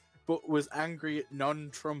death, but was angry at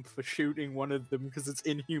non-Trump for shooting one of them because it's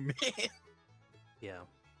inhumane. Yeah.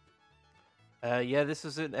 Yeah, this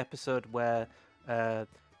is an episode where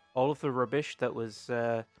all of the rubbish that was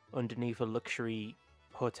underneath a luxury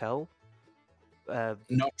hotel.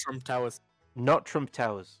 Not Trump Towers. Not Trump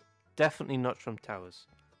Towers. Definitely not Trump Towers.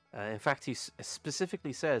 In fact, he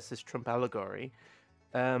specifically says, this Trump allegory,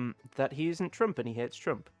 that he isn't Trump and he hates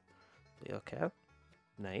Trump. Okay.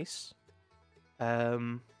 Nice.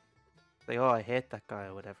 Like, oh, I hate that guy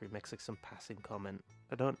or whatever. He makes like some passing comment.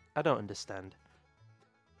 I don't understand.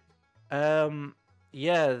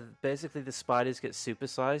 Yeah, basically the spiders get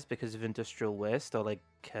supersized because of industrial waste or like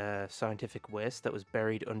scientific waste that was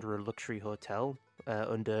buried under a luxury hotel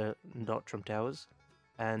under not Trump Towers.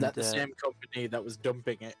 And That the same company that was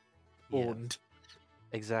dumping it yeah, owned.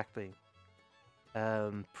 exactly.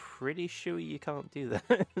 Pretty sure you can't do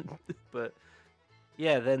that. But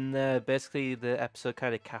yeah, then basically the episode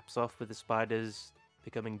kind of caps off with the spiders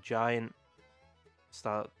becoming giant,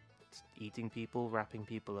 start eating people, wrapping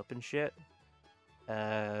people up and shit.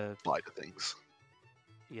 Spider things.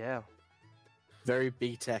 Yeah, Very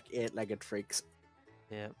B-Tech 8-legged freaks.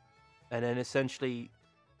 yeah. And then essentially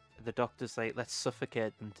the doctor's like, let's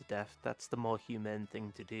suffocate them to death. That's the more humane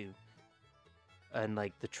thing to do. And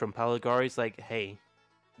like the Trump allegory's like, hey,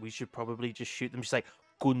 we should probably just shoot them. She's like,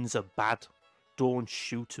 guns are bad. Don't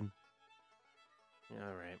shoot them.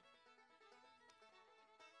 All right.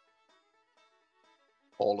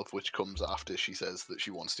 All of which comes after she says that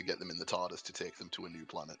she wants to get them in the TARDIS to take them to a new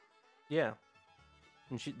planet. Yeah.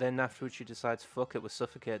 And then afterwards she decides, fuck it, we're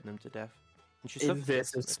suffocating them to death. And she suffocates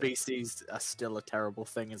Invasive them to death. species are still a terrible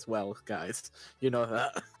thing as well, guys. You know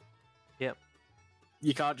that. Yep.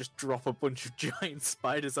 You can't just drop a bunch of giant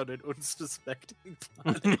spiders on an unsuspecting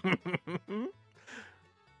planet.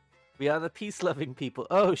 We are the peace-loving people.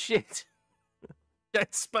 Oh, shit.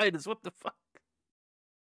 Giant spiders, what the fuck?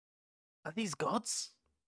 Are these gods?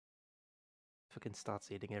 Fucking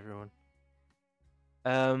starts eating everyone.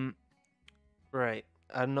 Right.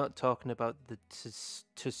 I'm not talking about the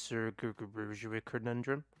Tsurgurgurujuri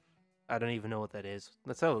conundrum. I don't even know what that is.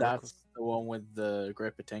 Let's have a look. That's the one with the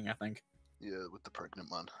gripper thing, I think. Yeah, with the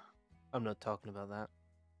pregnant man. I'm not talking about that.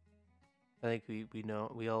 I think we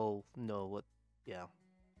all know what. Yeah.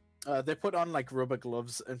 They put on like rubber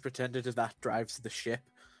gloves and pretended that drives the ship,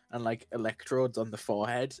 and like electrodes on the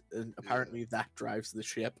forehead, and apparently that drives the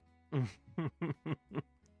ship.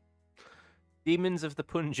 Demons of the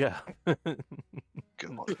Punjab.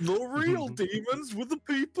 God. The real demons were the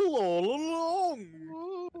people all along.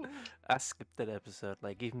 I skipped that episode.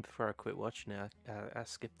 Like even before I quit watching it, I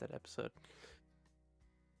skipped that episode.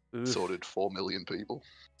 Oof. So did 4 million people.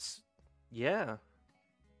 Yeah.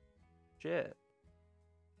 Shit.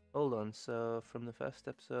 Hold on. So from the first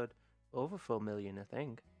episode, over 4 million, I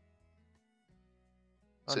think.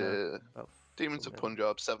 Oh, no, about Demons 4 of million.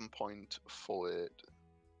 Punjab 7.48.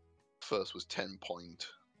 First was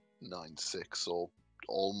 10.96, so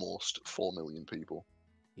almost 4 million people.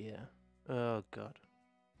 Yeah. Oh god.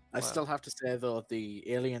 I still have to say though, the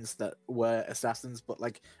aliens that were assassins, but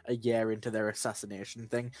like a year into their assassination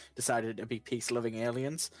thing, decided to be peace-loving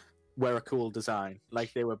aliens, were a cool design.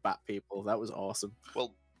 Like they were bat people. That was awesome.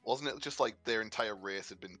 Well, wasn't it just like their entire race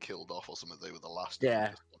had been killed off or something? They were the last Yeah.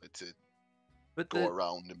 who just wanted to But go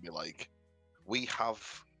around and be like, we have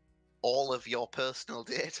all of your personal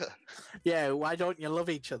data. Yeah, why don't you love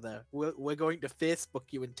each other? We're going to Facebook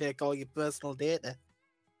you and take all your personal data.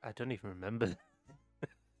 I don't even remember.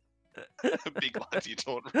 Be glad you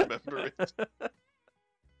don't remember it.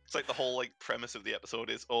 It's like the whole like premise of the episode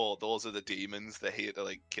is, oh, those are the demons. They're here to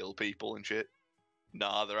like kill people and shit.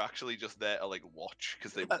 Nah, they're actually just there to like watch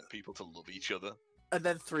because they want people to love each other. And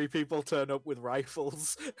then 3 people turn up with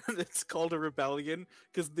rifles, and it's called a rebellion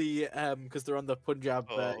because they're on the Punjab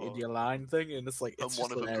India line thing, and it's like it's And one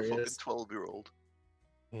just of them's a hilarious. fucking 12-year-old.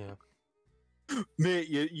 Yeah. Mate,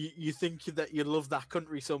 you think that you love that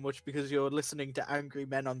country so much because you're listening to angry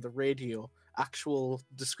men on the radio. Actual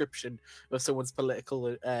description of someone's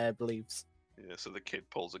political beliefs. Yeah, so the kid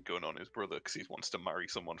pulls a gun on his brother because he wants to marry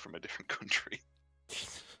someone from a different country.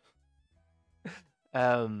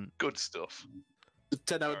 Good stuff.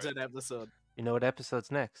 10 out of 10 episode. You know what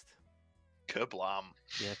episode's next? Kablam.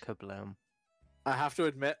 Yeah, Kablam. I have to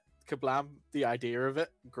admit, Kablam, the idea of it,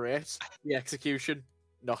 great. The execution,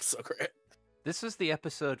 not so great. This was the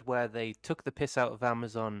episode where they took the piss out of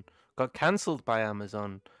Amazon, got cancelled by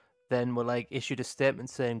Amazon, then were like issued a statement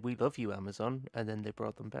saying we love you, Amazon, and then they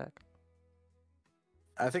brought them back.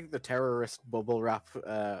 I think the terrorist bubble wrap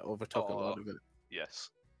overtook a lot of it.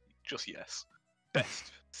 Yes. Just yes.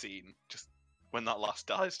 Best scene. Just when that last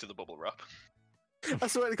dies to the bubble wrap. I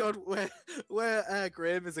swear to God, where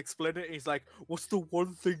Graham is explaining it, he's like, "What's the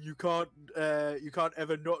one thing you can't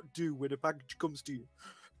ever not do when a package comes to you?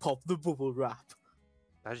 Pop the bubble wrap."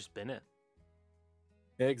 I just bin it.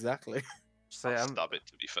 Yeah, exactly. Just like, Stab it,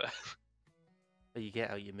 to be fair. you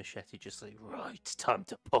get out your machete, just like, right, time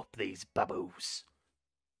to pop these babos.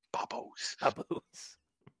 Babos. Babos.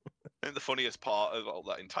 And the funniest part of all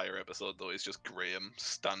that entire episode, though, is just Graham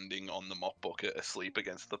standing on the mop bucket asleep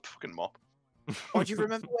against the fucking mop. Oh, do you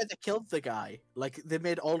remember where they killed the guy? Like, they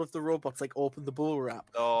made all of the robots, like, open the bubble wrap.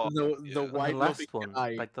 Oh, The yeah. white The last loving one, guy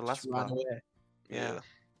like the just last ran part. away.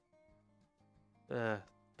 Yeah.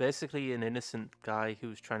 Basically an innocent guy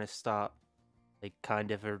who's trying to start like kind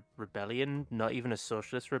of a rebellion, not even a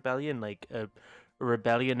socialist rebellion, like a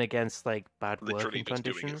rebellion against like bad Literally working just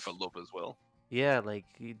conditions. doing it for love as well. Yeah, like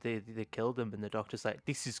they killed him, and the doctor's like,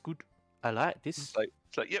 "This is good. I like this."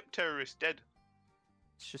 It's like, yep, terrorist dead.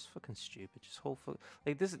 It's just fucking stupid. Just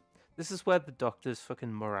like this. This is where the doctor's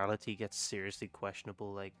fucking morality gets seriously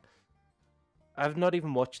questionable. Like, I've not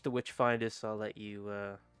even watched The Witchfinder, so I'll let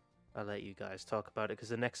you guys talk about it because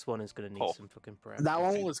the next one is gonna need some fucking prep. That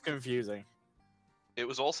one was confusing. It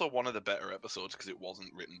was also one of the better episodes because it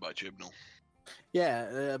wasn't written by Chibnall.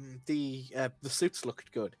 Yeah, the suits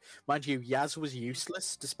looked good. Mind you, Yaz was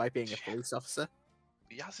useless despite being a police officer.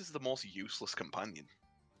 Yaz is the most useless companion.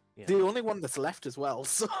 Yeah. The only one that's left as well,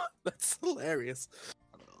 so that's hilarious.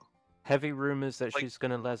 I don't know. Heavy rumors that Like, she's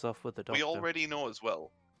gonna les off with the doctor. We already know as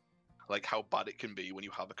well, like how bad it can be when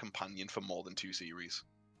you have a companion for more than 2 series.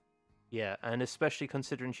 Yeah, and especially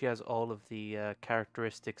considering she has all of the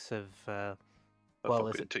characteristics of A well,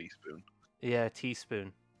 is fucking it teaspoon. yeah,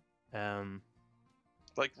 Teaspoon.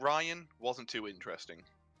 Like Ryan wasn't too interesting.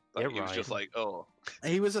 Yeah, Like, he was just Ryan. like, oh,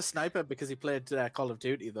 He was a sniper because he played Call of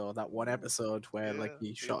Duty, though, that one episode where like Yeah,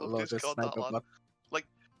 he shot a loved load his of COD, that sniper lad. butt. like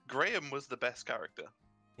Graham was the best character.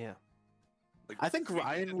 Yeah. Like, I think we needed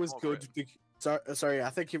Ryan was more good. Sorry, I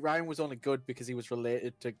think Ryan was only good because he was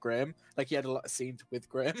related to Graham. Like he had a lot of scenes with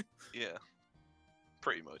Graham. Yeah,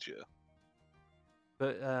 pretty much. Yeah.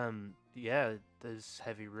 But yeah, there's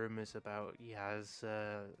heavy rumors about Yaz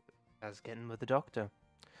getting with the doctor.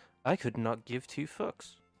 I could not give 2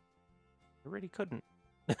 fucks. I really couldn't.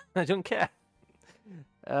 I don't care.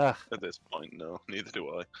 At this point, no, neither do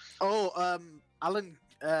I. Oh,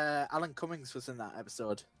 Alan Cummings was in that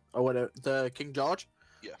episode. Or whatever, the King George.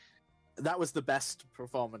 Yeah. That was the best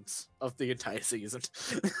performance of the entire season.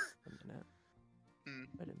 Wait a minute. Hmm.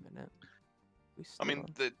 Wait a minute. I mean,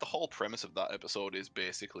 the whole premise of that episode is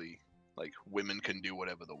basically like women can do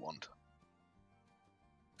whatever they want.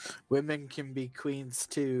 Women can be queens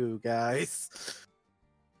too, guys.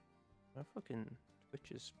 my fucking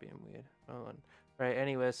Twitch is being weird. Hold on. Right.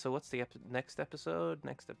 Anyway, so what's the next episode?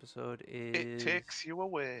 Next episode is. It takes you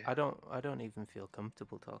away. I don't even feel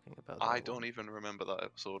comfortable talking about that. I don't even remember that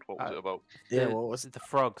episode. What was I- it about? Yeah, The- what was it? the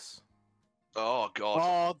frogs? Oh god.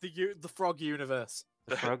 Oh, the frog universe.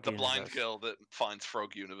 The frog the blind universe. girl that finds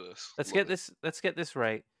Frog Universe. Let's Love get it. this. Let's get this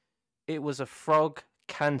right. It was a frog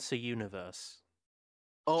cancer universe.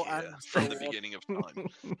 Oh, Yeah, and from the beginning of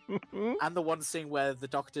time. and the one scene where the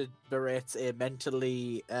doctor berates a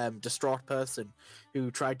mentally distraught person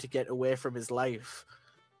who tried to get away from his life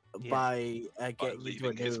by By getting into a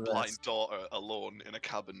leaving new his universe. blind daughter alone in a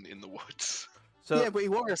cabin in the woods. So Yeah, but he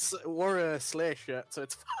wore a sleigh shirt, so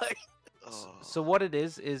it's fine. Oh. So what it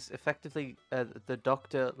is effectively the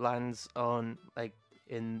Doctor lands on like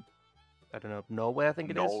in I don't know Norway, I think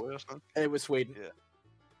it is. Norway or something? It was Sweden. Yeah.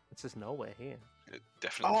 It says Norway here. It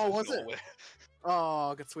definitely Oh, says was it? Norway.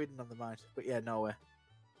 Oh, I got Sweden on the mind, but yeah, nowhere.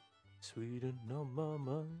 Sweden on my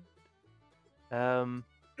mind.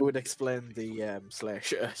 It would explain the sleigh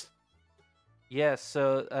shirt. Yeah.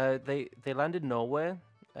 So they land in Norway.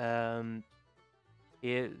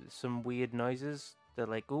 Hear some weird noises. They're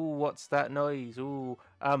like, "Ooh, what's that noise? Ooh,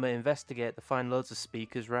 I'm gonna investigate." They find loads of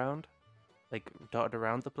speakers round, like dotted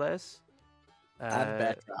around the place. And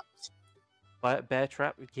bear traps. Bear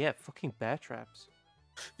trap? Yeah, fucking bear traps.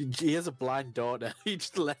 He has a blind daughter. He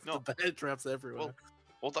just left No. the bear traps everywhere.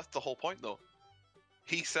 Well, that's the whole point, though.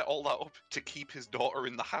 He set all that up to keep his daughter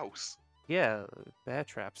in the house Yeah, bear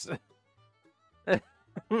traps.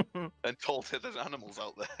 and told her there's animals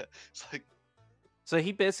out there. It's like, So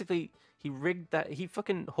he rigged that. He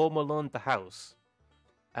fucking Home Alone the house.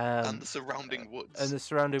 and the surrounding woods. And the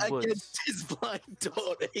surrounding woods Against his blind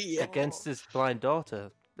daughter. Yeah. against his blind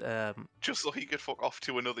daughter. Just so he could fuck off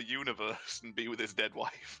to another universe and be with his dead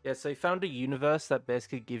wife. Yeah, so he found a universe that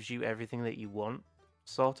basically gives you everything that you want,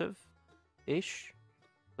 sort of, ish.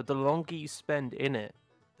 But the longer you spend in it,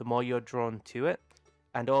 the more you're drawn to it,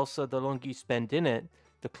 and also the longer you spend in it,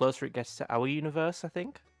 the closer it gets to our universe. I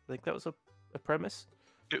think that was a premise.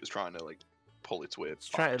 It was trying to, like, pull its way. It's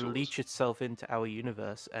trying to leech itself into our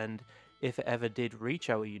universe, and if it ever did reach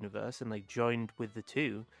our universe and like joined with the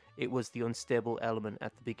two, it was the unstable element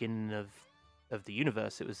at the beginning of the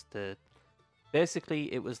universe. It was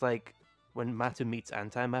basically it was like when matter meets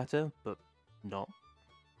antimatter, but not.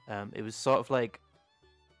 It was sort of like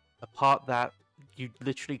a part that you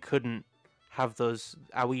literally couldn't have those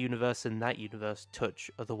our universe and that universe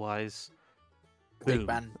touch, otherwise Big boom,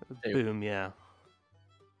 Bang. boom, yeah.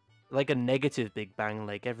 Like a negative Big Bang,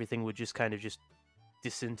 like everything would just kind of just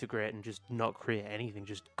disintegrate and just not create anything,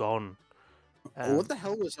 just gone. What the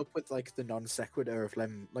hell was up with like the non sequitur of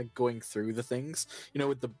them like going through the things? You know,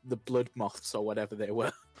 with the blood moths or whatever they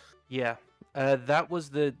were. Yeah, that was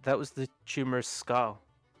the tumorous skull.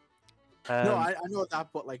 No, I know that,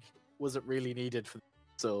 but like, was it really needed for the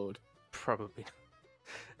episode? Probably.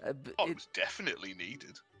 But Oh, it was definitely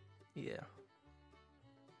needed. yeah.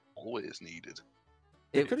 Always needed.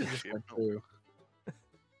 It could have just went through.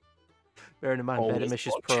 Bearing in mind, Always Bedamish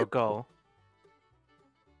is watch pro it. goal.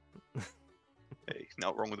 Hey,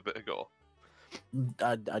 not wrong with a bit of gore.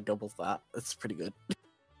 I doubled that. It's pretty good.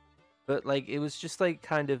 But like, it was just like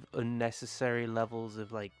kind of unnecessary levels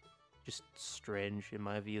of like, just strange in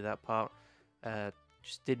my view. That part,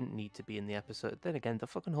 just didn't need to be in the episode. Then again, the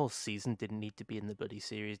fucking whole season didn't need to be in the bloody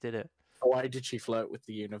series, did it? Why did she flirt with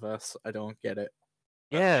the universe? I don't get it.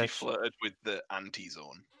 Yeah, She flirted with the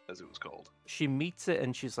anti-zone, as it was called. she meets it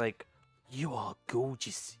and she's like, "You are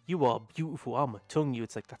gorgeous. You are beautiful. I'm gonna tongue you."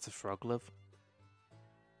 It's like, that's a frog, love.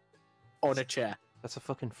 On a chair. That's a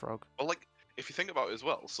fucking frog. Well, like, if you think about it as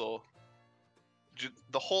well, so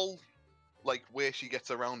the whole like way she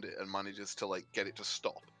gets around it and manages to like get it to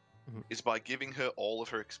stop Mhm. is by giving her all of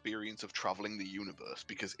her experience of traveling the universe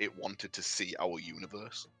because it wanted to see our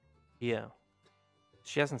universe, Yeah.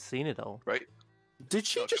 She hasn't seen it all. right? Did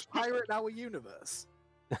she No, just just like- pirate our universe?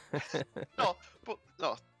 No, but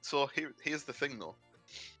no. So here's the thing, though.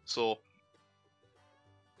 So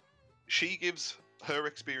she gives her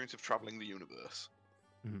experience of traveling the universe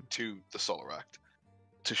Mhm. to the Solar Act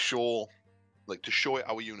to show it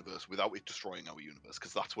our universe without it destroying our universe,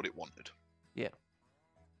 because that's what it wanted. Yeah.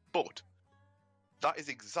 But that is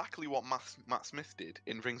exactly what Matt Smith did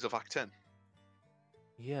in Rings of Act 10.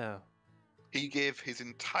 Yeah. He gave his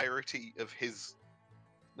entirety of his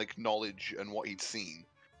like knowledge and what he'd seen,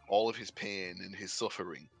 all of his pain and his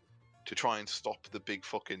suffering, to try and stop the big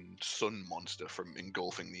fucking sun monster from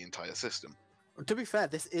engulfing the entire system. To be fair,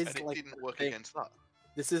 this is And it like didn't work thing- against that.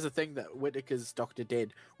 This is a thing that Whittaker's Doctor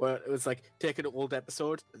did, where it was like take an old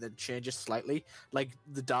episode and then change it slightly, like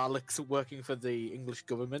the Daleks working for the English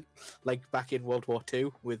government, like back in World War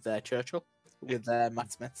II with Churchill, with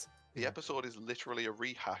Matt Smith. The episode is literally a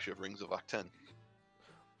rehash of Rings of Act 10.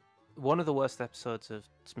 One of the worst episodes of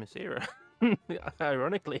Smith's era.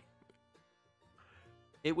 Ironically.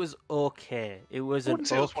 It was okay. It was I an wouldn't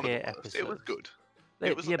say it was one of okay the worst. episode. It was good.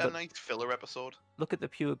 Like, It was yeah, a but nice filler episode. look at the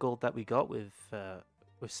pure gold that we got with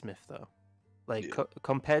Smith, though. Like Yeah.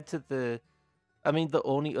 compared to I mean, the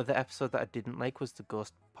only other episode that I didn't like was the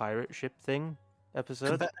ghost pirate ship thing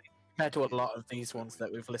episode. Compared to a lot of these ones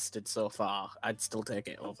that we've listed so far, I'd still take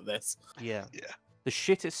it over this. Yeah. Yeah. The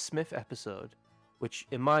shittest Smith episode, which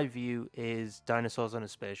in my view is dinosaurs on a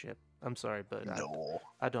spaceship. I'm sorry, but No.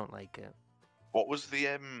 I don't like it. What was the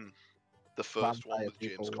first one Vampire with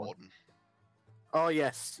James people one. Corden? Oh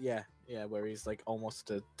yes, yeah, where he's like almost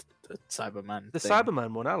a Cyberman. The thing.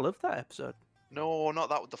 Cyberman one, I love that episode. No, not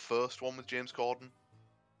that. The first one with James Corden.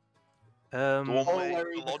 The Um, one Oh, where where the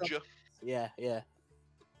he becomes- lodger. Yeah.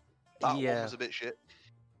 That yeah. one was a bit shit.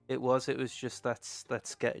 It was just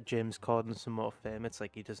let's get James Corden some more fame. It's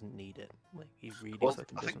like he doesn't need it. Like he really Well,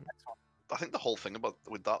 fucking I think- doesn't. I think the whole thing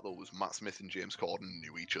with that though was Matt Smith and James Corden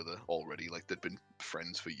knew each other already. Like they'd been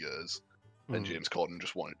friends for years, and Hmm. James Corden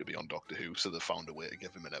just wanted to be on Doctor Who, so they found a way to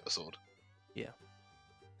give him an episode.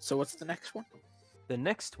 So what's the next one? The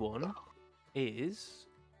next one is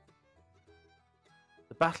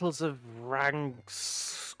the Battles of Rank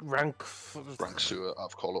Sewer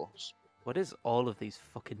of Kolos. What is all of these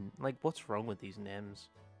fucking like? What's wrong with these names?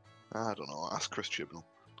 I don't know. Ask Chris Chibnall.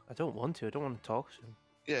 I don't want to. I don't want to talk to him.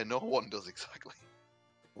 Yeah, no one does exactly.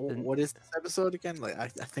 Then- What is this episode again? Like I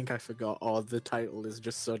think I forgot. Or the title is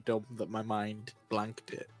just so dumb that my mind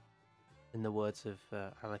blanked it. In the words of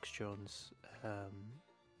Alex Jones,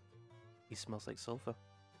 he smells like sulfur.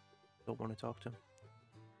 Don't want to talk to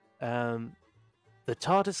him. The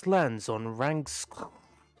TARDIS lands on Ranks.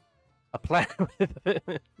 A plan.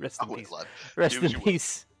 Rest I in would, peace. lad. Rest Use in your words.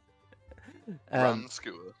 peace. Ran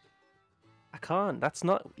Skewer. I can't. That's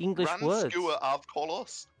not English Ran words. Skewer of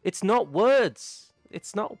Kolos. It's not words.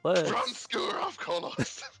 It's not words. Ran Skewer of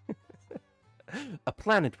Kolos. A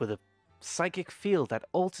planet with a psychic field that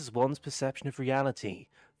alters one's perception of reality.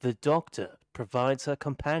 The Doctor provides her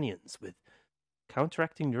companions with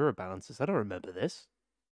counteracting neurobalances. I don't remember this.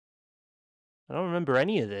 I don't remember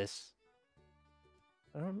any of this.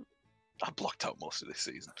 I blocked out most of this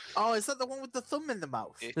season. Oh, is that the one with the thumb in the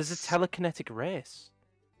mouth? There's a It's- telekinetic race.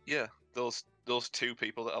 Yeah, those two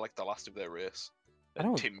people that are like the last of their race. I And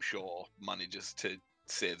don't- Tim Shaw manages to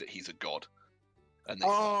say that he's a god. And they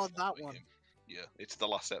Oh, start that following one. him. Yeah, it's the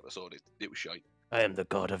last episode. It was shite. I am the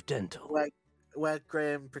god of dental. Where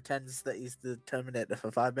Graham pretends that he's the Terminator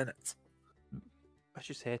for 5 minutes. I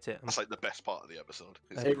just hate it. That's like the best part of the episode.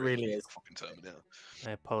 is It Graham really being is. a Fucking Terminator.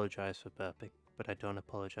 I apologize for burping, but I don't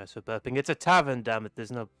apologize for burping. It's a tavern, damn it.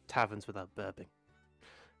 There's no taverns without burping.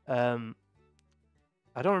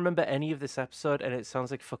 I don't remember any of this episode, and it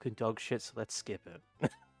sounds like fucking dog shit, so let's skip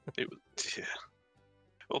it. It was yeah.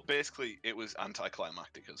 Well, basically, it was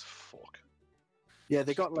anticlimactic as fuck. Yeah,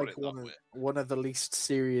 they got Put like it that way. one of the least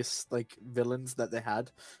serious like villains that they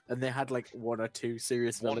had, and they had like one or two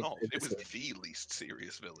serious One villains. of in it this was one. the least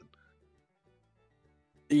serious villain.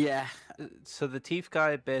 Yeah, So the teeth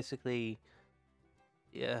guy basically,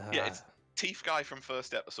 yeah, it's Teeth guy from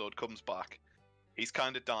first episode comes back. He's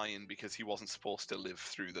kind of dying because he wasn't supposed to live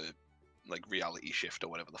through the like reality shift or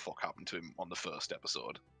whatever the fuck happened to him on the first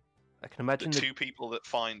episode. I can The imagine two people that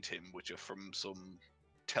find him, which are from some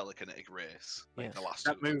telekinetic race, like Yes. the last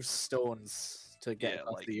that two. moves stones to get Yeah,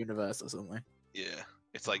 across like- the universe or something. Yeah,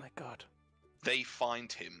 it's Oh like my god, they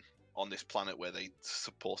find him on this planet where they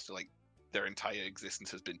supposed to like their entire existence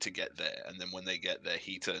has been to get there, and then when they get there,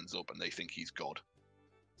 he turns up and they think he's God.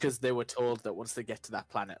 Because they were told that once they get to that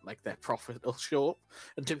planet, like their prophet will show up,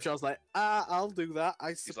 and Tim Shaw's like, I'll do that. I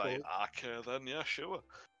He's suppose. like, okay, then yeah, sure.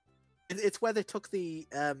 It's where they took the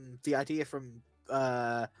idea from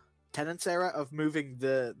Tennant's era of moving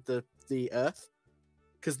the Earth,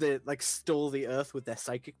 because they like stole the Earth with their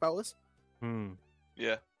psychic powers.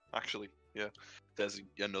 Yeah, actually, yeah. There's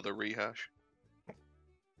another rehash.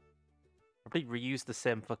 probably reuse the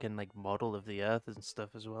same fucking like model of the Earth and stuff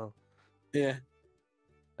as well. Yeah.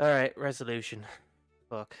 All right, resolution.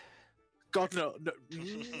 Fuck. God no.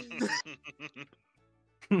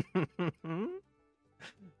 You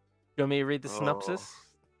want me to read the synopsis?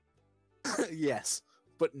 Yes,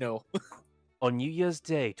 but no. On New Year's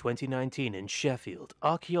Day 2019 in Sheffield,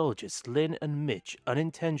 archaeologists Lynn and Mitch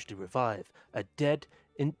unintentionally revive a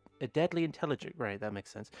deadly intelligent. Right, that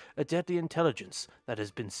makes sense. A deadly intelligence that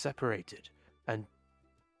has been separated, and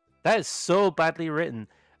that is so badly written.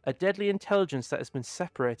 A deadly intelligence that has been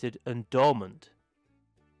separated and dormant.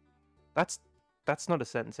 That's not a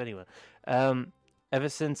sentence anyway. Ever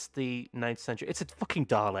since the 9th century, it's a fucking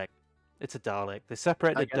Dalek. It's a Dalek. They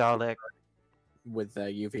separated a guess Dalek. With their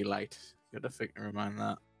UV light, gotta remind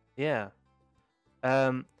that. Yeah.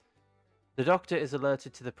 The Doctor is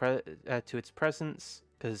alerted to to its presence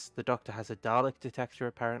because the Doctor has a Dalek detector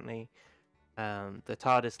apparently. The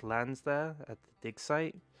TARDIS lands there at the dig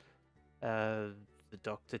site. The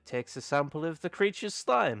Doctor takes a sample of the creature's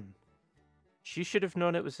slime. She should have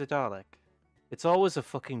known it was a Dalek. It's always a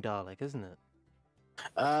fucking Dalek, isn't it?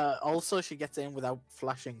 Also, she gets in without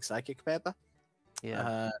flashing psychic paper.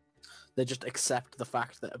 Yeah. They just accept the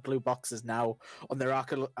fact that a blue box is now on their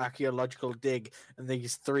archaeological dig, and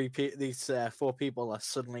these four people are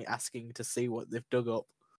suddenly asking to see what they've dug up.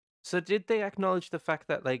 So did they acknowledge the fact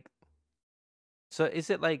that, like... So is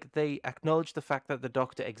it like they acknowledge the fact that the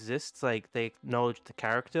Doctor exists, like they acknowledge the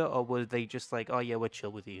character, or were they just like, oh yeah, we're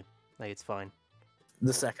chill with you, like it's fine?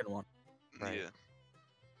 The second one. Right. Yeah.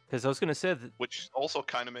 Because I was going to say that... Which also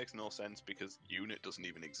kind of makes no sense because Unit doesn't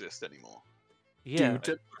even exist anymore. Yeah.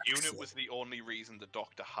 Unit was the only reason the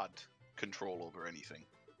Doctor had control over anything.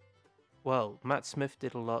 Well, Matt Smith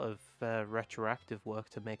did a lot of retroactive work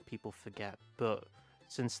to make people forget, but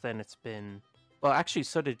since then it's been... Well, actually,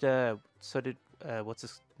 so did what's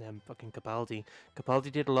his name? Fucking Capaldi.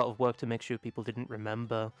 Capaldi did a lot of work to make sure people didn't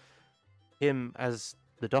remember him as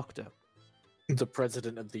the Doctor. The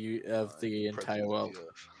president of the entire world.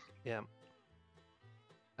 Yeah.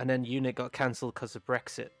 And then Unit got cancelled because of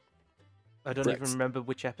Brexit. I don't even remember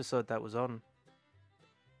which episode that was on.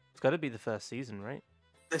 It's got to be the first season, right?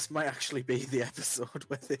 This might actually be the episode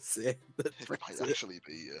where they say that It might actually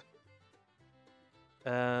be,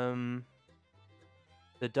 yeah.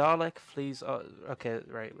 The Dalek flees... Oh, okay,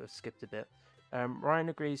 right, we've skipped a bit. Ryan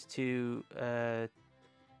agrees to...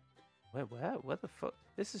 Where the fuck?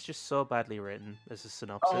 This is just so badly written as a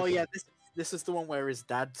synopsis. Oh yeah, this is the one where his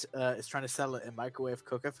dad is trying to sell it a microwave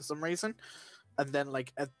cooker for some reason, and then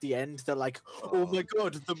like at the end they're like, "Oh my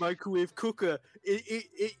god, the microwave cooker!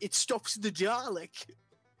 It stops the Dalek."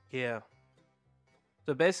 Yeah.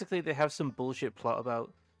 So basically, they have some bullshit plot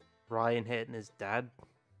about Ryan hating his dad.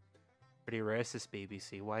 Pretty racist,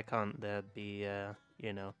 BBC. Why can't there be, a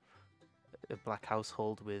black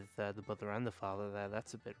household with the mother and the father there?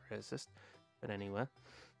 That's a bit racist. But anyway.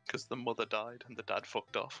 Because the mother died and the dad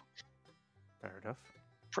fucked off. Fair enough.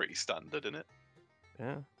 Pretty standard, innit?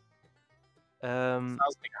 Yeah. Sounds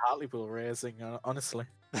like Hartlepool raising, honestly.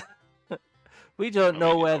 We don't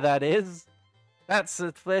know where that is. That's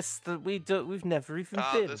a place that we've never even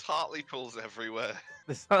been. There's Hartlepools everywhere.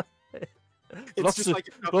 Lots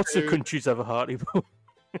of countries have a Hartlepool.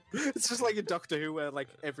 It's just like a Doctor Who, where like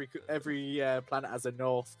every planet has a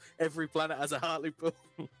north, every planet has a Hartlepool.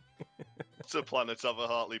 The planets have a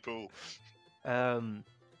Hartlepool.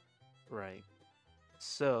 Right.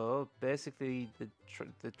 So basically, they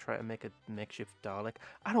try to make a makeshift Dalek.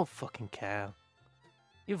 I don't fucking care.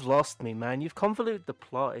 You've lost me, man. You've convoluted the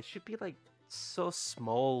plot. It should be like so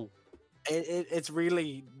small. It's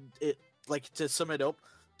really like, to sum it up,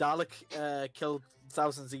 Dalek killed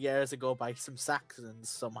thousands of years ago by some Saxons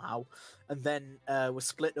somehow, and then was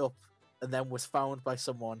split up, and then was found by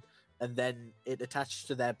someone, and then it attached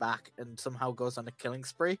to their back and somehow goes on a killing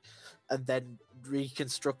spree, and then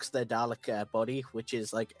reconstructs their Dalek body, which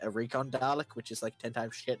is like a recon Dalek, which is like 10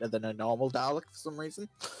 times shitter than a normal Dalek for some reason.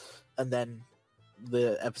 And then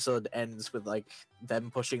the episode ends with like them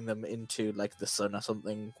pushing them into like the sun or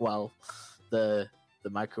something while the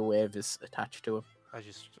microwave is attached to him. I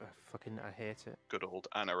hate it. Good old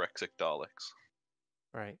anorexic Daleks.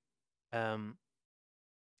 Right.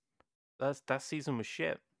 That season was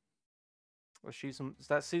shit.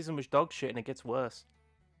 That season was dog shit, and it gets worse.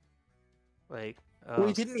 Like,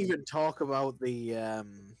 we didn't even talk about the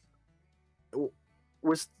I'm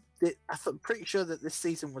pretty sure that this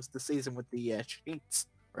season was the season with the sheets,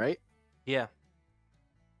 right? Yeah.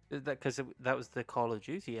 Because that was the Call of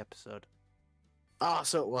Duty episode. Ah,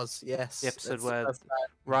 so it was, yes. The episode where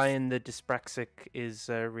Ryan the dyspraxic is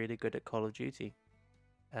really good at Call of Duty.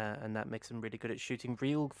 And that makes him really good at shooting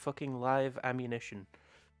real fucking live ammunition.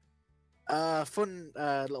 Fun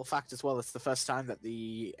little fact as well, it's the first time that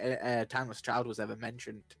the Timeless Child was ever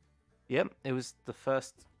mentioned. Yep, it was the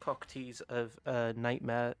first cock tease of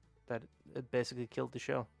Nightmare that basically killed the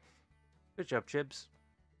show. Good job, Chibs.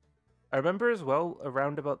 I remember as well,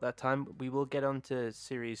 around about that time, we will get on to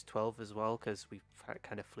Series 12 as well, because we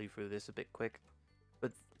kind of flew through this a bit quick.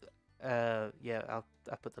 But, yeah, I'll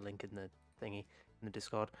put the link in the thingy, in the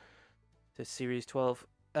Discord, to Series 12.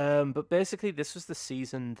 But basically, this was the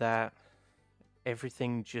season that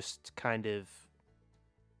everything just kind of...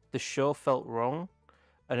 The show felt wrong.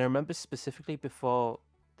 And I remember specifically before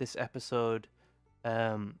this episode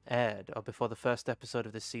aired, or before the first episode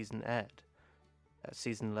of this season aired,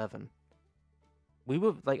 season 11, we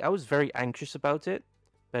were like, I was very anxious about it.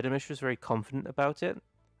 Bedamish was very confident about it.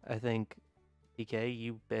 I think, PK,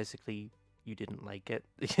 you you didn't like it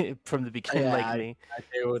from the beginning, Yeah, like me. I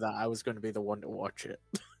knew that I was going to be the one to watch it.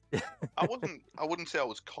 I wouldn't say I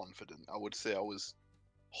was confident. I would say I was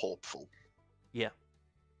hopeful. Yeah,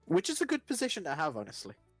 Which is a good position to have,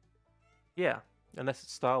 honestly. yeah. Unless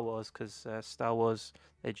it's Star Wars, because Star Wars,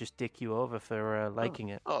 they just dick you over for liking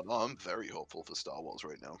it. Oh no, I'm very hopeful for Star Wars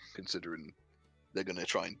right now, considering they're gonna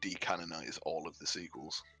try and decanonize all of the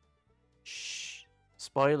sequels. Shh.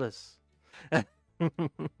 Spoilers.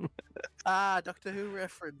 Doctor Who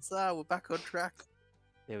reference. We're back on track.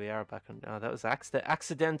 Here we are back on. Oh, that was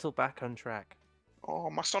accidental back on track. Oh,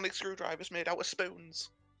 my sonic screwdriver's made out of spoons.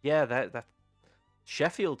 Yeah, that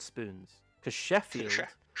Sheffield spoons, because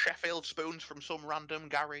Sheffield spoons from some random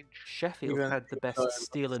garage. Sheffield Even- had the best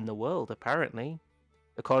steel in the world, apparently,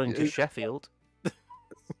 according to Yeah. Sheffield.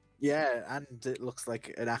 Yeah, and it looks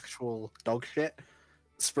like an actual dog shit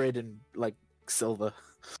sprayed in like silver.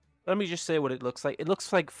 Let me just say what it looks like. It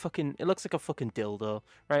looks like a fucking dildo,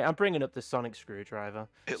 right? I'm bringing up the sonic screwdriver.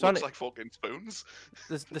 It Sonic, looks like fucking spoons.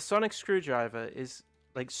 the sonic screwdriver is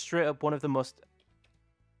like straight up one of the most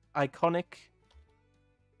iconic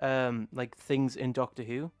like things in Doctor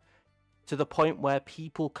Who, to the point where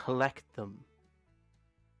people collect them.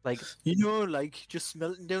 Like, Like just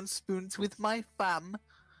melting down spoons with my fam.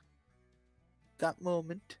 That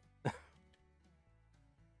moment. what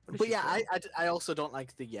is But she yeah, saying? I also don't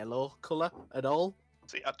like the yellow color at all.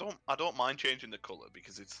 See, I don't mind changing the color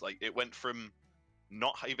because it's like it went from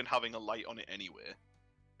not even having a light on it anywhere,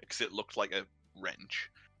 because it looked like a wrench.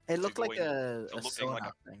 It To looked like going- a to looking sonar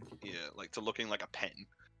like thing. Yeah, like to looking like a pen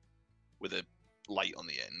with a light on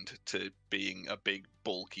the end, to being a big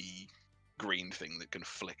bulky green thing that can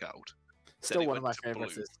flick out. Still it one of my went to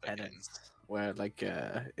favorites blue is again. Penance, where like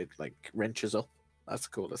it like wrenches up. That's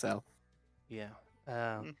cool as hell. Yeah.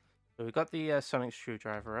 Mm. So we've got the sonic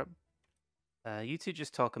screwdriver up. You two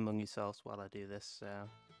just talk among yourselves while I do this.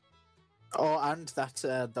 Oh, and that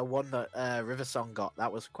the one that River Song got,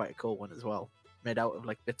 that was quite a cool one as well. Made out of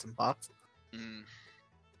like bits and parts. Mm.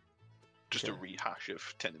 Just a Yeah. rehash of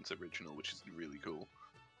Tennant's original, which is really cool.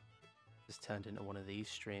 This turned into one of these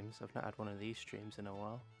streams. I've not had one of these streams in a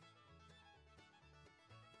while.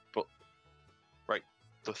 But right,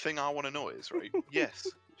 the thing I want to know is, right, yes,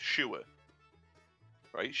 sure,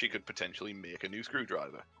 right, she could potentially make a new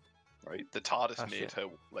screwdriver, right? The TARDIS Ah, made shit. her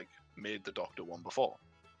made the Doctor one before.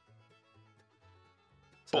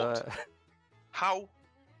 So, But- How?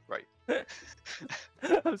 Right.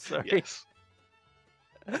 I'm sorry. Yes.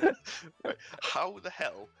 Right. How the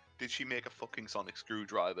hell did she make a fucking sonic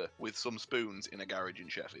screwdriver with some spoons in a garage in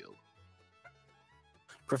Sheffield?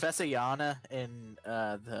 Professor Yana in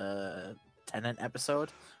the Tennant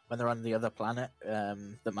episode, when they're on the other planet,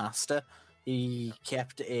 the Master, he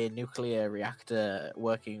kept a nuclear reactor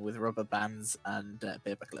working with rubber bands and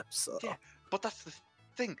paper clips. So Yeah. But that's the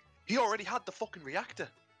thing. He already had the fucking reactor.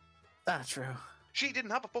 that's true. She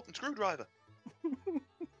didn't have a fucking screwdriver.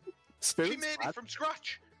 Spoons. She made man. it from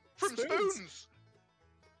scratch. From Spoons. spoons.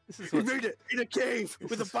 This is He what's, made it in a cave This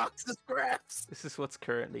with a is- box of scraps. this is what's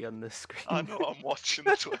currently on the screen. I know, I'm watching,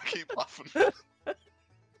 that's why I keep laughing.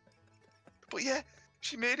 But yeah,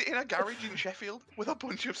 she made it in a garage in Sheffield with a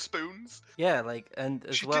bunch of spoons. Yeah, like, and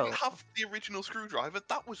as She well, didn't have the original screwdriver,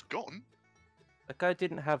 that was gone. that guy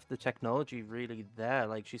didn't have the technology really there.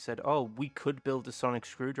 Like, she said, oh, we could build a sonic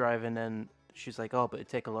screwdriver, and then she's like, oh, but it'd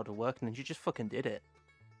take a lot of work, and then she just fucking did it.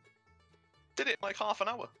 Did it in like half an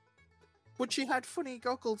hour. But she had funny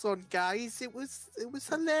goggles on, guys. It was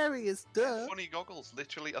hilarious. Duh. Funny goggles,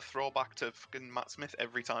 literally a throwback to fucking Matt Smith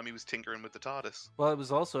every time he was tinkering with the TARDIS. Well, it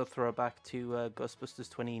was also a throwback to Ghostbusters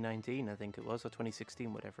 2019, I think it was, or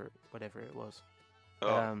 2016, whatever it was,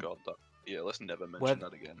 Oh Um, god, yeah, let's never where mention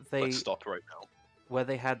that again. they- Let's stop right now. where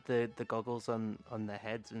they had the goggles on their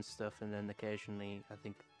heads and stuff, and then occasionally,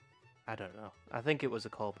 I don't know, I think it was a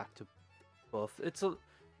callback to both. It's a,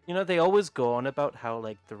 they always go on about how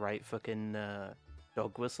like the right fucking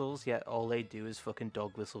dog whistles, yet all they do is fucking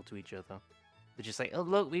dog whistle to each other. They're just like, oh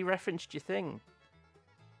look, we referenced your thing.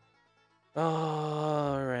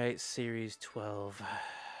 All right, series 12.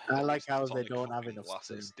 I like how Sonic they don't have fucking enough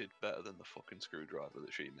glasses spoons. did better than the fucking screwdriver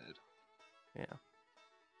that she made. Yeah.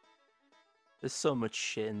 There's so much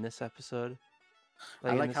shit in this episode.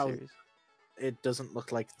 I in like the how- series. It doesn't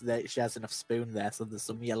look like she has enough spoon there, so there's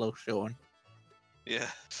some yellow showing. Yeah,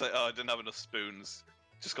 it's like, oh, I didn't have enough spoons.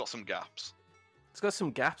 Just got some gaps. It's got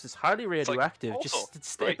some gaps. It's highly like, radioactive. also, Just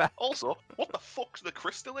stay Right, back. Also, what the fuck's the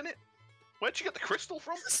crystal in it? Where'd you get the crystal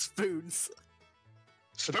from? Spoons.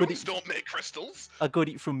 Spoons don't make crystals. I got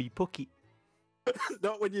it from me pocket.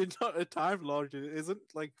 Not when you're not a Time Lord, it isn't.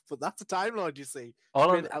 Like, but that's a Time Lord, you see. All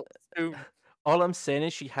Straight I'm, out spoon. All I'm saying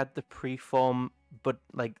is she had the preform, but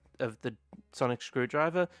like of the sonic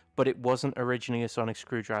screwdriver, but it wasn't originally a sonic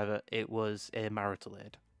screwdriver. It was a marital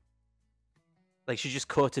aid. Like she just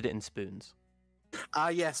coated it in spoons. Ah,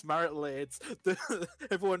 yes, marital aids.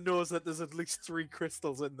 Everyone knows that there's at least 3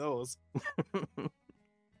 crystals in those.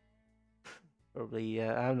 Probably.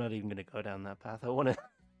 I'm not even gonna go down that path. I want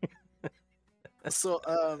to. So,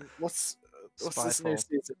 what's this new Spyfall.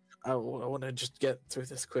 season? I want to just get through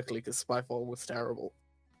this quickly because Spyfall was terrible.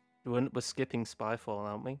 We're skipping Spyfall,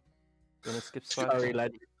 aren't we? You want to skip Spyfall? Sorry,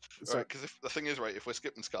 lad. Right, because the thing is, right, if we're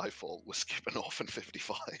skipping Skyfall, we're skipping Orphan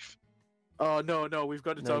 55. Oh no, we've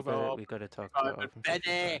got to talk about. We've got to talk 55 about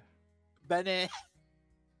and Benny.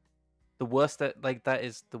 the worst. That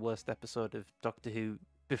is the worst episode of Doctor Who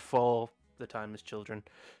before The Timeless Children,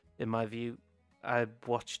 in my view. I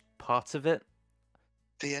watched parts of it.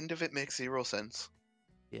 The end of it makes 0 sense.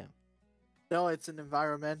 No, it's an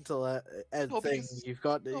environmental No, thing. because- You've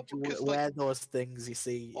got to no, because, wear those things. You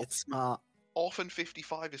see, Oh. it's smart. Orphan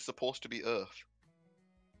 55 is supposed to be Earth.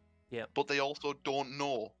 Yeah. But they also don't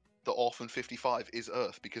know that Orphan 55 is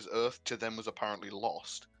Earth because Earth to them was apparently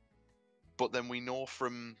lost. But then we know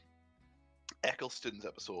from Eccleston's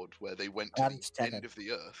episode where they went to And the Tennant. end of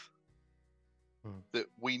the Earth Hmm. that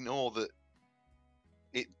we know that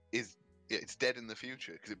it's dead in the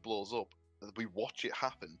future because it blows up. We watch it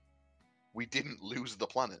happen. We didn't lose the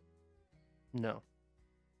planet. No.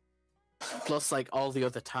 Plus, like all the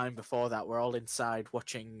other time before that, we're all inside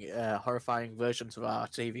watching horrifying versions of our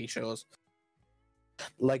TV shows,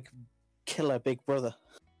 like Killer Big Brother.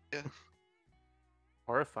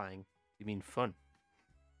 Horrifying. You mean fun?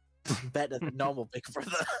 Better than normal Big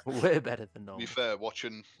Brother. Way better than To normal. be fair,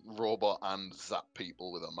 watching Robot and zap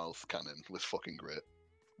people with a mouth cannon was fucking great.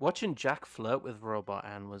 Watching Jack flirt with Robot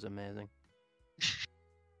Anne was amazing.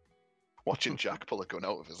 Watching Jack pull a gun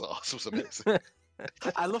out of his ass was amazing.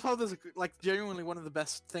 I love how there's like genuinely one of the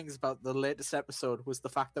best things about the latest episode was the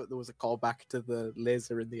fact that there was a callback to the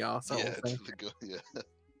laser in the arsehole Yeah, thing. to the gun, yeah.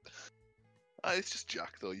 It's just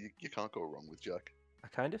Jack, though. You can't go wrong with Jack. I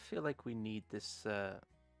kind of feel like we need this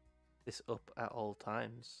this up at all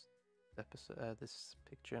times. This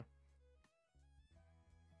picture.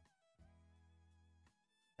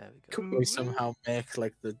 There we go. Could we somehow make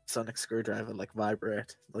like the sonic screwdriver like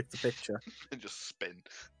vibrate like the picture? And just spin.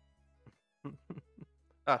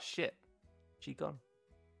 Oh shit, she gone.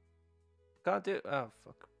 Can't do it. Oh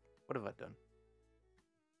fuck, what have I done?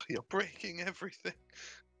 You're breaking everything.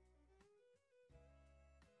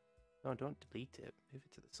 No, don't delete it. Move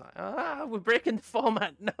it to the side. Ah, we're breaking the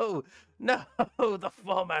format. No, the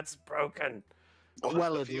format's broken.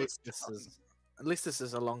 Well, The at viewer least this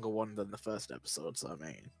is a longer one than the first episode, so I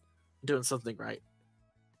mean, doing something right.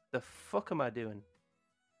 The fuck am I doing?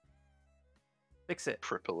 Fix it.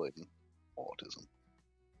 crippling autism.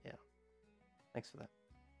 Thanks for that.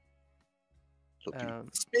 Love you.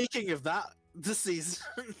 Speaking of that, the season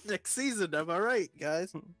next season, am I right,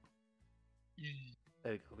 guys?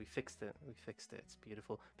 There we go. We fixed it. It's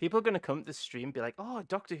beautiful. People are going to come to the stream and be like, oh,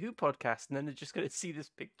 Doctor Who podcast. And then they're just going to see this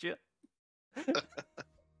picture.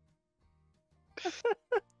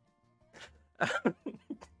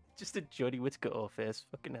 Just a Jodie Whittaker face.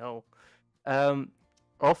 Fucking hell.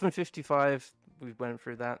 Orphan 55, we went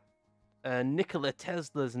through that. Nikola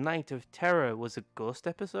Tesla's Night of Terror was a ghost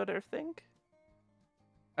episode, I think.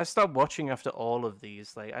 I stopped watching after all of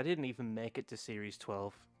these. Like, I didn't even make it to series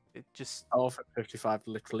 12. It just, Orphan 55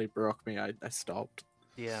 literally broke me. I stopped.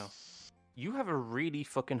 yeah. You have a really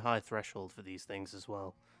fucking high threshold for these things as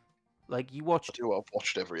well. Like, you watched, I've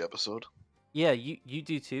watched every episode. yeah, you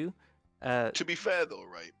do too. To be fair, though,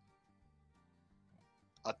 right?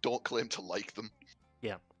 I don't claim to like them.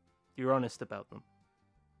 You're honest about them.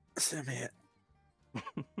 Same here.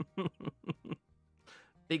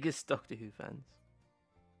 Biggest Doctor Who fans.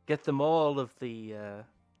 Get them all of the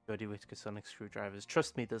Jodie Whittaker sonic screwdrivers.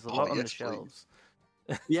 Trust me, there's a lot on the yes, please. shelves.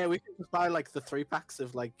 Yeah, we can just buy like the 3 packs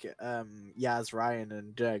of like Yaz, Ryan,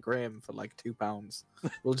 and Graham for like £2.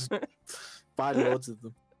 We'll just buy loads of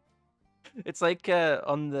them. It's like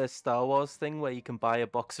on the Star Wars thing where you can buy a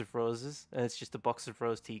box of roses, and it's just a box of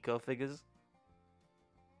Rose Tico figures.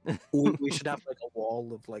 We should have like a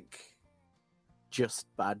wall of like just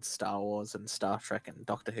bad Star Wars and Star Trek and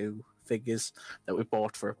Doctor Who figures that we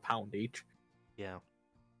bought for £1 each. Yeah,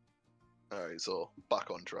 Alright, so back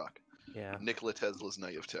on track. yeah. Nikola Tesla's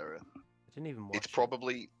Night of Terror. I didn't even watch It's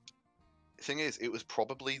probably. The thing is, it was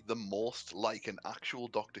probably the most like an actual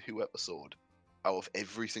Doctor Who episode out of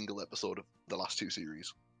every single episode of the last 2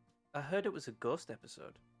 series. I heard it was a ghost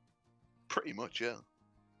episode. Pretty much, yeah.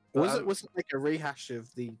 Was it like a rehash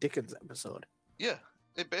of the Dickens episode? Yeah,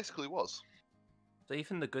 it basically was.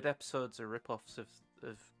 even the good episodes are rip-offs of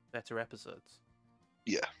better episodes.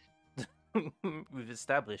 Yeah. We've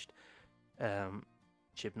established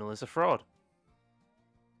Chibnall is a fraud.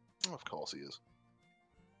 Of course he is.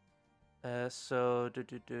 So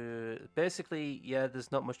basically, yeah,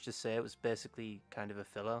 there's not much to say. It was basically kind of a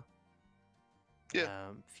filler.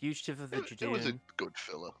 Yeah. Fugitive of the It was a Judoon. good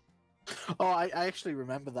filler. Oh, I actually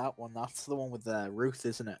remember that one. That's the one with Ruth,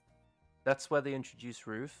 isn't it? That's where they introduce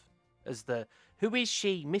Ruth as the who is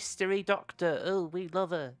she? Mystery Doctor. Oh, we love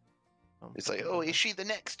her. It's like, oh, is she the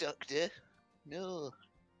next Doctor? No.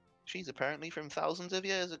 She's apparently from thousands of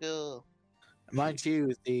years ago. Mind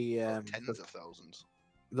you, Tens of thousands.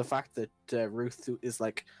 the fact that Ruth is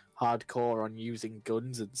like hardcore on using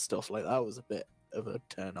guns and stuff like that was a bit of a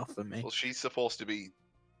turn off for me. Well, she's supposed to be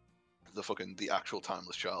the actual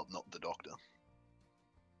timeless child, not the Doctor.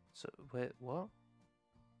 So wait, what?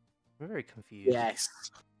 I'm very confused. Yes.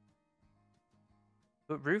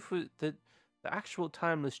 But Ruth was the actual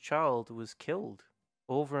timeless child was killed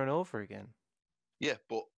over and over again. Yeah,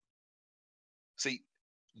 but see,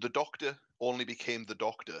 the Doctor only became the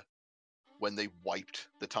Doctor when they wiped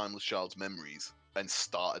the timeless child's memories and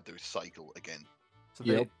started their cycle again. So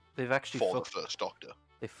Yep. they've actually For the fucked, first Doctor.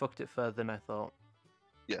 they fucked it further than I thought.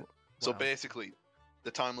 Yeah. Wow. So basically,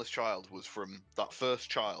 the timeless child was from that first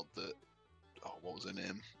child that, oh, what was her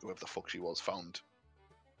name? Whoever the fuck she was, found.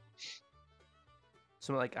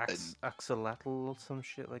 Something like axolotl or some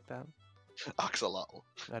shit like that. Axolotl.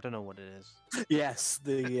 I don't know what it is. Yes,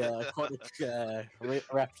 the aquatic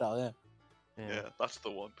reptile. Yeah. Yeah, that's the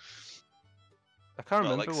one. I can't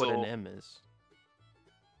Well, remember like, what her so- name is.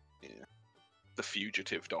 Yeah. The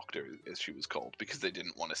fugitive Doctor, as she was called, because they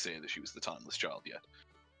didn't want to say that she was the timeless child yet.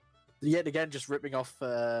 Yet again, just ripping off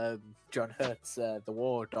John Hurt's the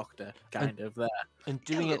War Doctor, kind of there. And A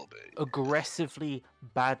doing it little bit. aggressively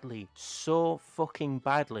badly. So fucking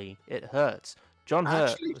badly. It hurts. John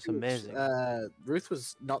Hurt was amazing. Ruth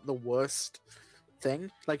was not the worst thing.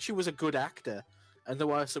 Like, she was a good actor, and there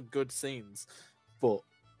were some good scenes, but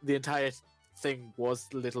the entire thing was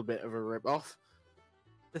a little bit of a rip-off.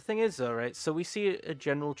 The thing is, though, right? So we see a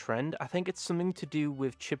general trend. I think it's something to do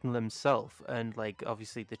with Chibnall himself, and like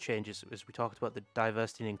obviously the changes as we talked about the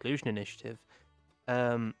diversity and inclusion initiative.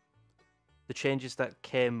 The changes that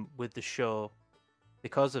came with the show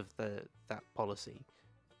because of that policy.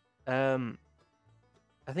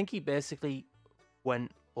 I think he basically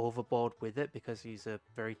went overboard with it because he's a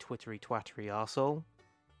very twittery twattery arsehole,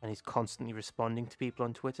 and he's constantly responding to people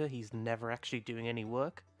on Twitter. He's never actually doing any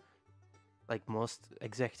work, like most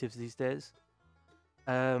executives these days.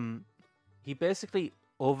 He basically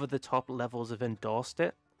over the top levels have endorsed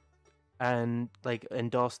it, and like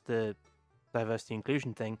endorsed the diversity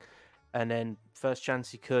inclusion thing, and then first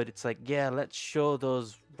chance he could, it's like, yeah, let's show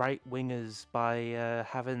those right wingers by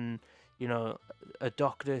having, you know, a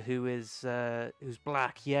doctor who is who's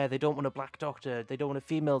black. Yeah, they don't want a black doctor. They don't want a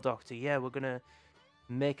female doctor. Yeah, we're gonna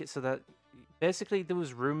make it so that basically there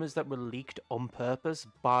was rumors that were leaked on purpose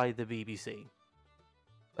by the BBC.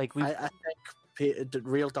 Like I think the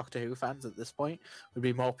real Doctor Who fans at this point would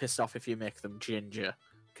be more pissed off if you make them ginger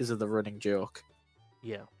because of the running joke.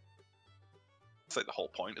 yeah. It's like the whole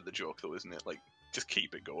point of the joke, though, isn't it? Like, just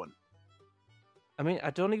keep it going. I mean, I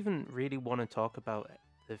don't even really want to talk about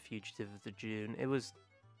the Fugitive of the June. It was,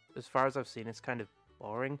 as far as I've seen, it's kind of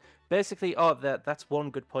boring. Basically, that's one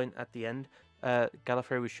good point at the end.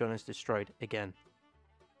 Gallifrey was shown as destroyed again.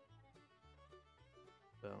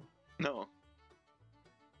 So. No.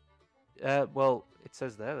 Well, it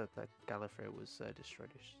says there that Gallifrey was destroyed.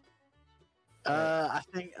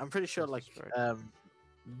 I'm pretty sure was like destroyed.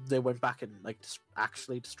 they went back and like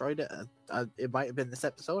actually destroyed it. It might have been this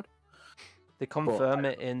episode. They confirm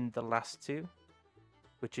it in the last two,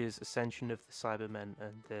 which is Ascension of the Cybermen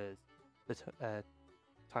and the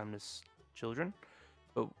Timeless Children.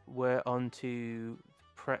 But we're on to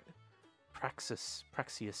Praxius.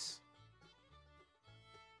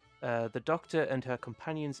 The Doctor and her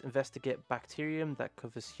companions investigate bacterium that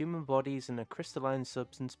covers human bodies in a crystalline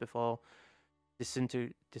substance before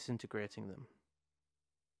disintegrating them.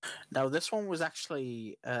 Now this one was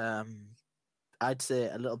actually, I'd say,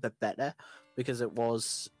 a little bit better because it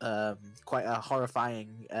was quite a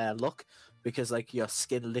horrifying look because like your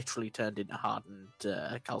skin literally turned into hardened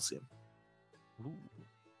calcium. Ooh.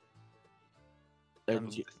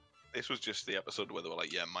 This was just the episode where they were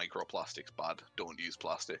like, yeah, microplastics bad. Don't use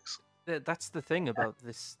plastics. That's the thing about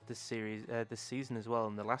this series, this season as well,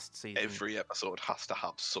 and the last season. Every episode has to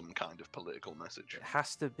have some kind of political message. It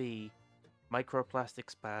has to be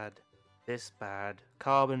microplastics bad, this bad,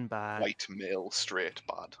 carbon bad, White male, straight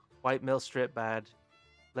bad. white male straight bad,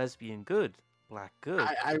 lesbian good. Black. Good.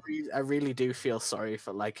 I really do feel sorry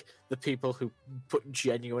for like the people who put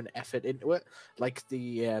genuine effort into it, like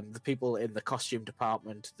the people in the costume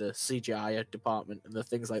department, the CGI department, and the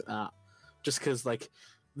things like that. Just because like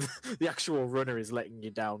the actual runner is letting you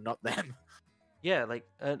down, not them. Yeah, like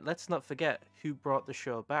let's not forget who brought the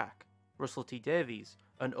show back. Russell T Davies,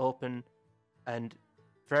 an open and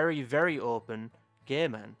very, very open gay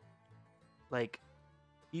man. Like,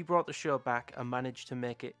 he brought the show back and managed to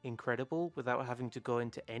make it incredible without having to go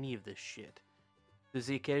into any of this shit. There's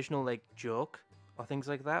the occasional, like, joke or things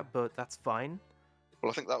like that, but that's fine.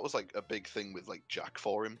 Well, I think that was like a big thing with like Jack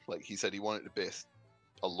for him. Like he said he wanted to base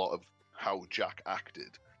a lot of how Jack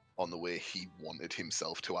acted on the way he wanted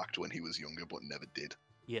himself to act when he was younger, but never did.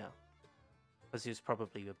 Yeah. Because he was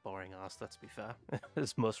probably a boring ass, let's be fair.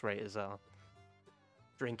 As most writers are.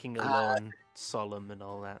 Drinking alone, solemn and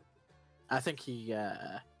all that. I think he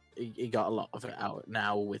got a lot of it out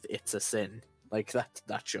now with It's a Sin. Like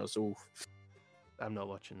that shows. Ooh. I'm not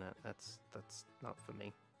watching that. That's not for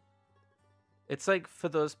me. It's like for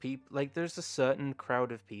those people, like there's a certain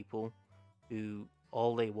crowd of people who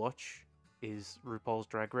all they watch is RuPaul's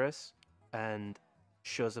Drag Race and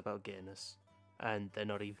shows about gayness, and they're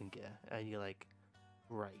not even gay, and you're like,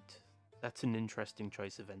 right, that's an interesting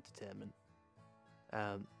choice of entertainment.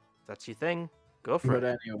 That's your thing. Go for But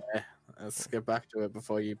it. anyway, let's get back to it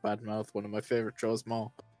before you badmouth one of my favorite shows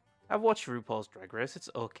more. I've watched RuPaul's Drag Race. It's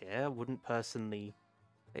okay. I wouldn't personally.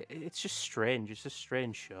 It's just strange. It's a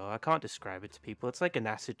strange show. I can't describe it to people. It's like an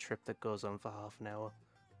acid trip that goes on for half an hour.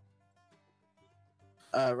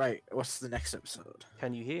 Right. What's the next episode?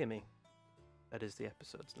 Can you hear me? That is the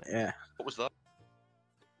episode's name. Yeah. What was that?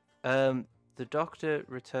 The Doctor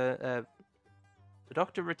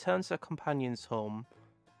returns her companions home.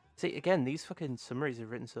 See, again, these fucking summaries are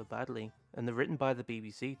written so badly, and they're written by the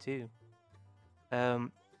BBC too.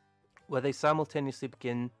 Where they simultaneously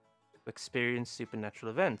begin to experience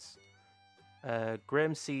supernatural events.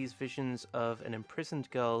 Graham sees visions of an imprisoned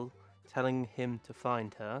girl telling him to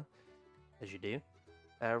find her, as you do.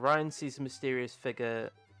 Ryan sees a mysterious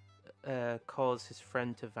figure cause his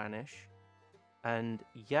friend to vanish, and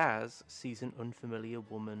Yaz sees an unfamiliar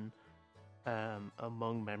woman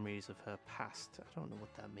among memories of her past. I don't know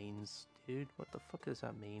what that means, dude. What the fuck does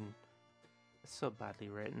that mean? It's so badly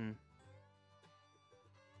written.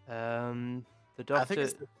 The Doctor. I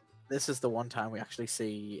think this is the one time we actually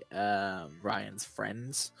see Ryan's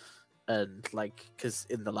friends, and like, because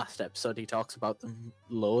in the last episode he talks about them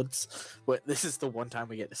loads, but this is the one time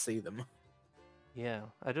we get to see them. Yeah,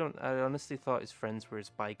 I honestly thought his friends were his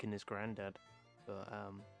bike and his granddad, but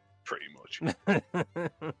Pretty much.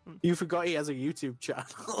 You forgot he has a YouTube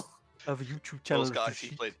channel. I have a YouTube channel. Those guys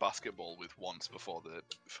he played basketball with once before the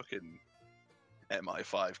fucking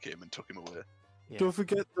MI5 came and took him away. Yeah. Don't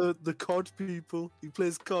forget the COD people. He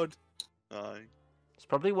plays COD. Aye. It's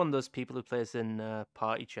probably one of those people who plays in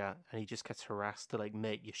party chat and he just gets harassed to like,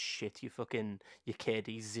 mate, you shit, your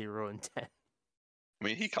KD's 0 and 10. I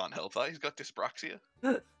mean, he can't help that. He's got dyspraxia.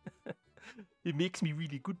 It makes me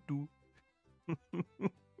really good too.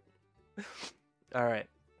 All right.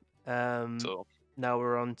 So Now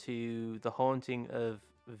we're on to The Haunting of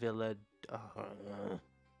Villa.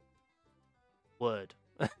 Word.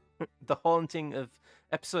 The Haunting of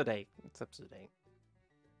Episode 8. It's Episode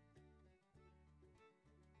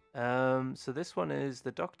 8. So this one is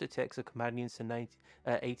the Doctor takes her companions to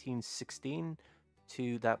 1816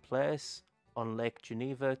 to that place on Lake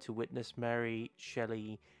Geneva to witness Mary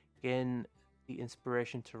Shelley gain the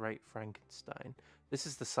inspiration to write Frankenstein. This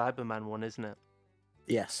is the Cyberman one, isn't it?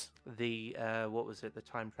 Yes. The what was it? The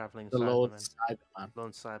time traveling The Cyberman. Lord Cyberman.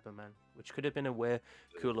 Lone Cyberman, which could have been a way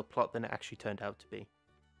cooler plot than it actually turned out to be.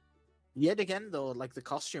 Yet again, though, like the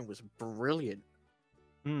costume was brilliant.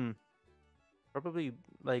 Probably,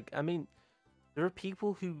 like, I mean, there are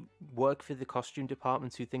people who work for the costume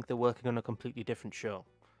departments who think they're working on a completely different show.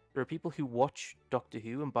 There are people who watch Doctor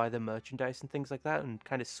Who and buy their merchandise and things like that and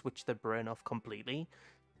kind of switch their brain off completely,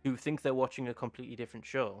 who think they're watching a completely different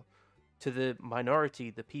show. To the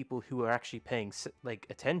minority, the people who are actually paying like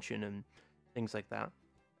attention and things like that,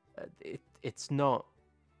 it's not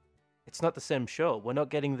the same show. We're not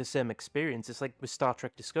getting the same experience. It's like with Star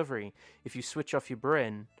Trek Discovery. If you switch off your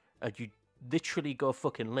brain and you literally go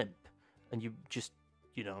fucking limp and you just,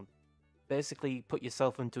 basically put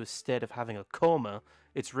yourself into a state of having a coma,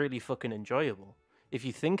 it's really fucking enjoyable. If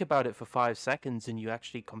you think about it for 5 seconds and you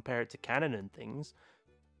actually compare it to canon and things,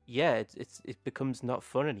 yeah, it becomes not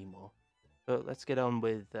fun anymore. But let's get on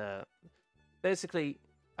with basically,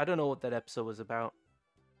 I don't know what that episode was about.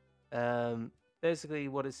 Basically,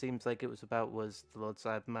 what it seems like it was about was the Lord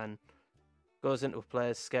Cyberman goes into a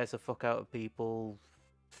place, scares the fuck out of people.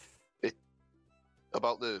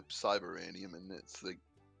 About the cyberanium, and it's the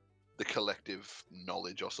collective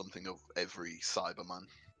knowledge or something of every Cyberman.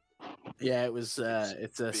 Yeah, it was.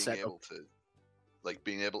 It's a being setup.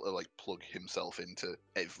 being able to plug himself into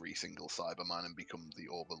every single Cyberman and become the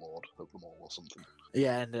overlord of them all or something.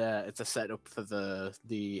 Yeah, and it's a setup for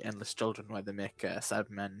the Endless Children where they make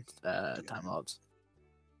Cybermen Time Lords.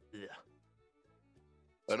 Yeah.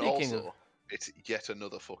 And Speaking also, of- it's yet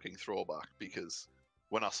another fucking throwback, because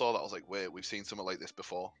when I saw that, I was like, wait, we've seen something like this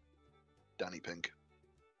before. Danny Pink.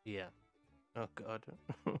 Yeah. Oh god.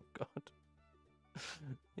 Oh god.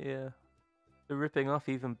 Yeah. They're ripping off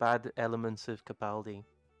even bad elements of Capaldi.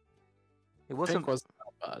 It wasn't. Wasn't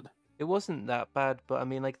that bad. It wasn't that bad, but I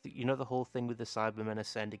mean, like the whole thing with the Cybermen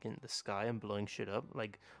ascending into the sky and blowing shit up,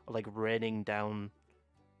 like raining down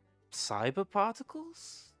cyber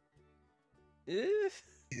particles. Yeah.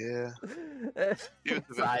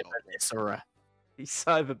 Cyber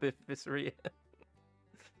Cyber Visceria.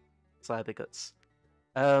 Cyber guts.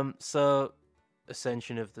 So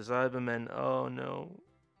ascension of the Cybermen. Oh no,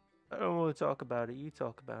 I don't want to talk about it. You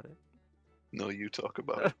talk about it. No, you talk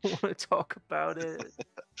about I it. don't want to talk about it.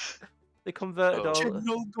 They converted all.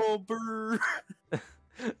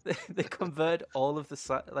 They convert all of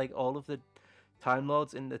the Time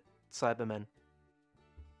Lords into Cybermen.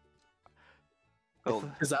 Well,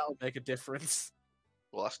 because that'll make a difference.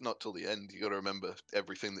 well, that's not till the end. You got to remember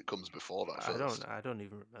everything that comes before that first. I don't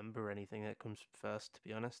even remember anything that comes first, to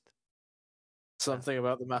be honest. Something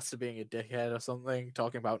about the master being a dickhead or something.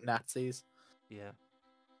 Talking about Nazis. Yeah.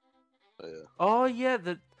 Yeah. Oh yeah,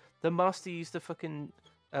 the master used to fucking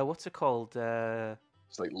what's it called?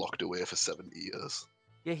 It's locked away for 70 years.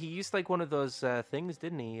 Yeah, he used one of those things,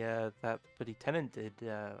 didn't he? That Bloody Tenant did.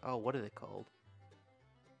 Oh, what are they called?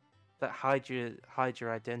 That hide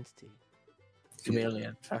your identity.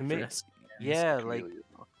 Chameleon. Yeah, Chameleon.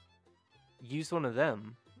 use one of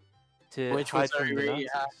them to Which hide was a from the Nazis.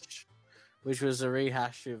 rehash. Which was a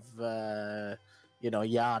rehash of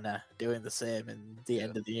Yana doing the same in the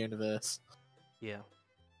end of the universe. Yeah.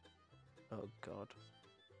 Oh god.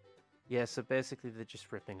 Yeah, so basically they're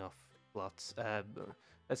just ripping off plots.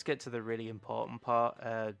 Let's get to the really important part.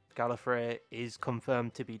 Gallifrey is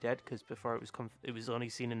confirmed to be dead because before it was only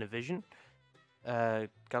seen in a vision.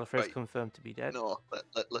 Gallifrey is Right. confirmed to be dead. No,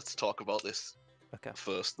 let's talk about this Okay.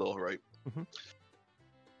 first, though, right? Mhm.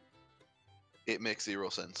 It makes zero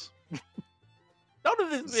sense. None of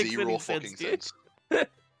this makes Zero any fucking sense, sense,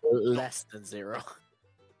 Less than zero.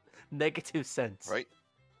 Negative sense. right?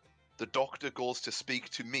 The Doctor goes to speak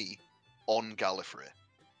to me on Gallifrey.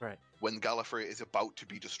 Right. When Gallifrey is about to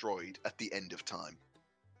be destroyed at the end of time.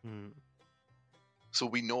 Hmm. So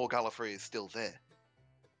we know Gallifrey is still there.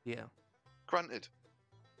 Yeah. Granted,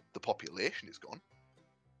 the population is gone.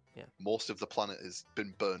 Yeah. Most of the planet has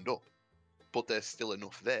been burned up. But there's still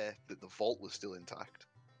enough there that the vault was still intact.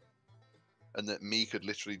 And that me could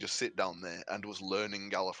literally just sit down there and was learning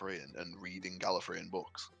Gallifreyan and reading Gallifreyan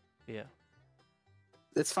books. Yeah.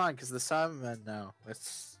 It's fine because the Cybermen now.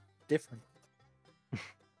 It's different.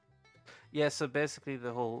 Yeah, so basically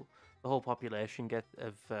the whole population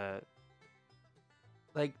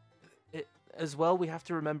as well. We have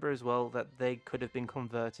to remember as well that they could have been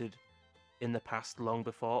converted in the past long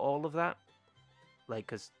before all of that,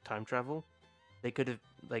 because time travel, they could have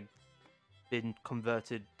been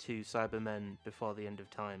converted to Cybermen before the end of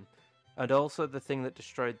time, and also the thing that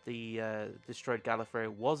destroyed Gallifrey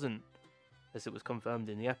wasn't, as it was confirmed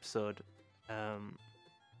in the episode,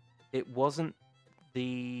 it wasn't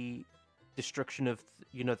the destruction of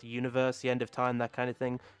the universe, the end of time, that kind of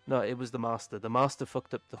thing. No, it was the Master. The Master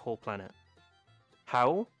fucked up the whole planet.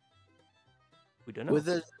 How? We don't know. With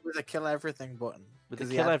a kill everything button. With the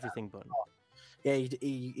 'Cause he kill had everything button. Yeah,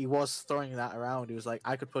 he was throwing that around. He was like,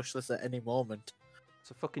 I could push this at any moment.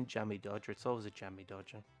 It's a fucking jammy dodger. It's always a jammy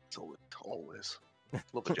dodger. It's always.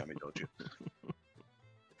 Love the jammy dodger.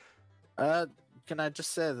 Can I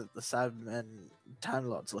just say that the Cybermen Time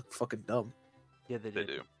Lords look fucking dumb? Yeah, they They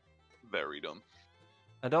do. do. Very dumb.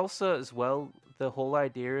 And also, as well, the whole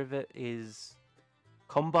idea of it is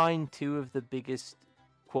combine two of the biggest,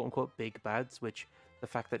 quote-unquote, big bads, which the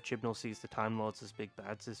fact that Chibnall sees the Time Lords as big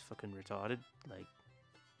bads is fucking retarded.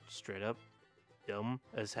 Straight up dumb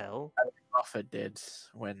as hell. Moffat did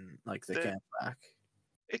when they came back.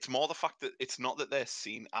 It's more the fact that it's not that they're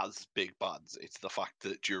seen as big bads, it's the fact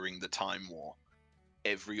that during the Time War,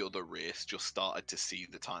 every other race just started to see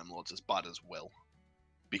the Time Lords as bad as well.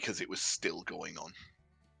 Because it was still going on.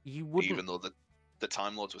 You wouldn't... Even though the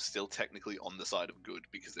Time Lords were still technically on the side of good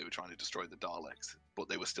because they were trying to destroy the Daleks, but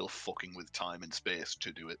they were still fucking with time and space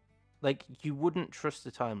to do it. like you wouldn't trust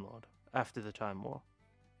the Time Lord after the Time War.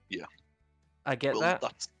 Yeah. I get Well,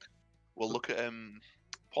 that. look at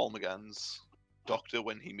Paul McGann's Doctor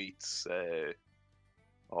when he meets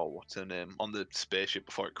what's her name on the spaceship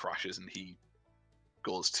before it crashes, and he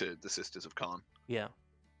goes to the Sisters of Khan. Yeah.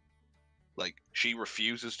 Like, she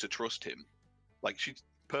refuses to trust him. Like, she's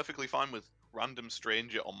perfectly fine with random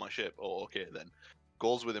stranger on my ship. Oh, okay then.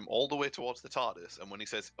 Goes with him all the way towards the TARDIS, and when he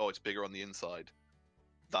says, "Oh, it's bigger on the inside,"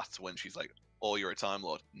 that's when she's like, "Oh, you're a Time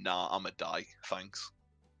Lord. Nah, I'm a die. Thanks."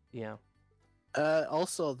 Yeah.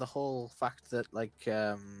 Also, the whole fact that, like,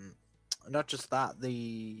 not just that,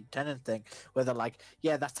 the Tenant thing, where they're like,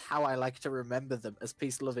 yeah, that's how I like to remember them, as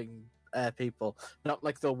peace-loving people, not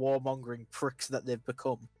like the warmongering pricks that they've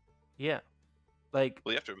become. Yeah. Like,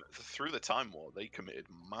 Well, you have to remember, through the Time War, they committed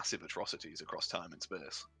massive atrocities across time and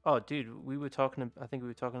space. oh, dude, I think we were talking a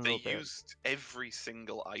They little bit. used every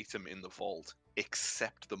single item in the vault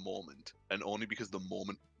except the moment, and only because the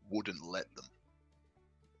moment wouldn't let them.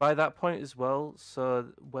 By that point as well, so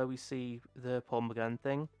where we see the Paul McGann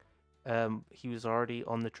thing, he was already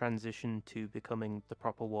on the transition to becoming the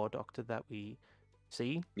proper War Doctor that we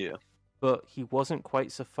see. Yeah. But he wasn't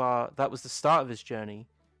quite so far. That was the start of his journey.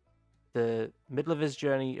 The middle of his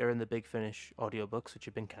journey are in the Big Finish audiobooks, which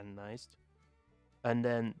have been canonized. And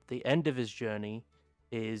then the end of his journey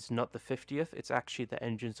is not the 50th, it's actually the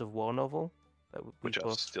Engines of War novel. Which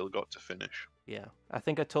I've still got to finish. Yeah. I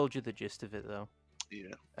think I told you the gist of it, though.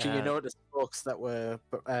 Yeah. Can you notice folks that were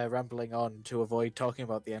rambling on to avoid talking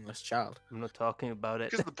about the Endless Child? I'm not talking about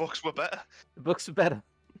it. Because the books were better. The books are better.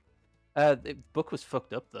 The book was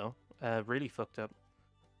fucked up, though. Really fucked up.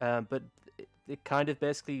 But it kind of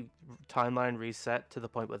basically timeline reset to the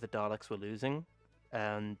point where the Daleks were losing.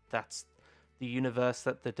 And that's the universe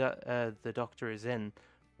that the Doctor is in,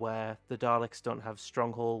 where the Daleks don't have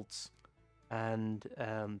strongholds and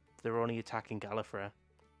they're only attacking Gallifrey.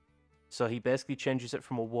 So he basically changes it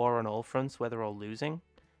from a war on all fronts, where they're all losing,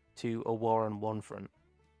 to a war on one front.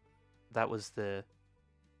 That was the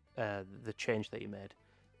change that he made.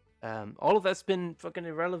 All of that's been fucking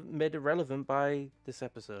made irrelevant by this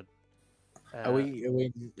episode. Are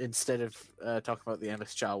we instead of talking about the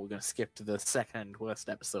Endless Child, we're going to skip to the second worst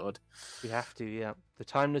episode? We have to, yeah. The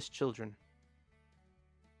Timeless Children.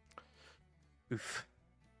 Oof.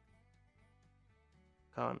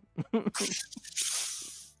 Can't.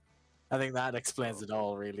 I think that explains it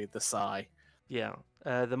all, really, the sigh. Yeah.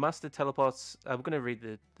 The Master teleports. I'm going to read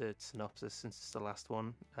the synopsis since it's the last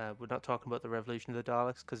one. We're not talking about the Revolution of the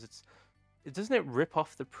Daleks because it doesn't it rip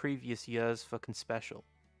off the previous year's fucking special.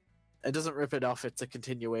 It doesn't rip it off; it's a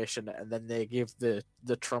continuation, and then they give the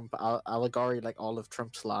Trump allegory, like all of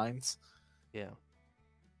Trump's lines. Yeah.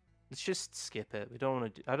 Let's just skip it. We don't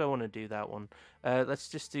want to. I don't want to do that one. Let's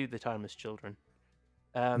just do the Timeless Children.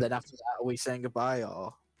 Then after that, are we saying goodbye,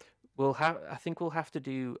 or I think we'll have to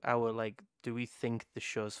do our do we think the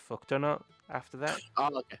show's fucked or not after that? Oh,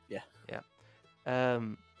 okay, yeah.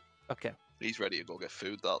 Okay. He's ready to go get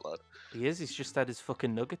food, that lad. He is. He's just had his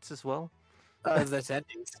fucking nuggets as well. The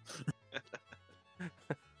tendies.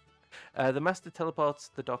 The Master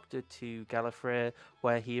teleports the Doctor to Gallifrey,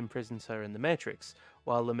 where he imprisons her in the Matrix.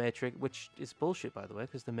 While the Matrix, which is bullshit by the way,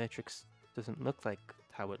 because the Matrix doesn't look like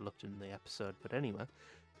how it looked in the episode. But anyway,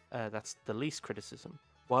 that's the least criticism.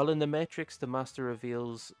 While in the Matrix, the Master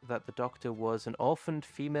reveals that the Doctor was an orphaned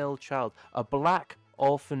female child, a black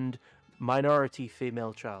orphaned minority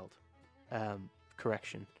female child.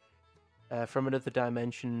 Correction. From another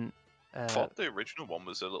dimension. I thought the original one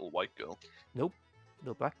was a little white girl. Nope.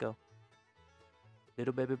 Little black girl.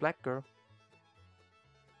 Little baby black girl.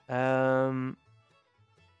 She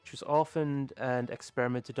was orphaned and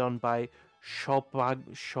experimented on by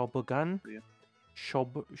Shobogan? Yeah.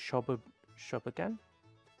 Shobogan?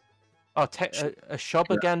 Oh, a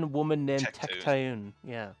Shobogan woman named Tectaeun.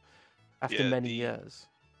 Yeah. After many years.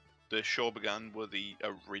 The Shobogan were the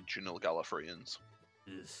original Gallifreyans.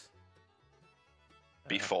 Yes.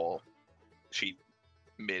 Before she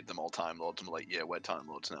made them all Time Lords and were like, yeah, we're Time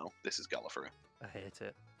Lords now. This is Gallifrey. I hate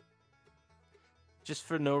it. Just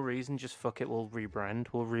for no reason, just fuck it, we'll rebrand.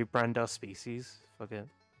 We'll rebrand our species. Fuck it.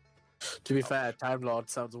 To be fair, Time Lord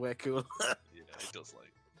sounds way cool. Yeah, it does,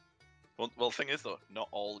 Well, thing is, though, not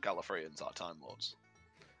all Gallifreyans are Time Lords.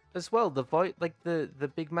 As well, the void,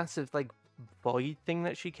 the big massive, void thing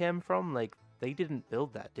that she came from, they didn't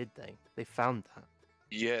build that, did they? They found that.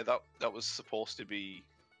 Yeah, that was supposed to be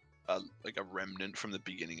a remnant from the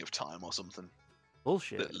beginning of time or something.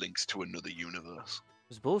 Bullshit. That links to another universe. It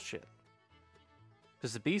was bullshit.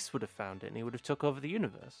 Because the Beast would have found it and he would have took over the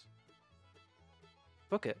universe.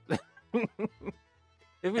 Fuck it.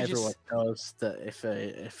 If we Everyone just knows that if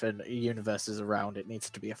a universe is around, it needs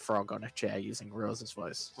to be a frog on a chair using Rose's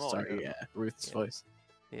voice. Oh, Sorry, Ruth's Yeah. voice.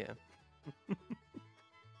 yeah.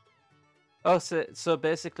 Oh, so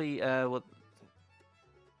basically,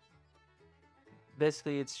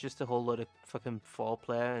 basically it's just a whole lot of fucking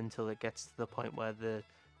foreplay until it gets to the point where the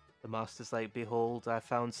master's like, "Behold, I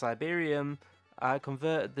found Cyberium. I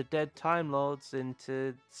converted the dead Time Lords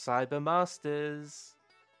into Cyber Masters."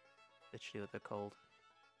 Literally what they're called.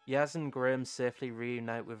 Yaz and Graham safely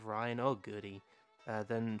reunite with Ryan. Oh, goody.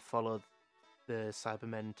 Then follow the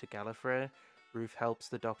Cybermen to Gallifrey. Ruth helps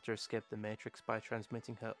the Doctor escape the Matrix by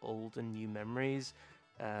transmitting her old and new memories.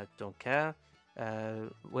 Don't care.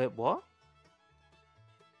 Wait, what?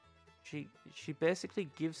 She basically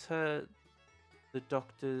gives her the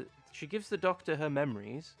Doctor. She gives the Doctor her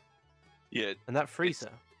memories, Yeah. and that frees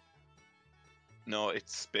her. No,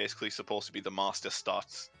 it's basically supposed to be the Master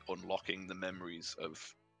starts unlocking the memories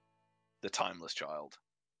of the Timeless Child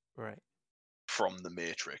Right. from the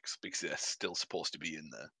Matrix because they're still supposed to be in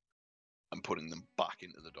there, and putting them back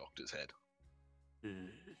into the Doctor's head.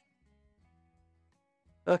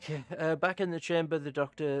 Okay, back in the chamber, the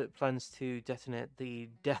Doctor plans to detonate the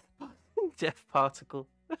death particle.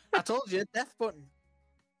 I told you, death button.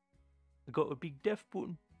 I got a big death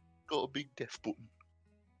button. Got a big death button.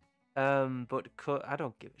 But I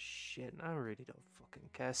don't give a shit. I really don't fucking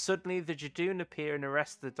care. Suddenly, the Jadoon appear and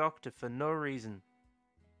arrest the Doctor for no reason.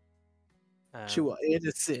 She was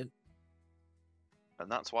innocent. And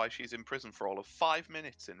that's why she's in prison for all of 5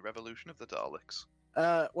 minutes in Revolution of the Daleks.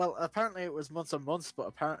 Well, apparently it was months and months, but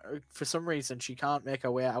apparently for some reason she can't make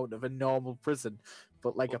her way out of a normal prison.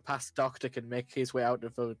 But like a past Doctor can make his way out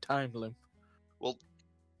of a time loop. Well,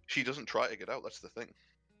 she doesn't try to get out, that's the thing.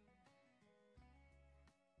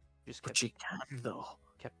 Just But she can though.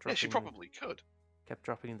 kept Yeah, dropping, she probably could. kept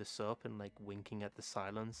dropping the soap and like winking at the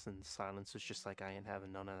silence, and silence was just like, I ain't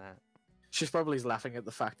having none of that. She's probably laughing at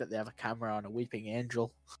the fact that they have a camera on a weeping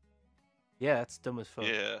angel. Yeah, that's dumb as fuck.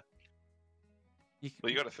 Yeah. You,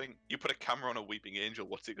 Well, you gotta think, you put a camera on a weeping angel,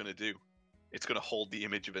 what's it gonna do? It's gonna hold the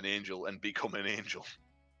image of an angel and become an angel.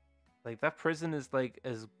 like that prison is like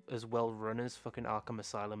as well run as fucking Arkham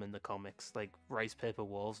Asylum in the comics, like rice paper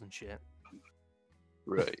walls and shit.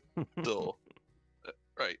 Right. So,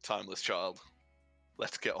 right, Timeless Child.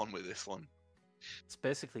 Let's get on with this one. It's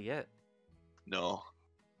basically it. No.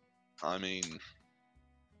 I mean,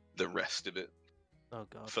 the rest of it. Oh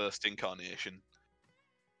god. First incarnation.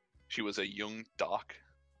 She was a young,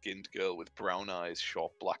 dark-skinned girl with brown eyes,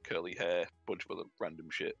 short, black, curly hair, bunch of other random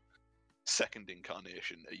shit. Second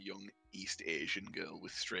incarnation, a young East Asian girl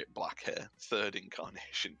with straight black hair. Third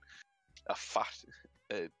incarnation, a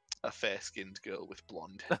fair-skinned girl with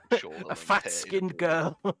blonde shoulder A fat-skinned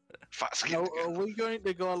girl. Fat-skinned Are girl. we going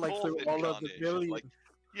to go like through Fourth all of the incarnation,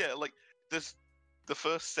 million? like there's the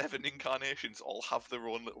first 7 incarnations all have their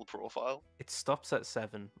own little profile. It stops at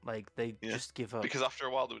 7. Like they Yeah, just give up. Because after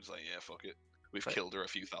a while they were just like, yeah, fuck it. We've Right. killed her a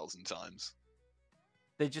few thousand times.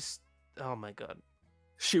 They just. Oh my god.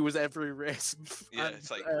 She was every race Yeah, and,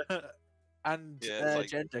 it's like- and like-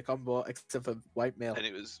 gender combo except for white male. And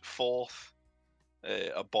it was fourth,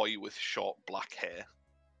 a boy with short black hair.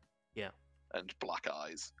 Yeah. And black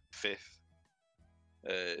eyes. Fifth,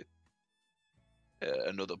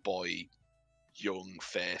 another boy, young,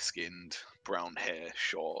 fair-skinned, brown hair,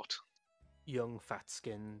 short. Young,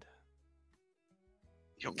 fat-skinned.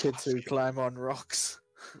 Young Kids who fat-skinned. climb on rocks.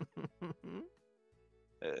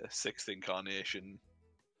 Sixth incarnation,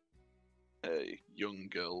 a young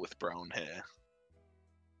girl with brown hair.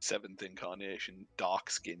 Seventh incarnation,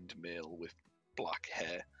 dark-skinned male with black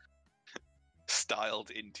hair,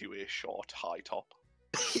 styled into a short high top.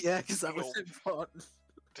 Yeah, because that was No. important.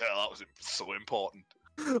 Yeah, that was so important.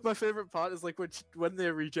 My favorite part is like when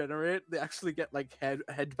they regenerate, they actually get like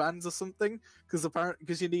headbands or something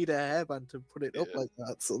because you need a hairband to put it up Yeah. like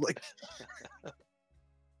that. So like,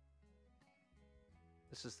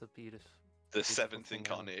 This is the beautiful. The Beautiful seventh thing,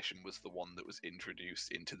 incarnation was the one that was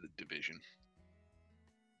introduced into the division.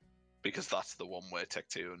 Because that's the one where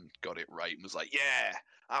Tecteun got it right and was like, yeah,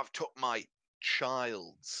 I've took my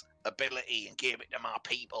child's ability and gave it to my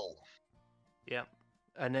people. Yeah.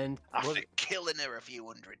 And then After killing her a few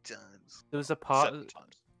hundred times. there was a part. 7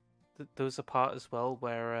 times. There was a part as well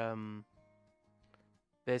where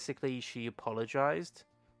basically she apologized,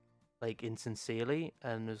 like insincerely,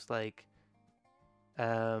 and was like, you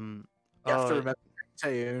have oh, to remember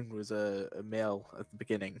Taeyoon was a male at the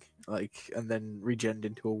beginning, like, and then regened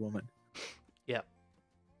into a woman.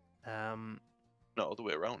 No, other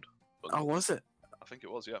way around. But Oh, was it? I think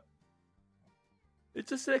it was, yeah. it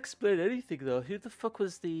doesn't explain anything though. Who the fuck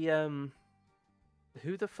was the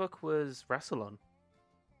Who the fuck was Rassilon?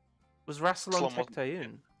 Was Rassilon Rassilon wasn't-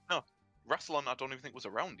 Tectayun? No, Rassilon I don't even think was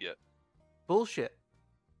around yet. Bullshit.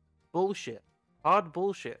 Bullshit. Hard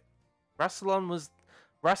bullshit. Rassilon was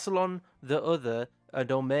Rassilon, the Other,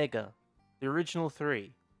 and Omega. The original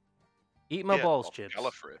three. Eat my balls, of Chips.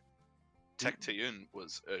 Gallifrey. Tectayun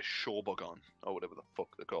was a Shobogon, or whatever the fuck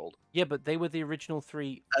they're called. Yeah, but they were the original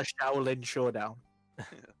three. A Shaolin Showdown.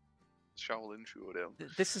 Shaolin Showdown.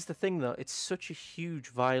 This is the thing, though. It's such a huge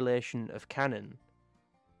violation of canon.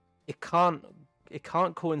 It can't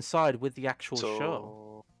coincide with the actual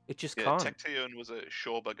show. It just Yeah, can't. Tectayun was a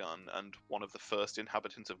Shobogon and one of the first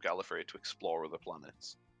inhabitants of Gallifrey to explore other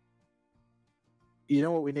planets. You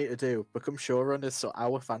know what we need to do? Become showrunners so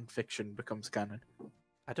our fan fiction becomes canon.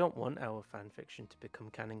 I don't want our fanfiction to become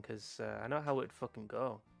canon because I know how it'd fucking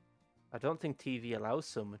go. I don't think TV allows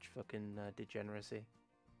so much fucking degeneracy.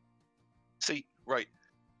 See, right,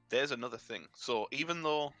 there's another thing. So even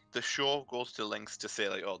though the show goes to lengths to say,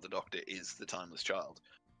 like, oh, the Doctor is the Timeless Child,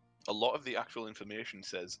 a lot of the actual information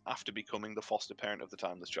says, after becoming the foster parent of the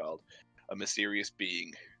Timeless Child, a mysterious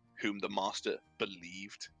being whom the Master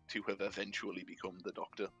believed to have eventually become the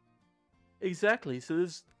Doctor. Exactly, so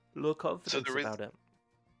there's low confidence there is- about it.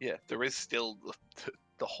 Yeah, there is still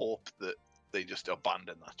the hope that they just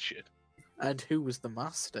abandon that shit. And who was the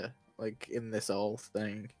master, like, in this whole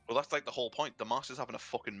thing? Well, that's like the whole point. The Master's having a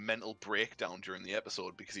fucking mental breakdown during the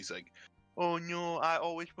episode because he's like, oh no, I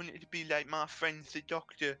always wanted to be like my friend's the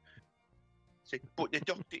Doctor. It's like, but the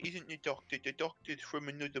Doctor isn't the Doctor. The Doctor's from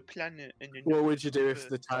another planet. And What would you do if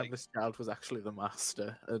the Like, Timeless Child was actually the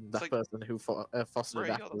master, and that like, person who fostered Ray,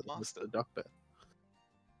 that you're the was master. the Doctor?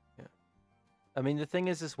 I mean, the thing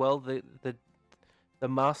is as well, the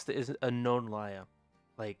Master is a known liar,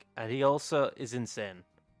 like, and he also is insane.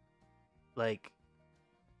 Like,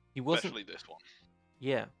 he wasn't. Especially this one.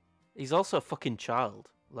 Yeah, he's also a fucking child.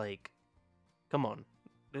 Like, come on.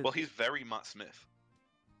 Well, he's very Matt Smith.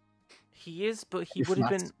 He is, but he If would have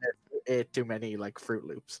Matt been Smith ate too many like Fruit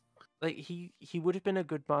Loops. like he would have been a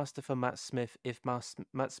good master for Matt Smith if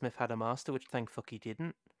Matt Smith had a master, which thank fuck he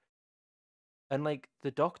didn't. And like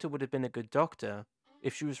the Doctor would have been a good Doctor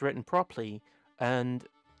if she was written properly, and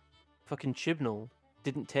fucking Chibnall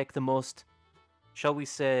didn't take the most, shall we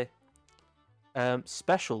say,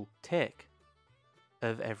 special take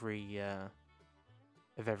of every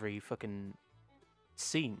fucking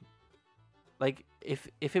scene. Like if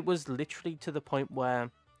it was literally to the point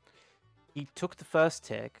where he took the first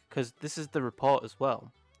take, because this is the report as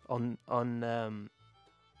well on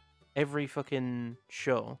every fucking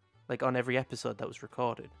show, like on every episode that was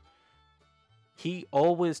recorded. He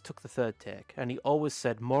always took the third take, and he always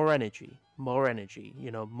said more energy,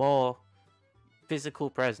 you know, more physical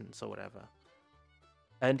presence or whatever.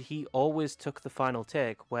 And he always took the final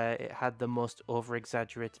take where it had the most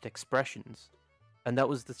over-exaggerated expressions. And that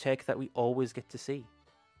was the take that we always get to see.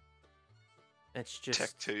 It's just...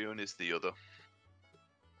 Tectayun is the other.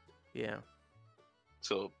 Yeah.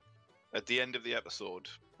 So, at the end of the episode,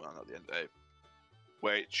 well, not the end,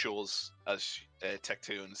 where it shows as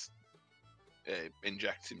Tectayun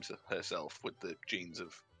injects herself with the genes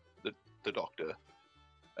of the Doctor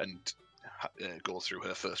and goes through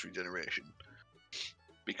her first regeneration,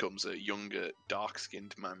 becomes a younger,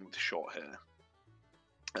 dark-skinned man with short hair,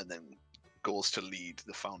 and then goes to lead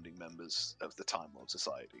the founding members of the Time Lord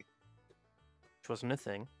Society. Which wasn't a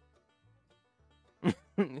thing.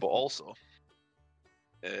 But also,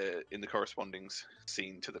 in the corresponding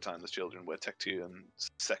scene to the Timeless Children, where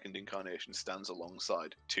Tectayun's second incarnation stands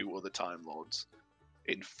alongside two other Time Lords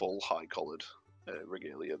in full high-collared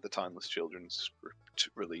regalia, the Timeless Children's script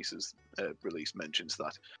release mentions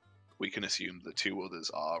that we can assume the two others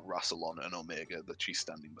are Rassilon and Omega that she's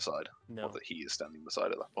standing beside, No. or that he is standing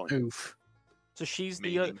beside at that point. Oof. So she's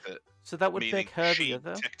the other... Meaning that, So that would make her she, the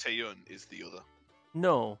other? Tectayun, is the other.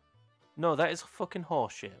 No. No, that is fucking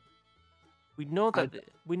horseshit. We know that...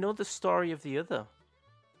 We know the story of the other.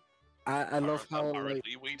 I love how like,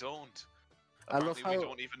 Apparently we don't. I love Apparently we how-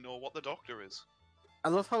 don't even know what the Doctor is. I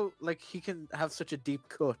love how like he can have such a deep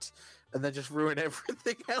cut and then just ruin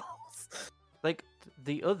everything else. Like,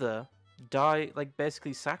 the other like,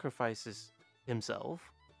 basically sacrifices himself,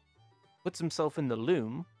 puts himself in the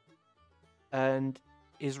loom, and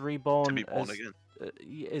is reborn To be born as... again.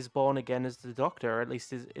 Is born again as the Doctor, or at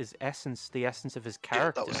least his essence, the essence of his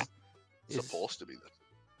character. Yeah, that was is- supposed to be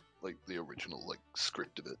the original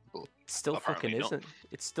script of it, but It still fucking apparently not. isn't.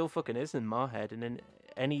 It still fucking is in my head, and in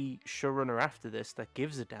any showrunner after this that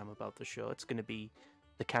gives a damn about the show, it's going to be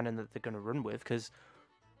the canon that they're going to run with. Because,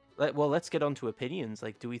 well, let's get on to opinions.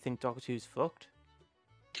 Like, do we think Doctor Who's fucked?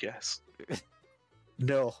 yes.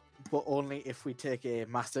 No, but only if we take a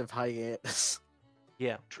massive hiatus.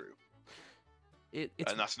 Yeah, True.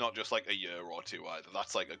 it's And that's not just like a year or two either.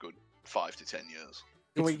 That's like a good 5 to 10 years.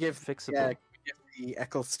 Can we it's give fixable. yeah, can we give the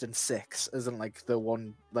Eccleston 6 isn't like the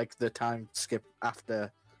one like the time skip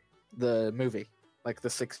after the movie, like the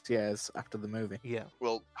 6 years after the movie. Yeah.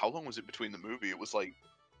 Well, how long was it between the movie? It was like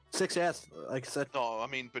 6 years, like I said. no, I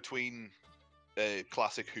mean between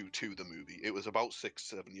Classic Who to the movie. It was about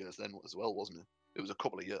 6-7 years then as well, wasn't it? It was a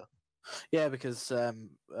couple of years. Yeah, because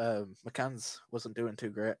McCann's wasn't doing too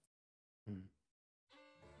great.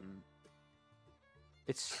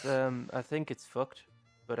 It's I think it's fucked,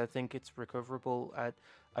 but I think it's recoverable. I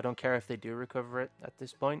don't care if they do recover it at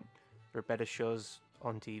this point for better shows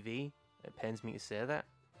on TV. It pains me to say that,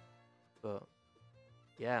 but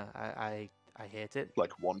yeah, I hate it.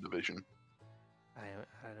 Like WandaVision. I give a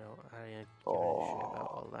shit about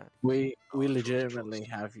all that. We trust. legitimately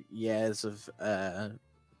have years of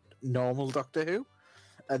normal Doctor Who,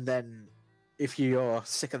 and then if you're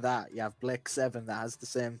sick of that, you have Blake 7 that has the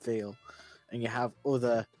same feel, and you have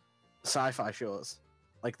other sci-fi shows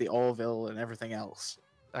like the Orville and everything else.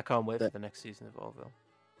 I can't wait for the next season of Orville.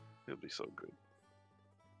 It'll be so good.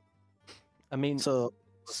 I mean, So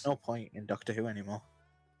there's no point in Doctor Who anymore.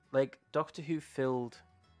 like Doctor Who filled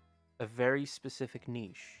a very specific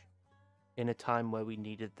niche in a time where we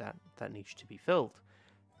needed that niche to be filled.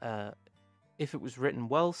 If it was written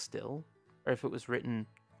well still, or if it was written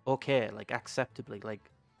okay, like acceptably,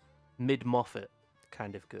 like mid Moffat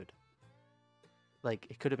kind of good, like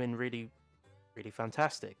it could have been really, really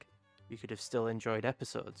fantastic. You could have still enjoyed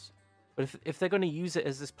episodes. But if they're going to use it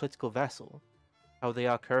as this political vessel, how they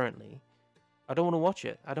are currently, I don't want to watch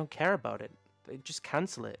it. I don't care about it. Just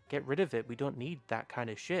cancel it. Get rid of it. We don't need that kind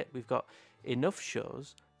of shit. We've got enough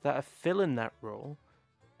shows that are filling that role,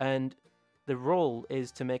 and the role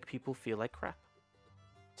is to make people feel like crap,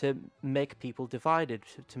 to make people divided,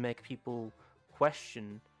 to make people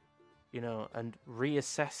question, and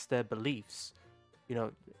reassess their beliefs.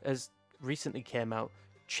 As recently came out,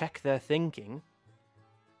 check their thinking,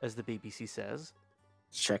 as the BBC says.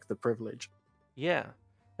 Check the privilege. Yeah.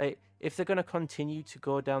 Like, if they're going to continue to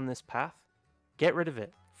go down this path, get rid of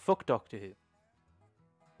it. Fuck Doctor Who.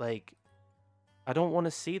 Like, I don't want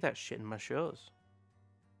to see that shit in my shows.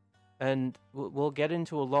 And we'll get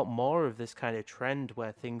into a lot more of this kind of trend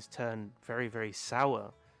where things turn very, very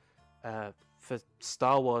sour. For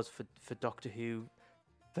Star Wars, for Doctor Who,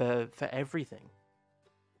 for everything.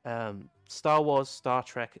 Star Wars, Star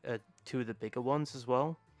Trek are two of the bigger ones as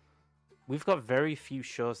well. We've got very few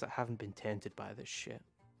shows that haven't been tainted by this shit,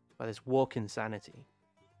 by this woke insanity.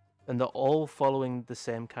 And they're all following the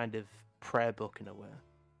same kind of prayer book in a way.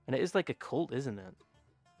 And it is like a cult, isn't it?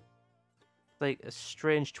 Like a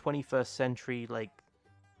strange 21st century, like,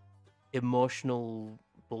 emotional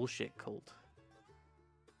bullshit cult.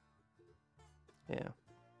 Yeah.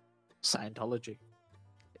 Scientology.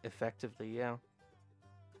 Effectively, yeah.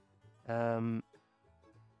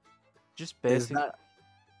 Just Is basically, that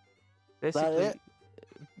basically, it?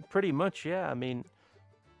 pretty much, yeah. I mean,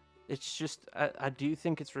 it's just I do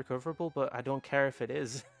think it's recoverable, but I don't care if it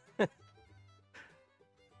is.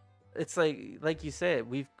 It's like you said,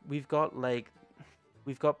 we've got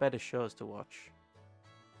better shows to watch.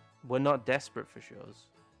 We're not desperate for shows.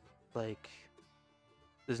 Like,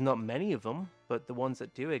 there's not many of them, but the ones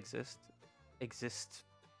that do exist.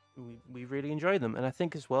 We really enjoy them, and I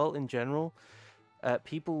think as well in general,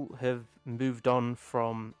 people have moved on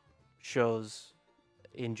from shows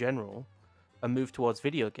in general and moved towards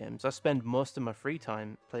video games. I spend most of my free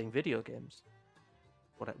time playing video games.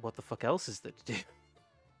 What the fuck else is there to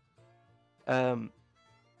do?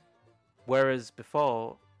 Whereas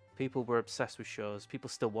before, people were obsessed with shows. People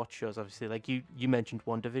still watch shows, obviously. Like you mentioned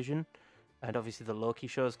WandaVision, and obviously the Loki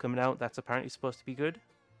show is coming out. That's apparently supposed to be good.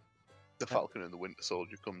 The Falcon and the Winter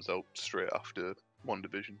Soldier comes out straight after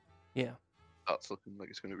WandaVision. Yeah. That's looking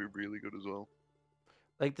like it's going to be really good as well.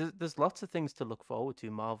 Like there's lots of things to look forward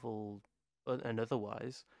to, Marvel and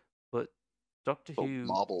otherwise, but Doctor But Who.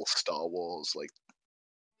 Marvel, Star Wars, like,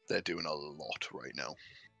 they're doing a lot right now.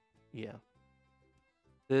 Yeah.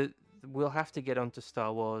 We'll have to get onto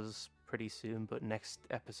Star Wars pretty soon, but next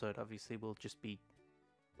episode obviously will just be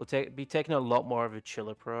be taking a lot more of a chill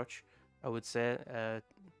approach, I would say.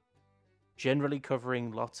 Generally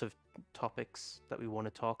covering lots of topics that we want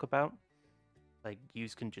to talk about. Like,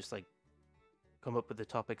 yous can just like come up with the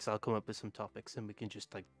topics, I'll come up with some topics, and we can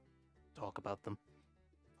just like talk about them.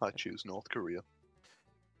 I choose North Korea.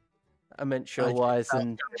 I meant show-wise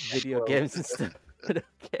and video Well, games and stuff. But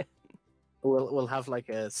okay. We'll have like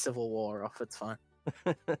a civil war off. It's fine.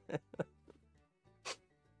 But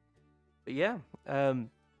But yeah,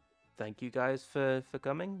 thank you guys for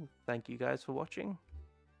coming. Thank you guys for watching.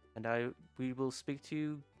 And we will speak to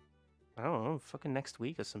you, I don't know, fucking next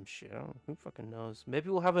week or some shit. Who fucking knows? Maybe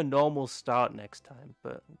we'll have a normal start next time,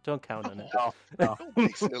 but don't count on it. Oh, Don't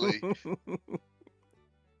be silly. All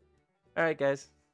right, guys.